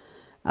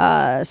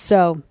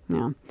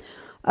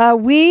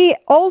 We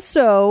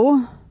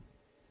also,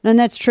 and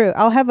that's true.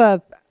 I'm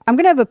going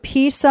to have a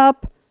piece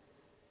up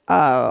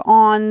for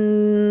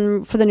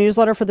the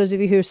newsletter for those of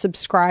you who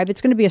subscribe.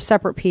 It's going to be a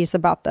separate piece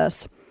about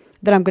this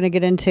that I'm going to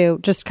get into,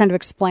 just kind of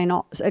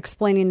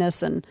explaining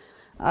this and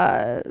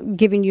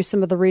giving you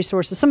some of the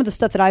resources, some of the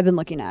stuff that I've been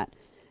looking at,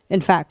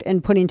 in fact,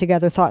 and putting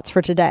together thoughts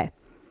for today,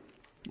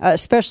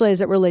 especially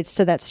as it relates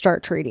to that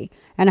START treaty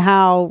and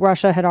how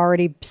Russia had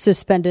already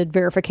suspended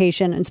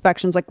verification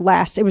inspections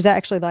it was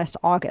actually last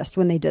August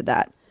when they did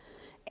that.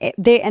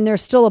 They're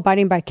still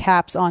abiding by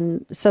caps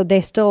so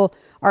they still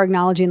are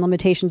acknowledging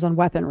limitations on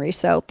weaponry.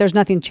 So there's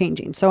nothing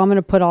changing. So I'm going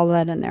to put all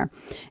that in there.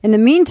 In the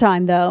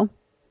meantime, though,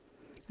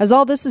 as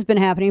all this has been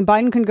happening,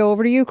 Biden can go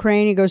over to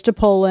Ukraine. He goes to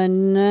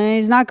Poland.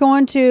 He's not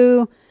going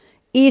to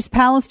East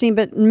Palestine,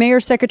 but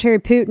Mayor Secretary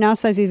Putin now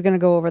says he's going to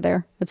go over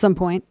there at some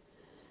point.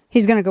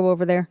 He's going to go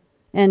over there.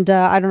 And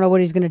I don't know what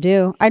he's going to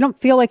do. I don't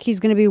feel like he's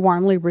going to be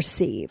warmly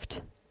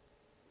received.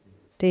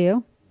 Do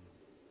you?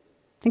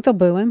 Think they'll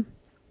boo him?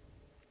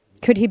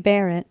 Could he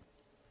bear it?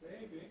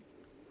 Maybe.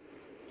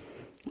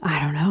 I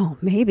don't know.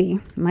 Maybe.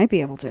 Might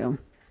be able to.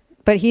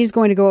 But he's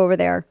going to go over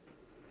there.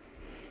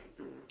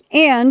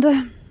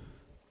 And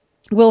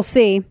we'll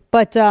see.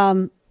 But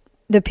the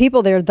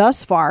people there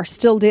thus far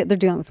they're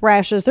dealing with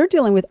rashes. They're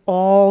dealing with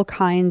all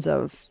kinds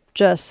of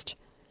just,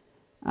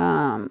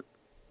 I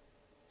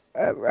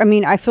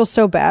feel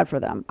so bad for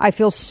them.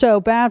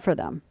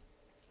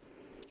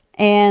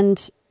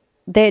 And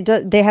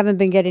they haven't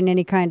been getting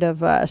any kind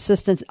of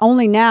assistance.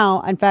 Only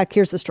now, in fact,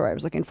 here's the story I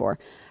was looking for.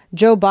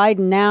 Joe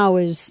Biden now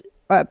is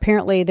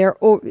apparently the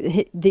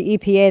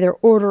EPA, they're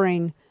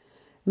ordering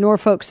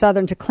Norfolk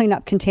Southern to clean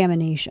up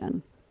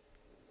contamination.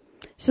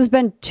 This has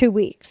been 2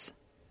 weeks.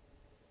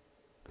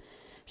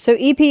 So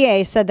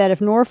EPA said that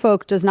if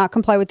Norfolk does not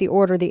comply with the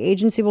order, the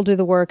agency will do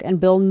the work and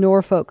bill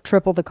Norfolk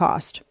triple the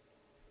cost.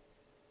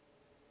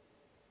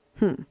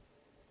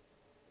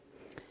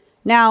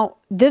 Now,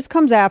 this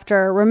comes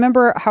after,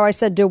 remember how I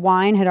said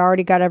DeWine had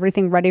already got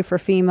everything ready for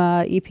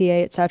FEMA,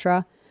 EPA,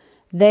 etc.?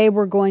 They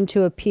were going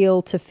to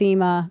appeal to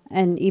FEMA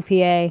and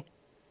EPA.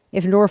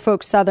 If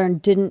Norfolk Southern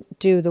didn't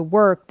do the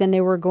work, then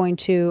they were going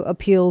to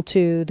appeal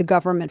to the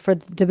government for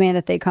the demand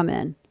that they come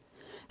in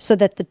so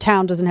that the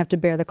town doesn't have to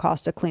bear the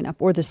cost of cleanup,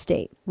 or the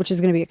state, which is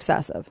going to be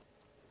excessive.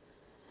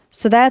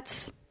 So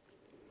that's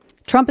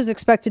Trump is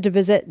expected to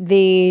visit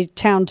the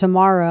town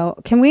tomorrow.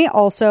 Can we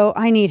also,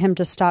 I need him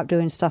to stop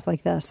doing stuff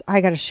like this.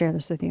 I got to share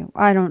this with you.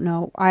 I don't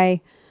know.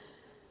 I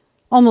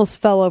almost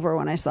fell over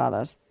when I saw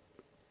this.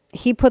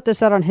 He put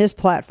this out on his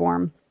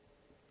platform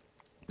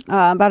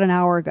about an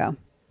hour ago.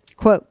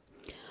 Quote,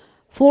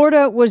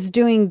 Florida was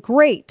doing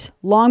great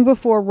long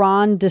before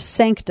Ron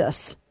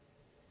DeSantis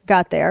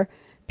got there.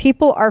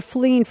 People are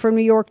fleeing from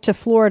New York to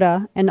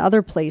Florida and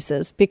other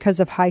places because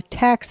of high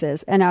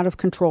taxes and out of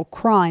control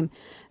crime,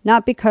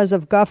 not because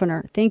of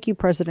Governor, thank you,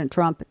 President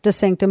Trump,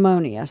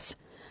 DeSanctimonious.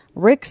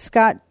 Rick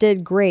Scott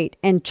did great,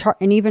 and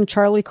even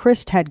Charlie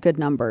Crist had good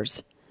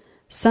numbers.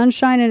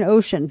 Sunshine and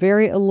ocean,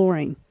 very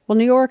alluring. Well,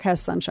 New York has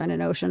sunshine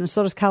and ocean, and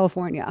so does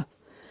California.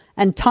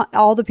 And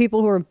all the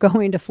people who are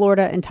going to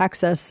Florida and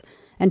Texas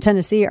and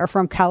Tennessee are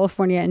from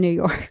California and New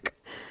York.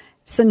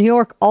 So New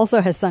York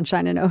also has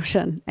sunshine and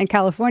ocean, and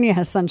California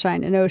has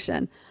sunshine and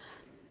ocean.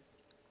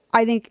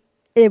 I think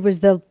it was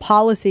the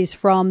policies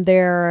from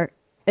their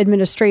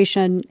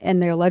administration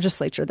and their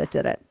legislature that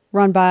did it,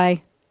 run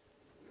by.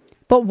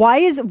 But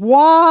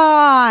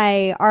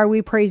why are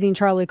we praising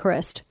Charlie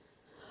Crist?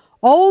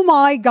 Oh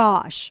my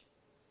gosh.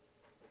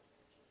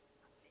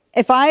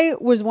 If I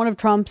was one of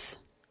Trump's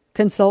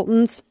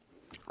consultants,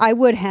 I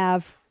would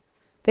have,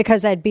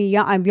 because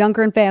I'm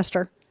younger and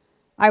faster,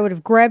 I would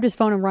have grabbed his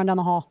phone and run down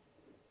the hall.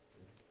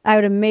 I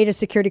would have made a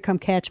security come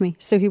catch me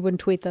so he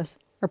wouldn't tweet this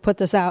or put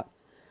this out.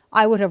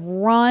 I would have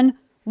run.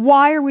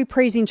 Why are we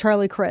praising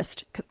Charlie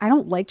Crist? Because I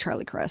don't like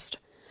Charlie Crist.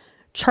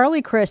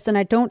 Charlie Crist, and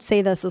I don't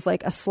say this as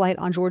like a slight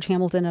on George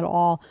Hamilton at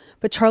all,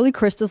 but Charlie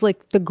Crist is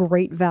like the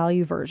great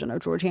value version of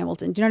George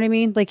Hamilton. Do you know what I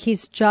mean? Like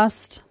he's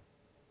just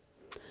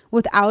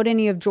without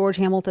any of George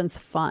Hamilton's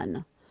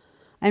fun.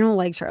 I don't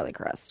like Charlie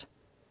Crist.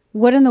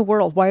 What in the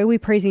world? Why are we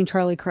praising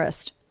Charlie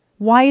Crist?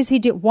 Why is he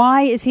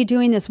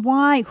doing this?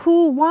 Why?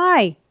 Who?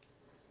 Why?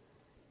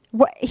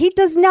 What? He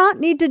does not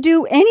need to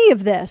do any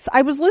of this.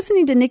 I was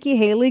listening to Nikki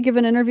Haley give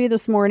an interview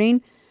this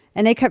morning,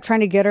 and they kept trying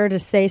to get her to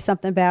say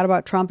something bad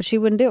about Trump, but she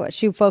wouldn't do it.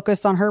 She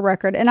focused on her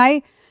record. And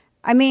I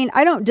mean,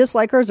 I don't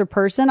dislike her as a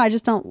person. I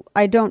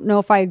don't know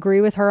if I agree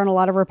with her on a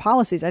lot of her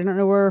policies. I don't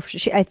know where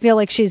I feel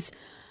like she's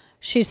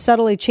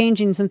subtly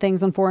changing some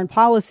things on foreign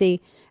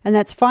policy, and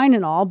that's fine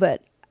and all,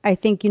 but I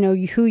think,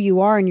 who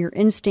you are and your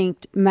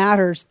instinct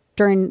matters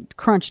during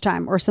crunch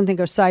time or something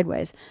goes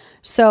sideways.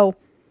 So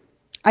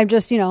I'm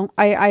just, I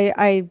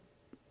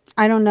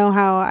don't know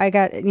how I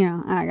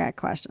got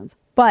questions,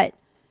 but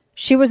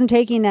she wasn't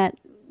taking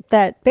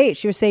that bait.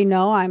 She was saying,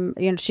 no,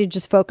 she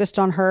just focused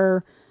on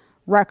her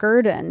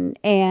record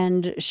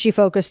and she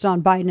focused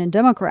on Biden and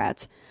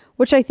Democrats,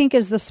 which I think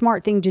is the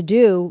smart thing to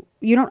do.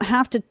 You don't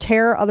have to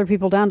tear other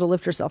people down to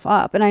lift yourself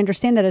up. And I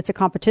understand that it's a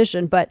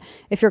competition, but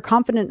if you're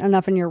confident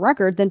enough in your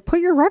record, then put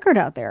your record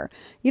out there.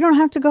 You don't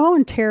have to go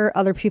and tear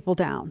other people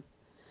down.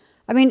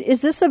 I mean,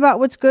 is this about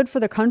what's good for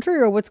the country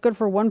or what's good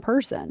for one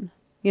person?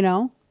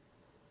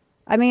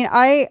 I mean,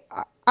 I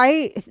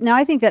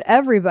think that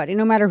everybody,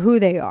 no matter who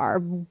they are,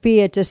 be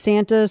it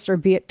DeSantis or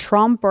be it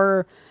Trump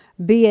or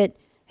be it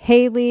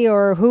Haley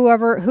or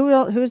whoever,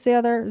 who's the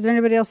other? Is there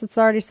anybody else that's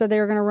already said they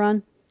were going to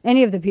run?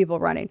 Any of the people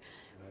running.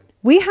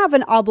 We have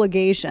an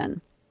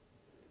obligation.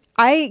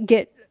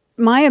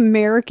 My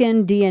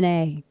American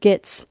DNA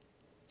gets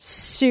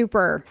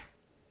super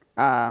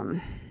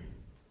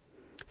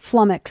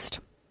flummoxed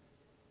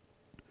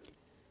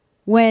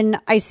when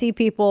I see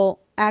people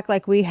act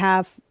like we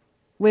have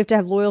to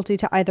have loyalty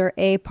to either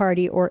a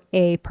party or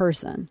a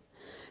person,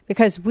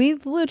 because we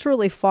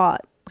literally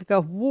fought like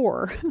a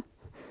war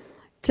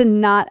to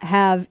not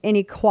have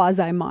any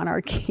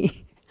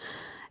quasi-monarchy.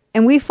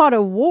 And we fought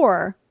a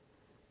war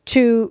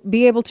to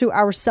be able to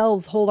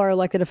ourselves hold our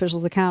elected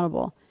officials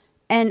accountable.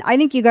 And I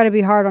think you got to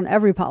be hard on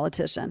every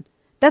politician.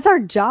 That's our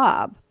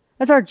job.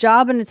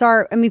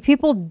 And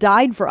people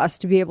died for us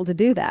to be able to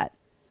do that.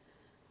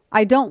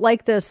 I don't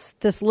like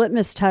this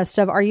litmus test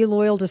of, are you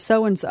loyal to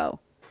so-and-so?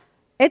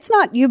 It's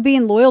not you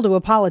being loyal to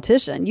a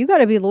politician. You got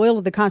to be loyal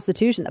to the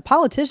Constitution. The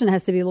politician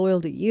has to be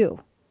loyal to you.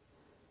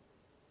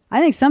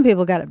 I think some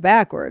people got it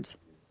backwards.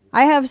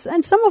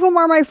 And some of them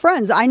are my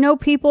friends. I know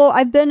people.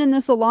 I've been in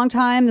this a long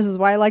time. This is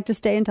why I like to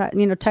stay in,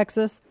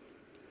 Texas.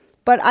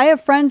 But I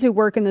have friends who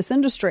work in this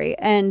industry,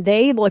 and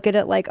they look at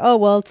it like, oh,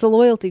 well, it's a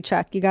loyalty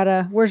check.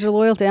 Where's your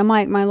loyalty? I'm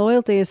like, my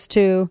loyalty is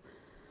to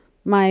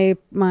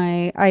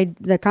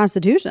the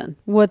Constitution.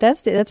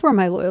 That's where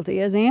my loyalty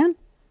is, Ann.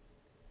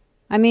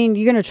 I mean,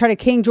 you're going to try to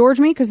King George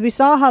me? Because we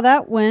saw how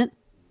that went.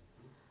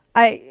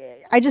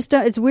 I just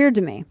don't, it's weird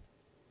to me.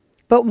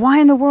 But why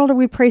in the world are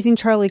we praising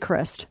Charlie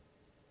Crist?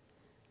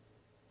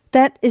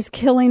 That is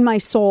killing my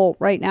soul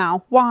right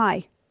now.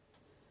 Why?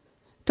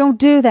 Don't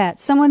do that.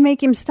 Someone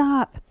make him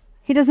stop.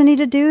 He doesn't need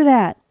to do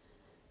that.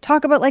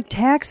 Talk about like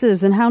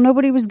taxes and how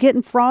nobody was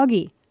getting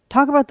froggy.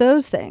 Talk about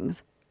those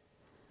things.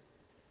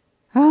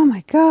 Oh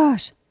my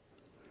gosh.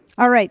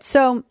 All right.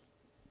 So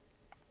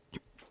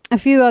a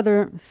few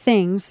other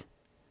things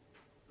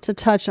to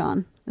touch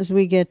on as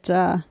we get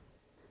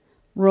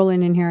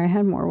rolling in here. I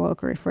had more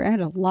wokery for you. I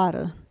had a lot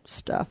of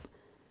stuff.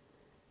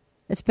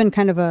 It's been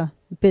kind of a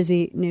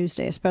busy news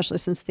day, especially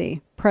since the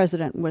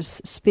president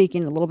was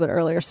speaking a little bit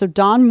earlier. So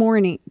Don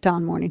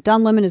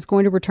Lemon is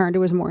going to return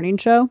to his morning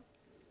show.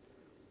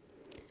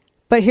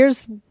 But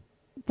here's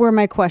where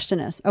my question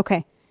is.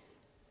 Okay.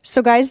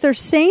 So guys, they're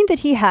saying that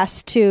he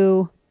has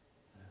to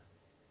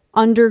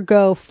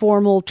undergo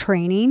formal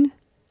training.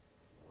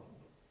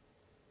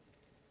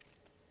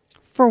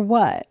 For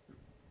what?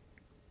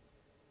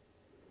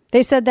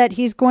 They said that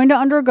he's going to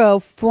undergo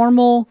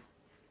formal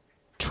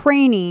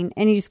training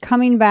and he's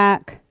coming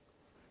back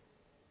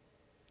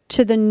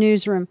to the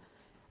newsroom.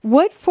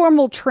 What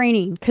formal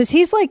training? Because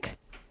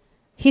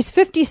he's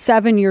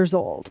 57 years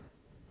old.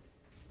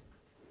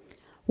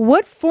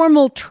 What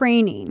formal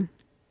training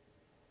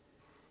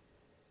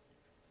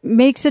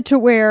makes it to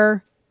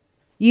where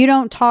you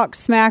don't talk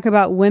smack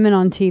about women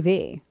on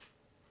TV?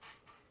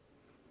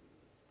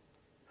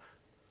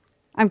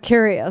 I'm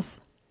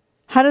curious.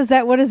 What does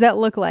that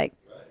look like?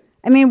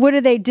 I mean, what do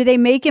they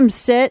make him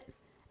sit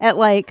at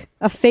like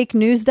a fake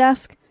news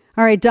desk?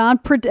 All right, Don,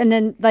 and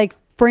then like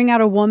bring out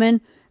a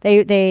woman.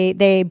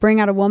 They bring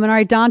out a woman. All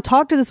right, Don,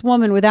 talk to this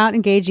woman without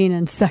engaging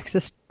in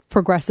sexist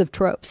progressive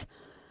tropes.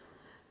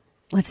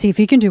 Let's see if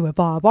he can do it,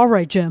 Bob. All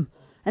right, Jim.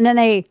 And then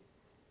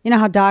you know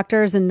how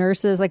doctors and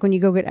nurses, like when you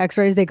go get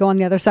x-rays, they go on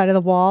the other side of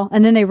the wall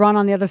and then they run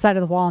on the other side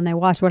of the wall and they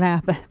watch what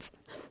happens.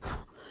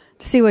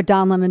 To see what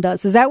Don Lemon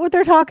does. Is that what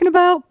they're talking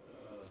about?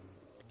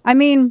 I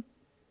mean,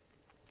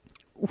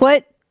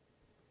 what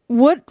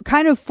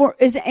kind of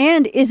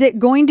is it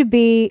going to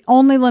be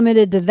only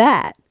limited to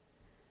that?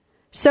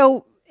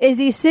 So is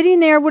he sitting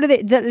there? What are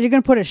they going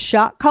to put a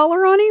shock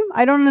collar on him?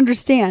 I don't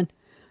understand.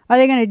 Are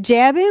they going to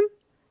jab him?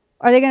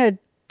 Are they going to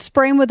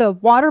spray him with a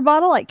water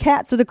bottle like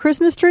cats with a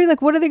Christmas tree?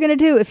 Like, what are they going to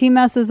do if he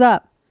messes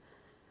up?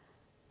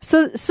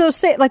 So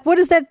say, like, what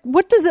does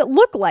it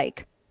look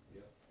like?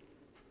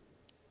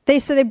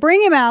 They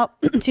bring him out.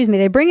 Excuse me.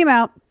 They bring him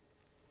out.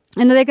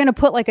 And are they going to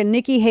put like a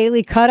Nikki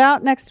Haley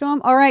cutout next to him?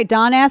 All right,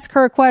 Don, ask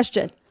her a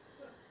question.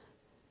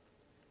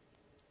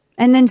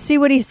 And then see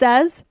what he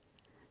says.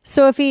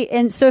 So if he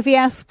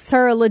asks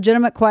her a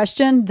legitimate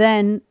question,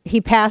 then he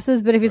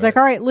passes. But if he's like,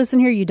 all right, listen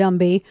here, you dumb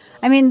bee.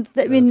 And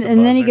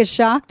then he gets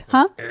shocked.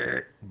 Huh?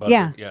 Buzzer.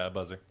 Yeah. Yeah,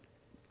 buzzer.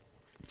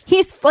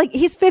 He's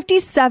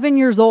 57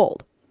 years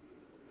old.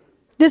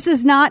 This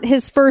is not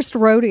his first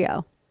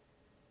rodeo.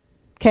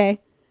 Okay.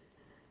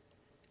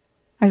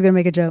 I was going to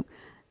make a joke.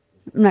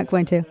 I'm not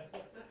going to.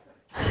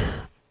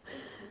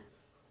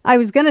 I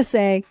was going to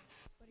say,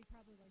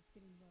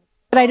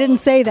 but I didn't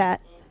say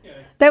that.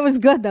 That was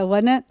good though,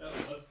 wasn't it?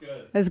 That's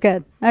good. That's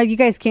good. You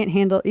guys can't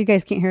hear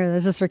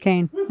this. Just for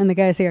Kane and the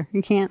guys here.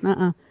 You can't.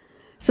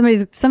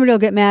 Somebody will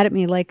get mad at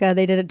me like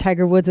they did at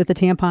Tiger Woods with the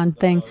tampon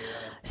thing.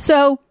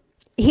 So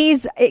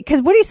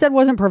because what he said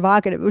wasn't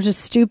provocative. It was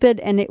just stupid,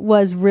 and it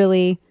was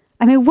really.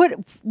 I mean,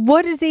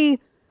 what is he?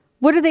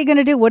 What are they going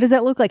to do? What does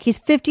that look like? He's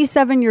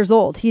 57 years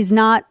old. He's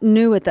not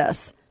new at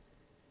this.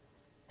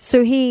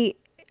 So I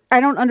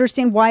don't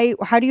understand why.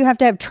 How do you have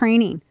to have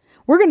training?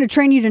 We're going to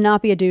train you to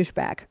not be a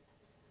douchebag.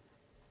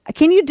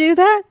 Can you do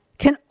that?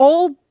 Can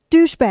old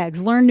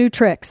douchebags learn new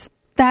tricks?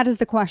 That is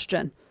the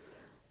question.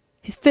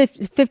 He's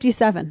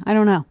 57. I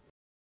don't know.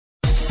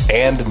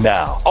 And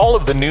now, all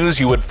of the news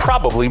you would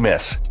probably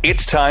miss.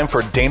 It's time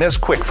for Dana's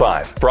Quick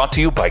Five, brought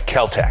to you by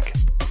Caltech.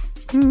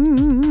 How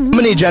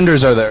many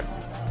genders are there?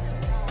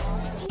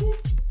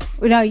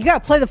 No, you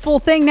got to play the full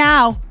thing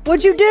now.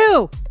 What'd you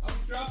do? I'm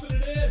dropping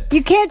it in.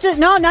 You can't just,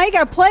 now you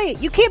got to play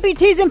it. You can't be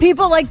teasing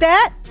people like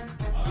that.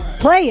 Right.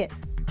 Play it.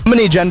 How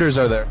many genders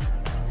are there?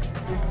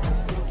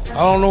 I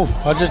don't know.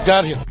 I just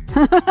got here.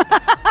 I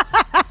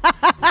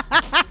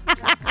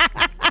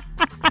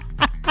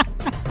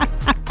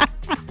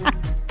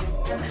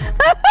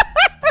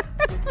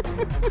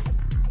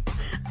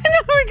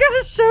know we got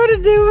a show to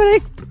do,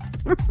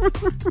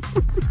 but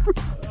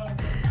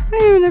I'm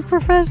even a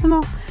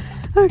professional.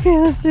 Okay,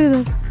 let's do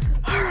this.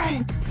 All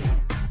right.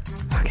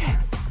 Okay.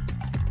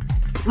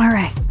 All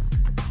right.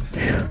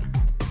 Whew.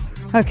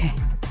 Okay.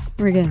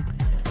 We're good.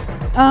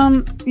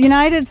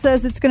 United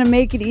says it's going to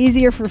make it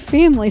easier for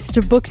families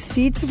to book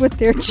seats with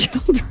their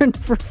children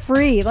for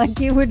free. Like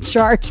you would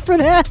charge for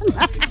that.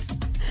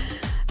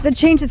 The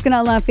change is going to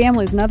allow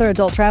families and other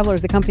adult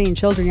travelers accompanying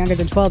children younger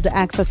than 12 to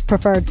access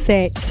preferred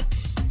seats.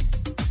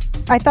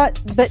 I thought,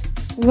 but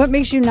what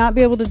makes you not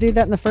be able to do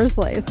that in the first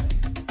place?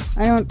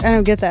 I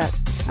don't get that.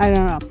 I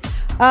don't know.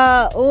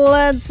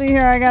 Let's see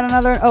here. I got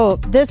another.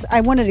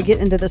 I wanted to get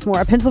into this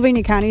more.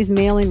 Pennsylvania County is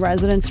mailing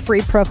residents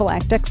free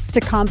prophylactics to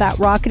combat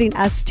rocketing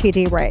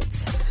STD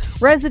rates.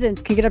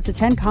 Residents can get up to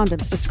 10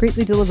 condoms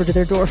discreetly delivered to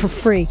their door for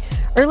free.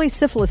 Early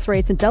syphilis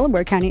rates in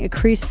Delaware County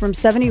increased from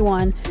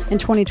 71 in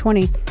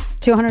 2020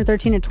 to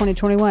 113 in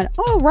 2021.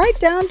 Oh, right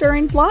down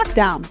during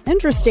lockdown.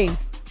 Interesting.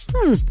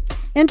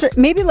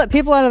 Maybe let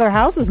people out of their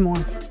houses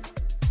more.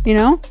 You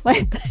know?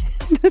 Like,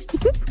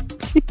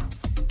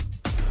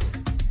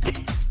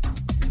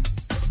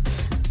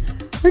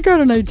 I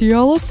got an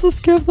idea. Let's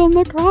just give them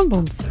the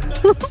condoms.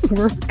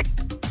 Work.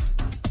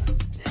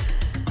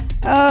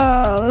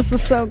 Oh, this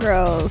is so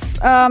gross.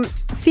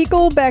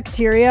 Fecal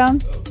bacteria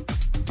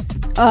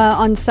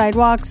on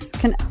sidewalks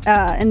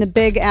in the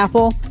Big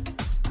Apple,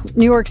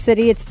 New York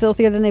City. It's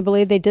filthier than they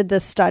believe. They did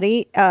this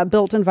study,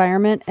 built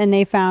environment, and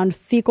they found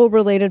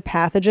fecal-related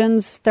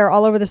pathogens. They're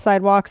all over the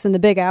sidewalks in the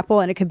Big Apple,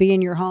 and it could be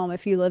in your home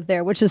if you live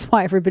there, which is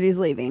why everybody's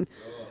leaving.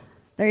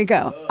 There you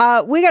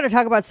go. We got to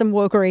talk about some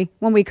wokery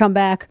when we come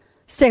back.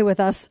 Stay with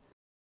us.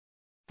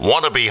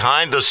 Want a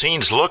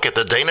behind-the-scenes look at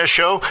The Dana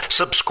Show?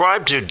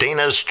 Subscribe to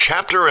Dana's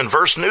Chapter and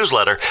Verse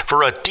newsletter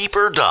for a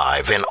deeper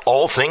dive in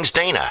all things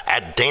Dana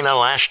at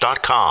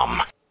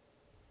danalash.com.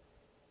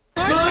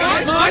 No,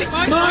 I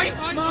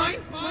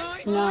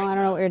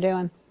don't know what you're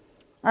doing.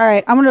 All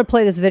right, I'm going to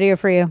play this video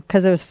for you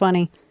because it was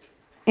funny.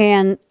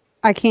 And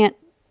I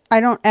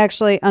don't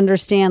actually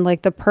understand,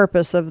 like, the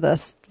purpose of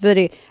this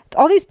video.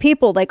 All these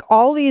people, like,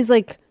 all these,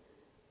 like,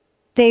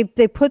 they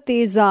put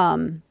these,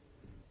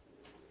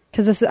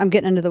 because I'm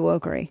getting into the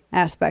wokery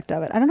aspect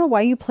of it. I don't know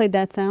why you played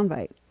that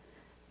soundbite.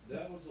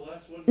 That was the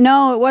last one?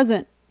 No, it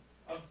wasn't.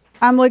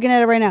 I'm looking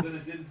at it right now.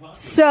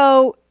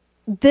 So,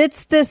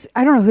 this,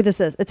 I don't know who this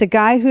is. It's a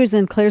guy who's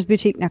in Claire's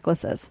Boutique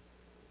Necklaces.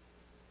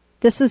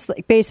 This is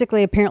like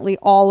basically apparently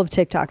all of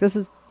TikTok. This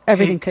is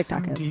everything Take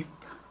TikTok some is. Deep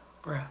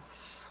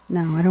breaths.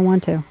 No, I don't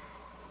want to.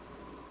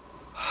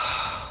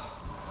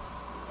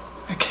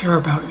 I care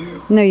about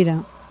you. No, you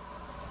don't.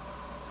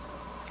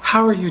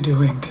 How are you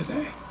doing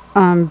today?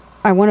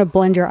 I want to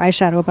blend your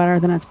eyeshadow better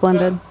than it's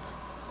blended.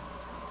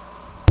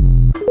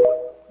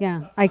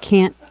 Yeah, I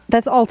can't.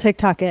 That's all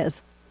TikTok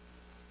is.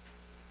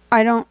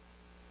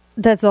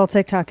 That's all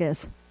TikTok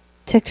is.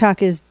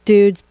 TikTok is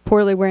dudes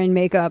poorly wearing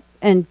makeup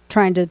and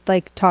trying to,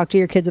 like, talk to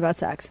your kids about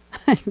sex.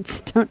 I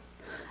don't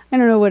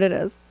know what it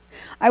is.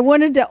 I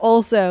wanted to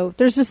also,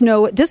 this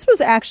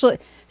was actually,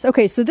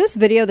 okay, so this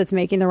video that's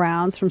making the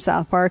rounds from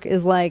South Park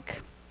is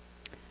like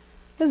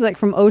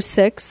from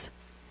 2006.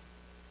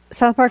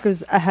 South Park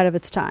was ahead of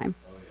its time.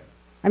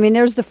 I mean,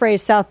 there's the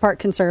phrase South Park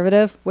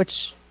conservative,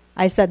 which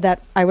I said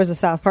that I was a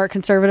South Park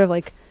conservative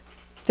like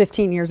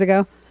 15 years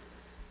ago.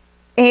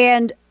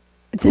 And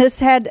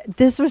this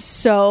was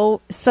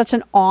such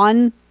an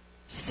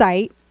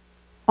on-site,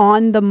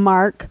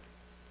 on-the-mark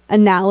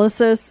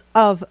analysis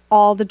of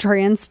all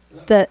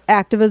the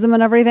activism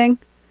and everything.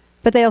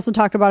 But they also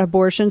talked about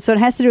abortion. So it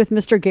has to do with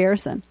Mr.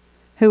 Garrison,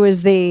 who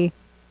is the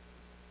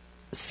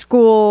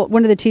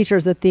one of the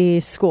teachers at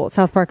the school at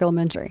South Park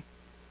Elementary.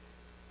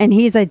 And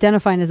he's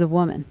identifying as a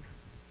woman.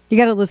 You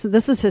got to listen.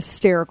 This is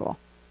hysterical.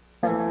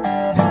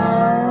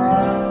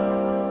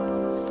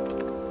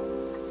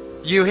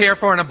 You here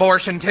for an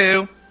abortion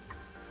too?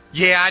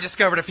 Yeah, I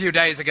discovered a few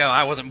days ago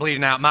I wasn't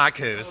bleeding out my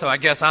coo, so I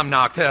guess I'm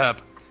knocked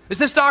up. Is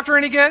this doctor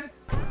any good?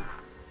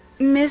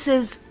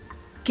 Mrs.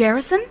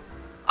 Garrison?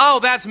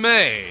 Oh, that's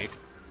me.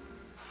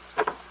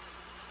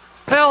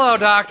 Hello,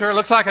 doctor.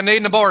 Looks like I need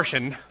an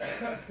abortion.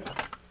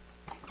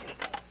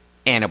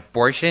 An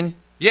abortion?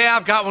 Yeah,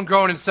 I've got one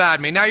growing inside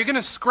me. Now, you're going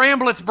to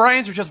scramble its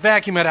brains or just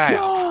vacuum it out?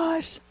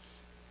 Gosh.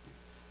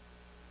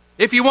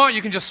 If you want,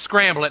 you can just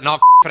scramble it and I'll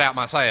it out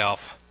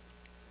myself.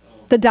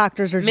 The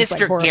doctors are just Mr.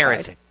 like horrified.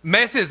 Garrison.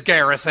 Mrs.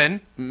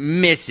 Garrison.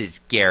 Mrs.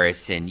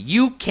 Garrison,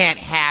 you can't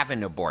have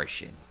an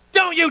abortion.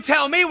 Don't you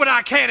tell me what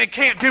I can and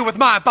can't do with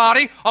my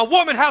body. A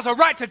woman has a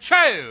right to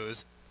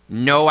choose.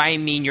 No, I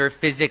mean you're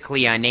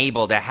physically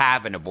unable to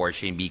have an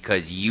abortion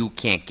because you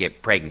can't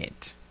get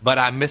pregnant. But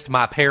I missed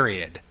my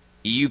period.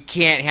 You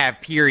can't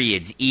have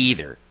periods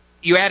either.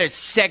 You had a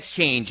sex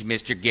change,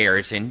 Mr.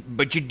 Garrison,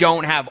 but you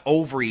don't have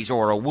ovaries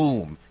or a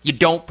womb. You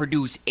don't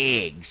produce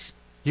eggs.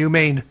 You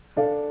mean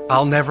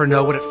I'll never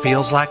know what it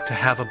feels like to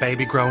have a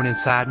baby growing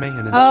inside me and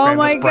then Oh scramble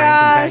my its brains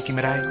gosh. and vacuum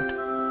it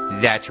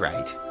out? That's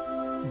right.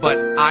 But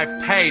I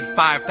paid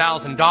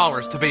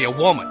 $5,000 to be a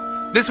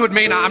woman. This would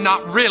mean I'm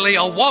not really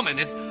a woman.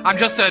 I'm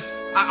just a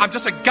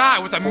guy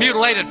with a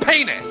mutilated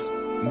penis.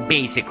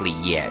 Basically,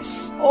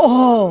 yes.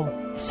 Oh,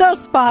 so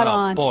spot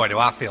on. Boy, do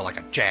I feel like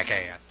a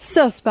jackass.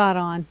 So spot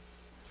on.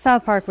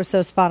 South Park was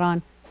so spot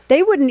on.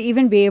 They wouldn't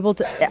even be able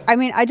to. I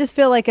mean, I just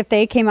feel like if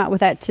they came out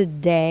with that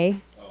today,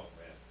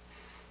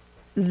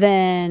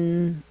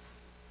 then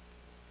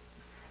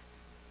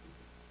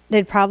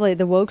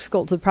the woke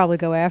skulls would probably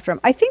go after them.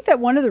 I think that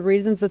one of the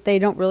reasons that they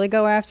don't really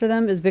go after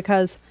them is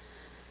because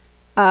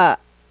the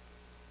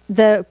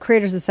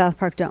creators of South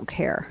Park don't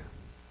care.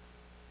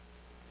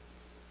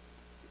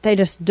 They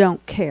just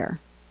don't care.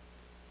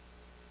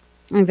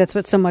 I think that's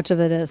what so much of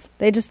it is.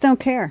 They just don't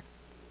care.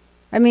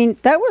 I mean,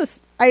 that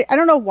was, I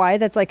don't know why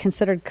that's like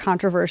considered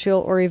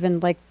controversial or even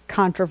like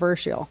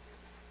controversial.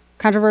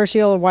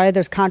 Controversial, or why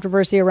there's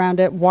controversy around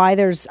it,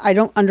 I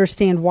don't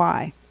understand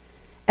why.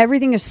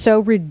 Everything is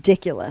so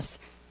ridiculous.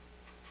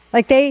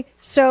 Like here's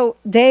some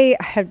of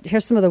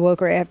the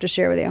wokery I have to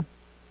share with you.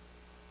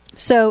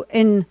 So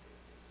in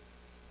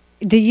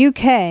the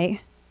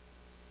UK,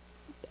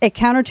 a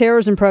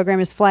counterterrorism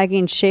program is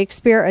flagging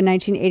Shakespeare in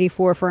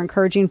 1984 for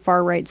encouraging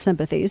far-right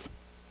sympathies.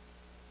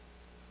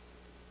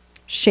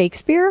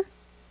 Shakespeare?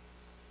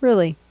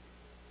 Really?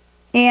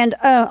 And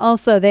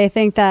also they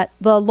think that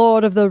the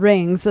Lord of the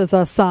Rings is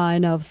a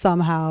sign of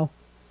somehow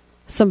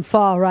some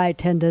far-right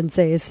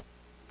tendencies.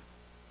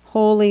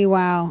 Holy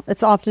wow.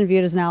 It's often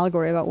viewed as an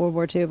allegory about World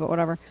War II, but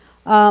whatever.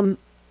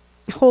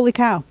 Holy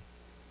cow.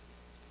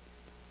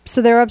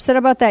 So they're upset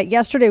about that.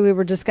 Yesterday we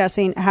were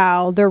discussing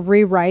how they're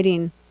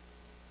rewriting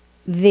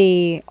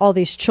all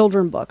these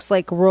children books,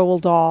 like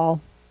Roald Dahl,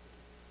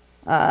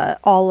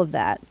 all of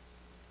that.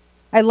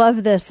 I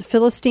love this.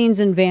 Philistines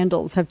and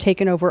Vandals have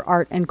taken over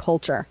art and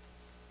culture.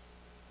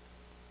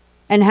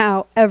 And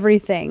how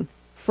everything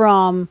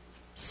from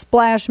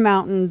Splash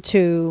Mountain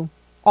to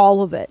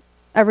all of it,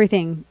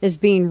 everything is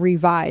being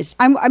revised.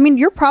 I mean,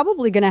 you're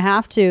probably going to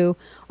have to,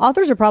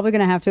 authors are probably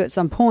going to have to at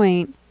some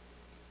point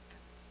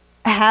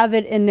have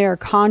it in their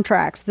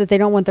contracts that they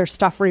don't want their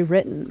stuff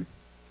rewritten.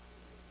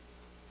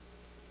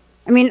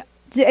 I mean,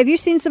 have you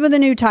seen some of the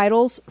new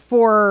titles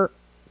for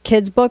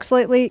kids' books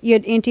lately? You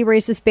had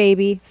Anti-Racist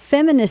Baby,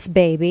 Feminist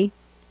Baby,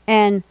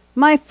 and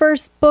My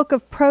First Book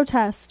of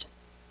Protest.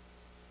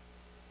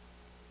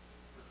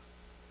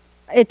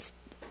 It's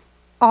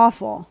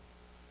awful.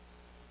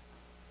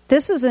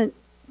 This isn't,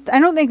 I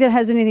don't think that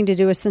has anything to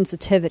do with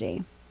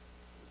sensitivity.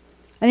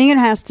 I think it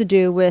has to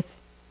do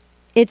with,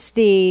 it's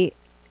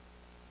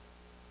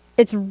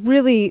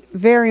really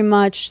very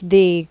much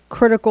the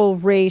critical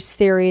race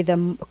theory,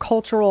 the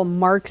cultural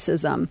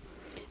Marxism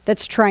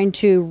that's trying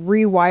to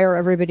rewire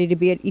everybody to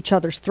be at each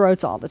other's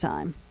throats all the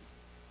time.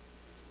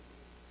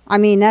 I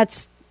mean,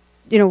 that's,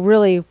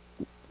 really,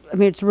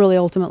 it's really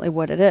ultimately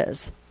what it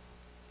is.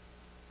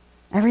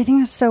 Everything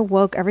is so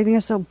woke. Everything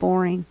is so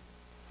boring.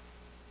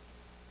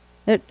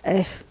 I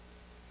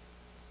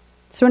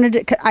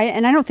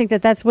don't think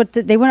that's what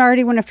they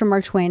already went after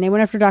Mark Twain. They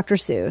went after Dr.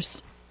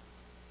 Seuss.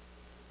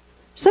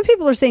 Some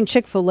people are saying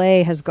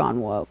Chick-fil-A has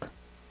gone woke.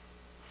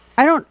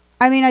 I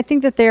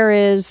think that there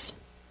is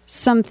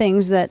some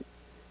things that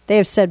they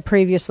have said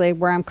previously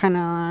where I'm kind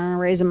of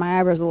raising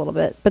my eyebrows a little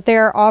bit. But they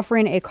are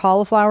offering a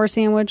cauliflower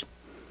sandwich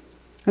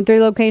at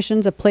 3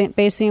 locations, a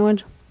plant-based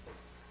sandwich.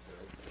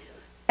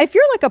 If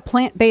you're like a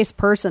plant-based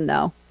person,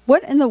 though,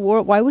 what in the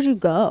world, why would you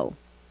go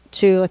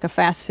to like a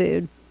fast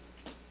food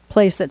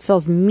place that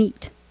sells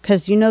meat?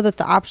 Because you know that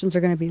the options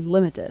are going to be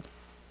limited,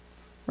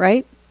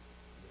 right?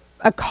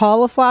 A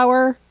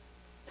cauliflower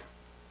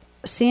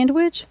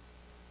sandwich,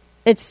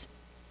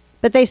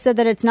 but they said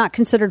that it's not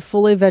considered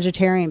fully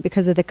vegetarian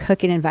because of the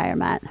cooking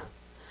environment.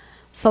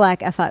 So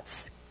like if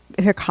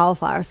your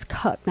cauliflower is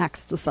cooked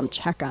next to some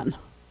chicken,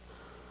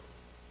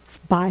 let's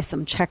buy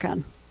some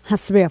chicken.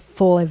 Has to be a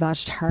fully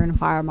vegetarian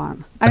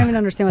environment. I don't even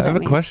understand what that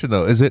means. I have a question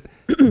though. Is it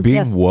being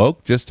Yes.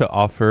 woke just to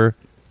offer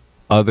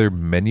other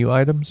menu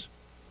items?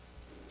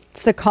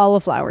 It's the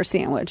cauliflower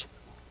sandwich.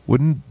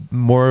 Wouldn't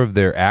more of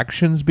their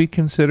actions be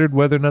considered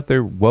whether or not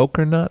they're woke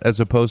or not, as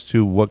opposed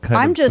to what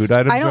kind of food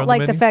items I are don't on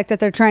like the the menu? fact that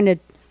they're trying to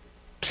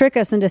trick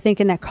us into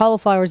thinking that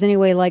cauliflower is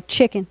anyway like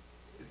chicken.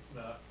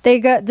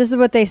 This is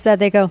what they said.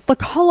 They go, the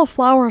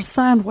cauliflower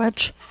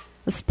sandwich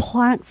is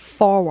plant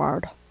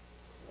forward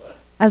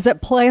as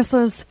it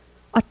places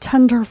a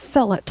tender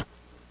fillet.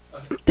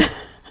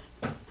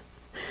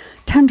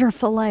 Tender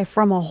fillet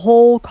from a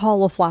whole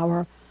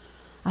cauliflower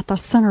at the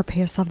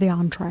centerpiece of the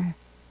entree.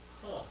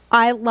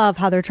 I love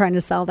how they're trying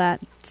to sell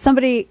that.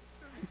 Somebody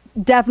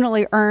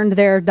definitely earned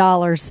their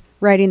dollars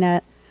writing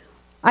that.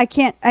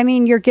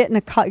 You're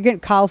getting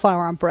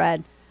cauliflower on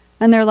bread.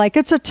 And they're like,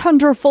 it's a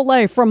tender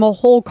fillet from a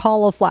whole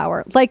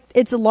cauliflower. Like,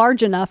 it's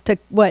large enough to,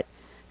 what?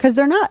 Because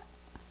they're not,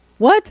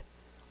 what?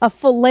 A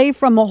fillet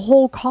from a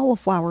whole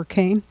cauliflower,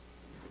 Kane.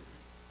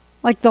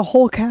 Like the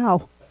whole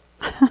cow.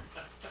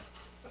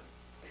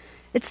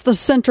 It's the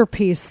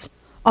centerpiece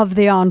of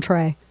the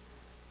entree.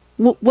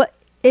 What?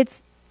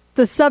 It's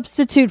the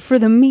substitute for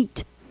the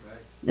meat,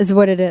 is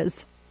what it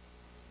is.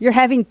 You're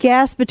having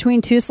gas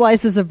between 2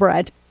 slices of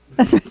bread.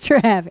 That's what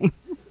you're having.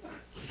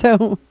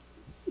 So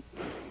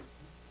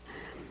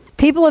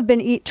people have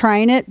been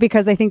trying it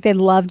because they think they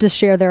love to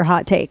share their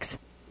hot takes.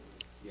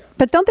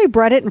 But don't they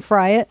bread it and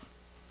fry it?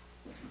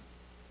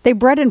 They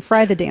bread and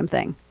fry the damn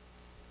thing.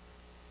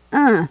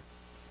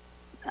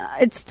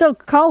 It's still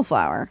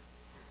cauliflower.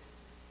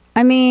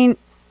 I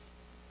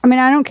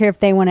don't care if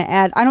they want to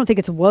add, I don't think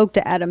it's woke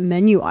to add a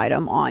menu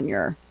item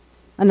on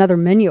another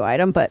menu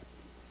item, but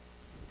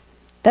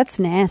that's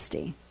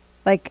nasty.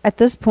 Like at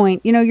this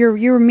point,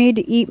 you're made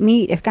to eat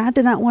meat. If God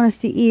did not want us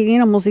to eat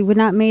animals, he would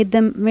not made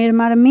them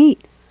out of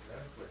meat.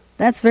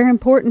 That's very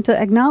important to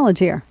acknowledge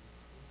here.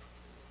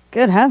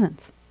 Good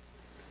heavens.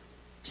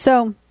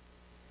 So,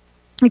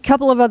 a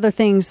couple of other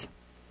things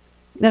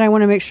that I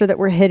want to make sure that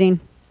we're hitting.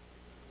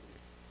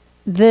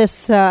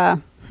 This,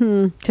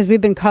 because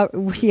we've been,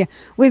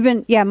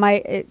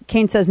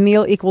 Kane says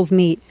meal equals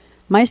meat.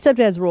 My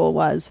stepdad's rule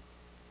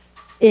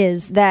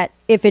is that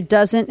if it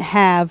doesn't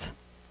have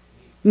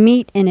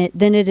meat in it,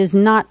 then it is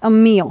not a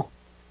meal.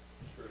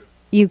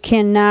 You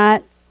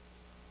cannot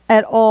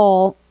at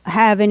all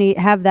have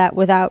that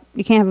without,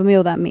 you can't have a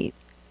meal without meat.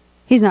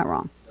 He's not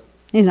wrong.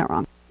 He's not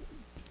wrong.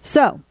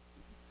 So,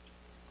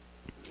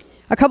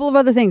 a couple of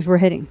other things we're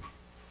hitting.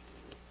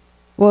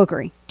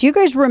 Wokery. Do you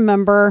guys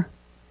remember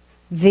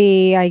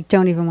I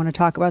don't even want to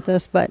talk about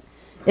this, but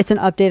it's an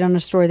update on a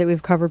story that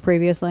we've covered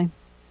previously.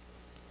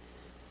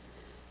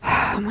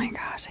 my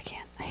gosh,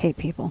 I hate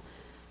people.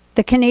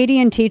 The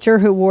Canadian teacher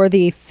who wore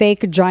the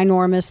fake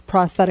ginormous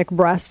prosthetic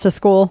breast to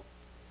school.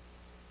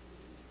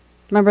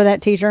 Remember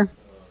that teacher?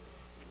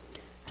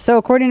 So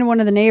according to one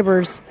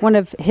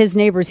of his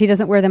neighbors, he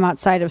doesn't wear them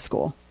outside of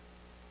school.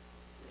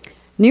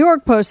 New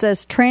York Post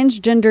says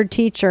transgender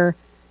teacher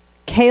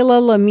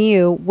Kayla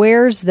Lemieux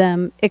wears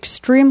them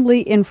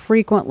extremely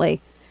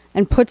infrequently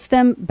and puts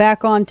them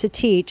back on to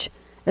teach,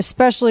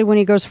 especially when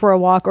he goes for a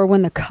walk or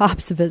when the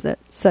cops visit,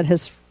 said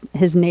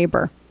his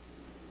neighbor.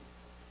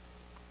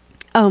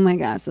 Oh my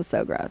gosh, that's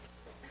so gross.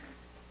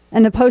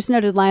 And the Post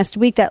noted last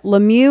week that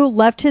Lemieux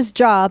left his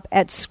job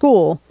at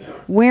school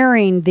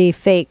wearing the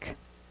fake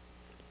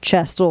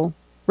chestal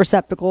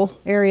receptacle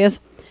areas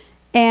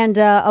and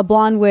a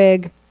blonde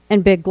wig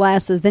and big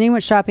glasses. Then he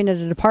went shopping at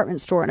a department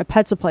store and a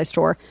pet supply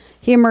store.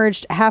 He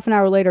emerged half an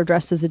hour later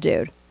dressed as a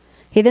dude.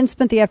 He then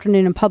spent the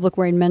afternoon in public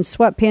wearing men's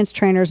sweatpants,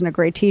 trainers, and a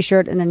gray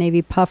t-shirt and a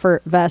navy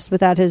puffer vest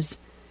without his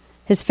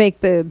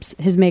fake boobs,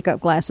 his makeup,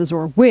 glasses,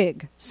 or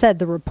wig, said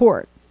the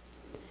report.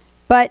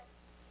 But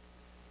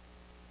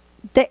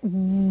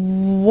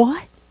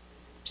what?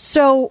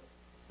 So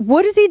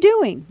what is he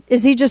doing?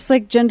 Is he just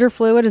like gender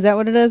fluid? Is that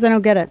what it is? I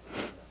don't get it.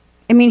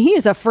 I mean, he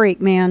is a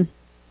freak, man.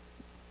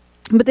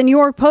 But the New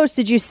York Post,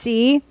 did you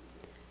see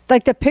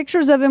like the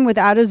pictures of him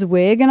without his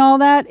wig and all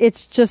that?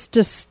 It's just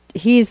this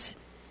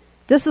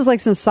is like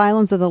some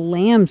Silence of the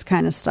Lambs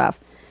kind of stuff.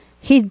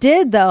 He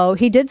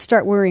did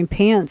start wearing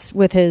pants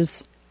with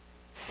his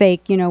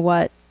fake,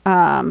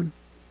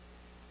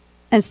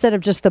 instead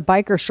of just the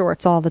biker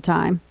shorts all the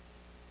time.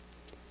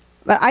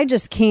 But I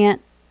just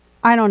can't,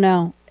 I don't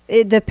know.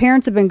 The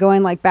parents have been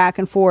going like back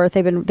and forth.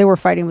 They were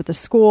fighting with the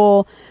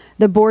school.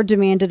 The board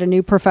demanded a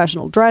new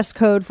professional dress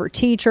code for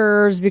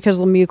teachers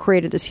because Lemieux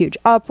created this huge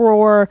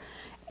uproar.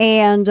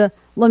 And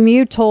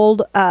Lemieux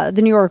told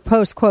the New York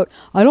Post, quote,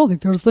 "I don't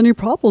think there's any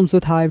problems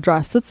with how I've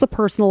dressed. It's the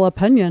personal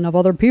opinion of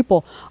other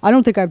people. I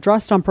don't think I've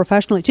dressed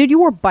unprofessionally." Dude, you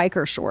wore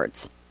biker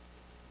shorts.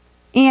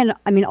 And,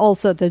 I mean,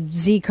 also the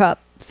Z-cup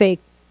fake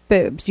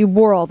boobs. You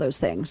wore all those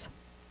things.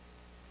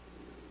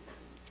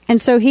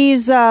 And so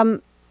he's...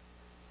 The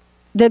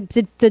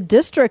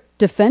district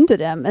defended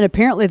him, and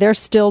apparently they're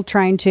still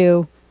trying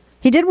to...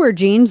 He did wear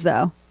jeans,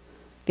 though.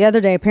 The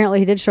other day, apparently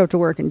he did show up to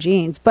work in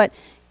jeans. But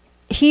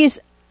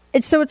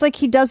it's like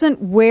he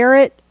doesn't wear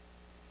it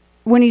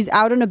when he's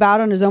out and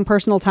about on his own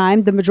personal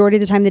time. The majority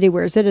of the time that he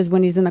wears it is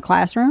when he's in the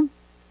classroom.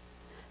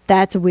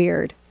 That's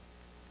weird.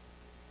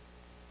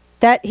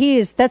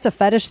 That's a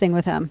fetish thing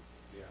with him.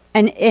 Yeah.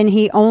 And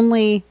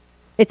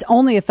it's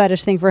only a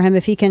fetish thing for him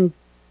if he can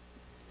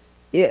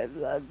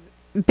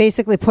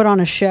basically put on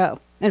a show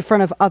in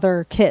front of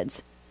other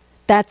kids.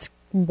 That's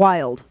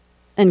wild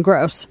and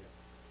gross.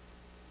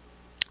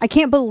 I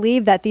can't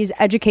believe that these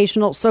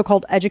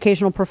so-called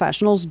educational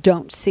professionals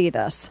don't see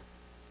this.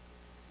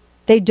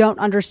 They don't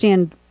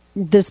understand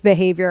this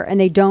behavior and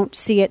they don't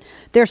see it.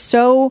 They're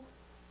so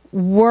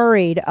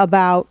worried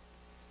about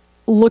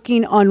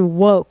looking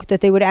unwoke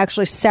that they would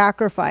actually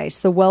sacrifice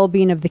the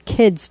well-being of the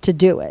kids to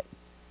do it.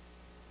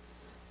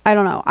 I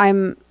don't know.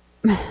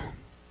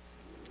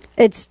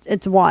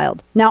 It's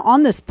wild. Now,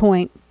 on this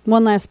point,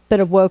 one last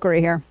bit of wokery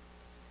here.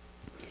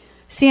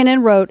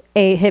 CNN wrote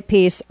a hit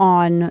piece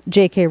on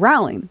J.K.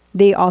 Rowling,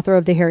 the author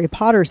of the Harry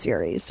Potter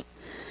series.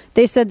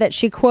 They said that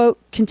she, quote,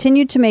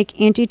 continued to make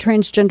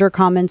anti-transgender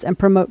comments and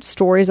promote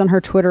stories on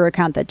her Twitter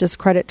account that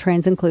discredit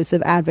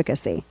trans-inclusive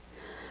advocacy.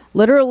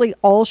 Literally,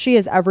 all she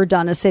has ever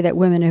done is say that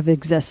women have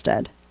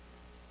existed.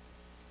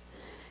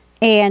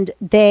 And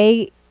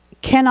they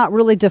cannot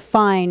really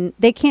define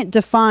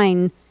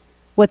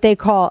what they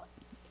call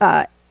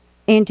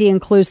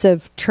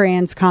anti-inclusive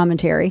trans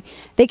commentary.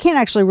 They can't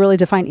actually really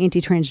define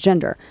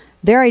anti-transgender.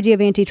 Their idea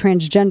of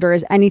anti-transgender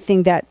is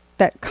anything that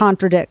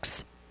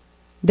contradicts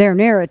their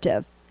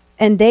narrative.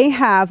 And they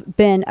have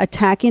been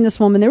attacking this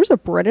woman. There was a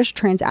British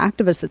trans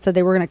activist that said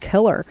they were going to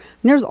kill her.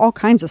 And there's all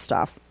kinds of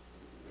stuff.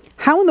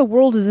 How in the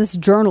world is this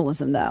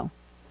journalism, though?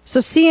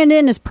 So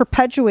CNN is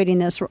perpetuating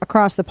this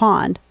across the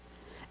pond.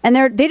 And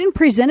they didn't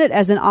present it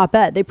as an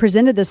op-ed. They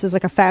presented this as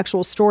like a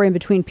factual story in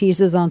between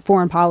pieces on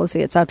foreign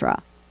policy,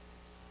 etc.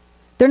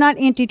 They're not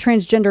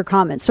anti-transgender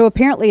comments. So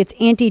apparently it's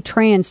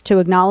anti-trans to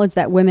acknowledge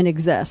that women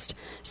exist.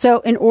 So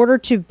in order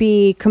to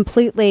be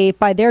completely,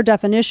 by their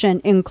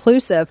definition,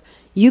 inclusive,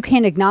 you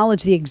can't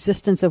acknowledge the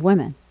existence of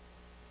women.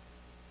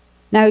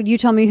 Now, you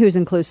tell me who's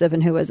inclusive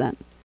and who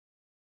isn't.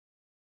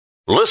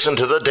 Listen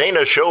to The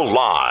Dana Show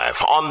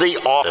live on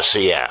the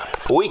Odyssey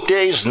app.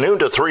 Weekdays noon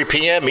to 3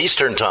 p.m.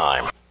 Eastern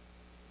Time.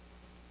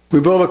 We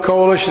built a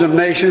coalition of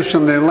nations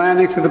from the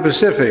Atlantic to the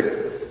Pacific.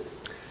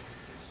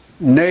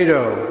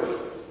 NATO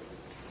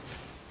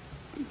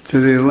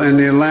in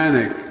the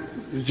Atlantic,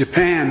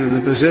 Japan in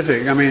the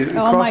Pacific. I mean,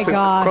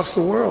 across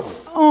the world.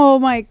 Oh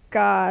my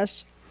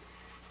gosh.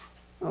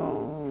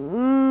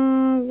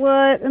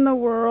 What in the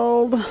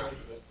world?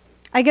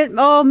 I get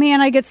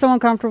so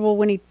uncomfortable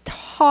when he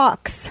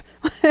talks.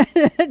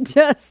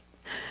 Just,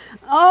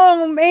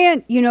 oh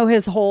man. You know,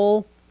 his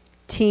whole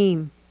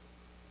team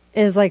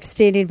is like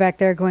standing back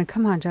there going,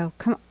 come on, Joe,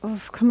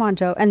 come on,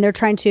 Joe. And they're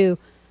trying to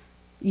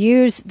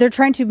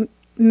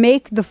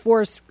make the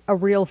Force a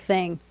real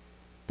thing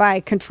by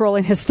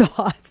controlling his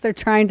thoughts. They're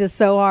trying to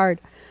so hard.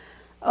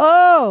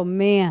 Oh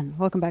man.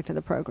 Welcome back to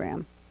the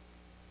program.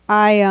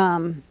 I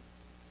don't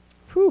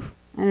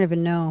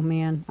even know,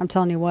 man. I'm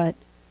telling you what,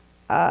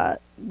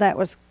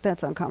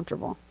 that's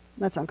uncomfortable.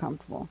 That's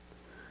uncomfortable.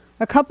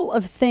 A couple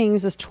of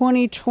things as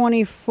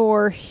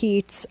 2024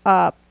 heats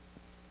up.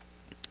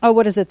 Oh,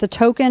 what is it? The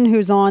Token,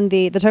 who's on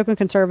the Token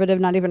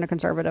conservative, not even a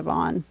conservative,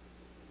 on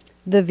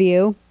The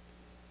View.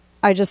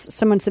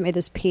 Someone sent me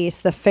this piece.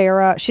 The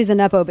Farrah, she's a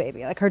Nepo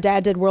baby. Like, her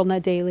dad did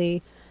WorldNet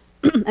Daily.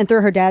 And through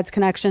her dad's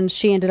connections,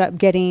 she ended up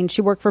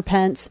she worked for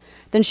Pence.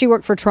 Then she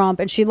worked for Trump.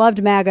 And she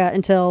loved MAGA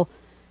until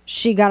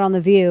she got on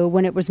The View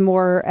when it was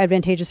more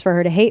advantageous for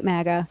her to hate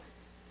MAGA.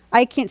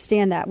 I can't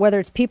stand that.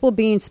 Whether it's people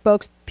being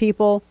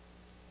spokespeople,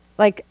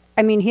 like,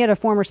 I mean, he had a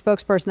former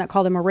spokesperson that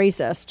called him a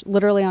racist,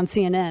 literally on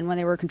CNN when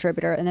they were a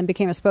contributor, and then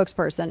became a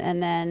spokesperson,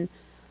 and then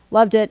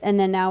loved it, and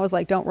then now was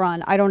like, don't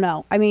run. I don't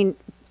know. I mean,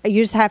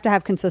 you just have to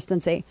have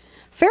consistency.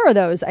 Farrah,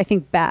 though, is, I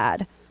think,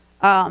 bad.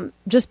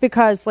 Just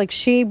because, like,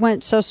 she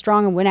went so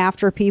strong and went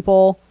after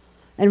people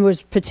and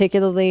was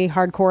particularly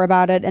hardcore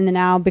about it, and then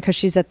now, because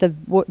she's at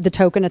the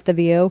Token at The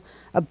View,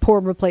 a poor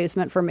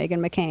replacement for Meghan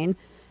McCain.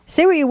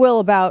 Say what you will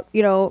about,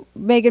 Meghan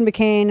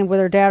McCain and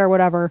with her dad or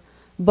whatever,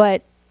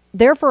 but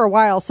there for a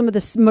while, some of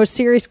the most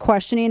serious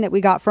questioning that we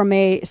got from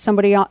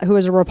somebody who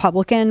is a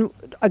Republican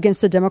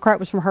against a Democrat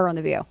was from her on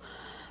The View.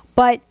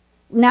 But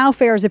now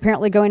Farrah is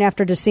apparently going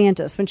after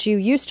DeSantis. When she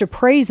used to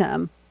praise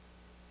him,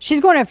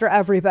 she's going after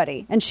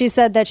everybody. And she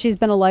said that she's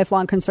been a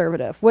lifelong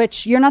conservative,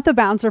 which you're not the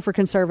bouncer for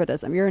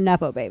conservatism. You're a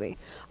Nepo baby.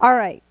 All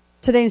right.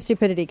 Today in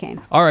Stupidity, Kane.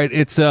 All right.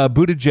 It's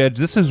Buttigieg.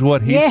 This is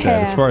what he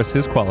said as far as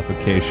his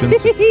qualifications.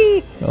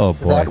 Oh,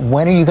 boy.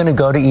 When are you going to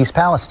go to East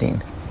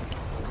Palestine?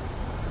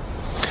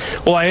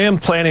 Well, I am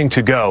planning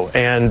to go,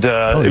 and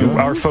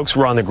our folks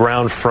were on the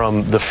ground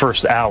from the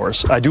first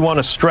hours. I do want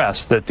to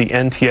stress that the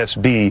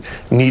NTSB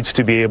needs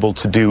to be able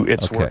to do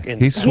its work.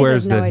 He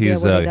swears that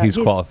he's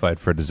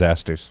qualified for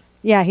disasters.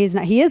 Yeah, he's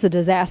not. He is a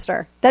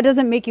disaster. That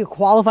doesn't make you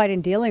qualified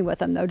in dealing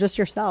with him, though. Just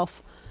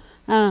yourself.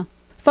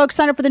 Folks,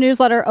 sign up for the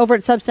newsletter over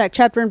at Substack,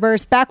 Chapter and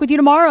Verse. Back with you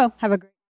tomorrow. Have a great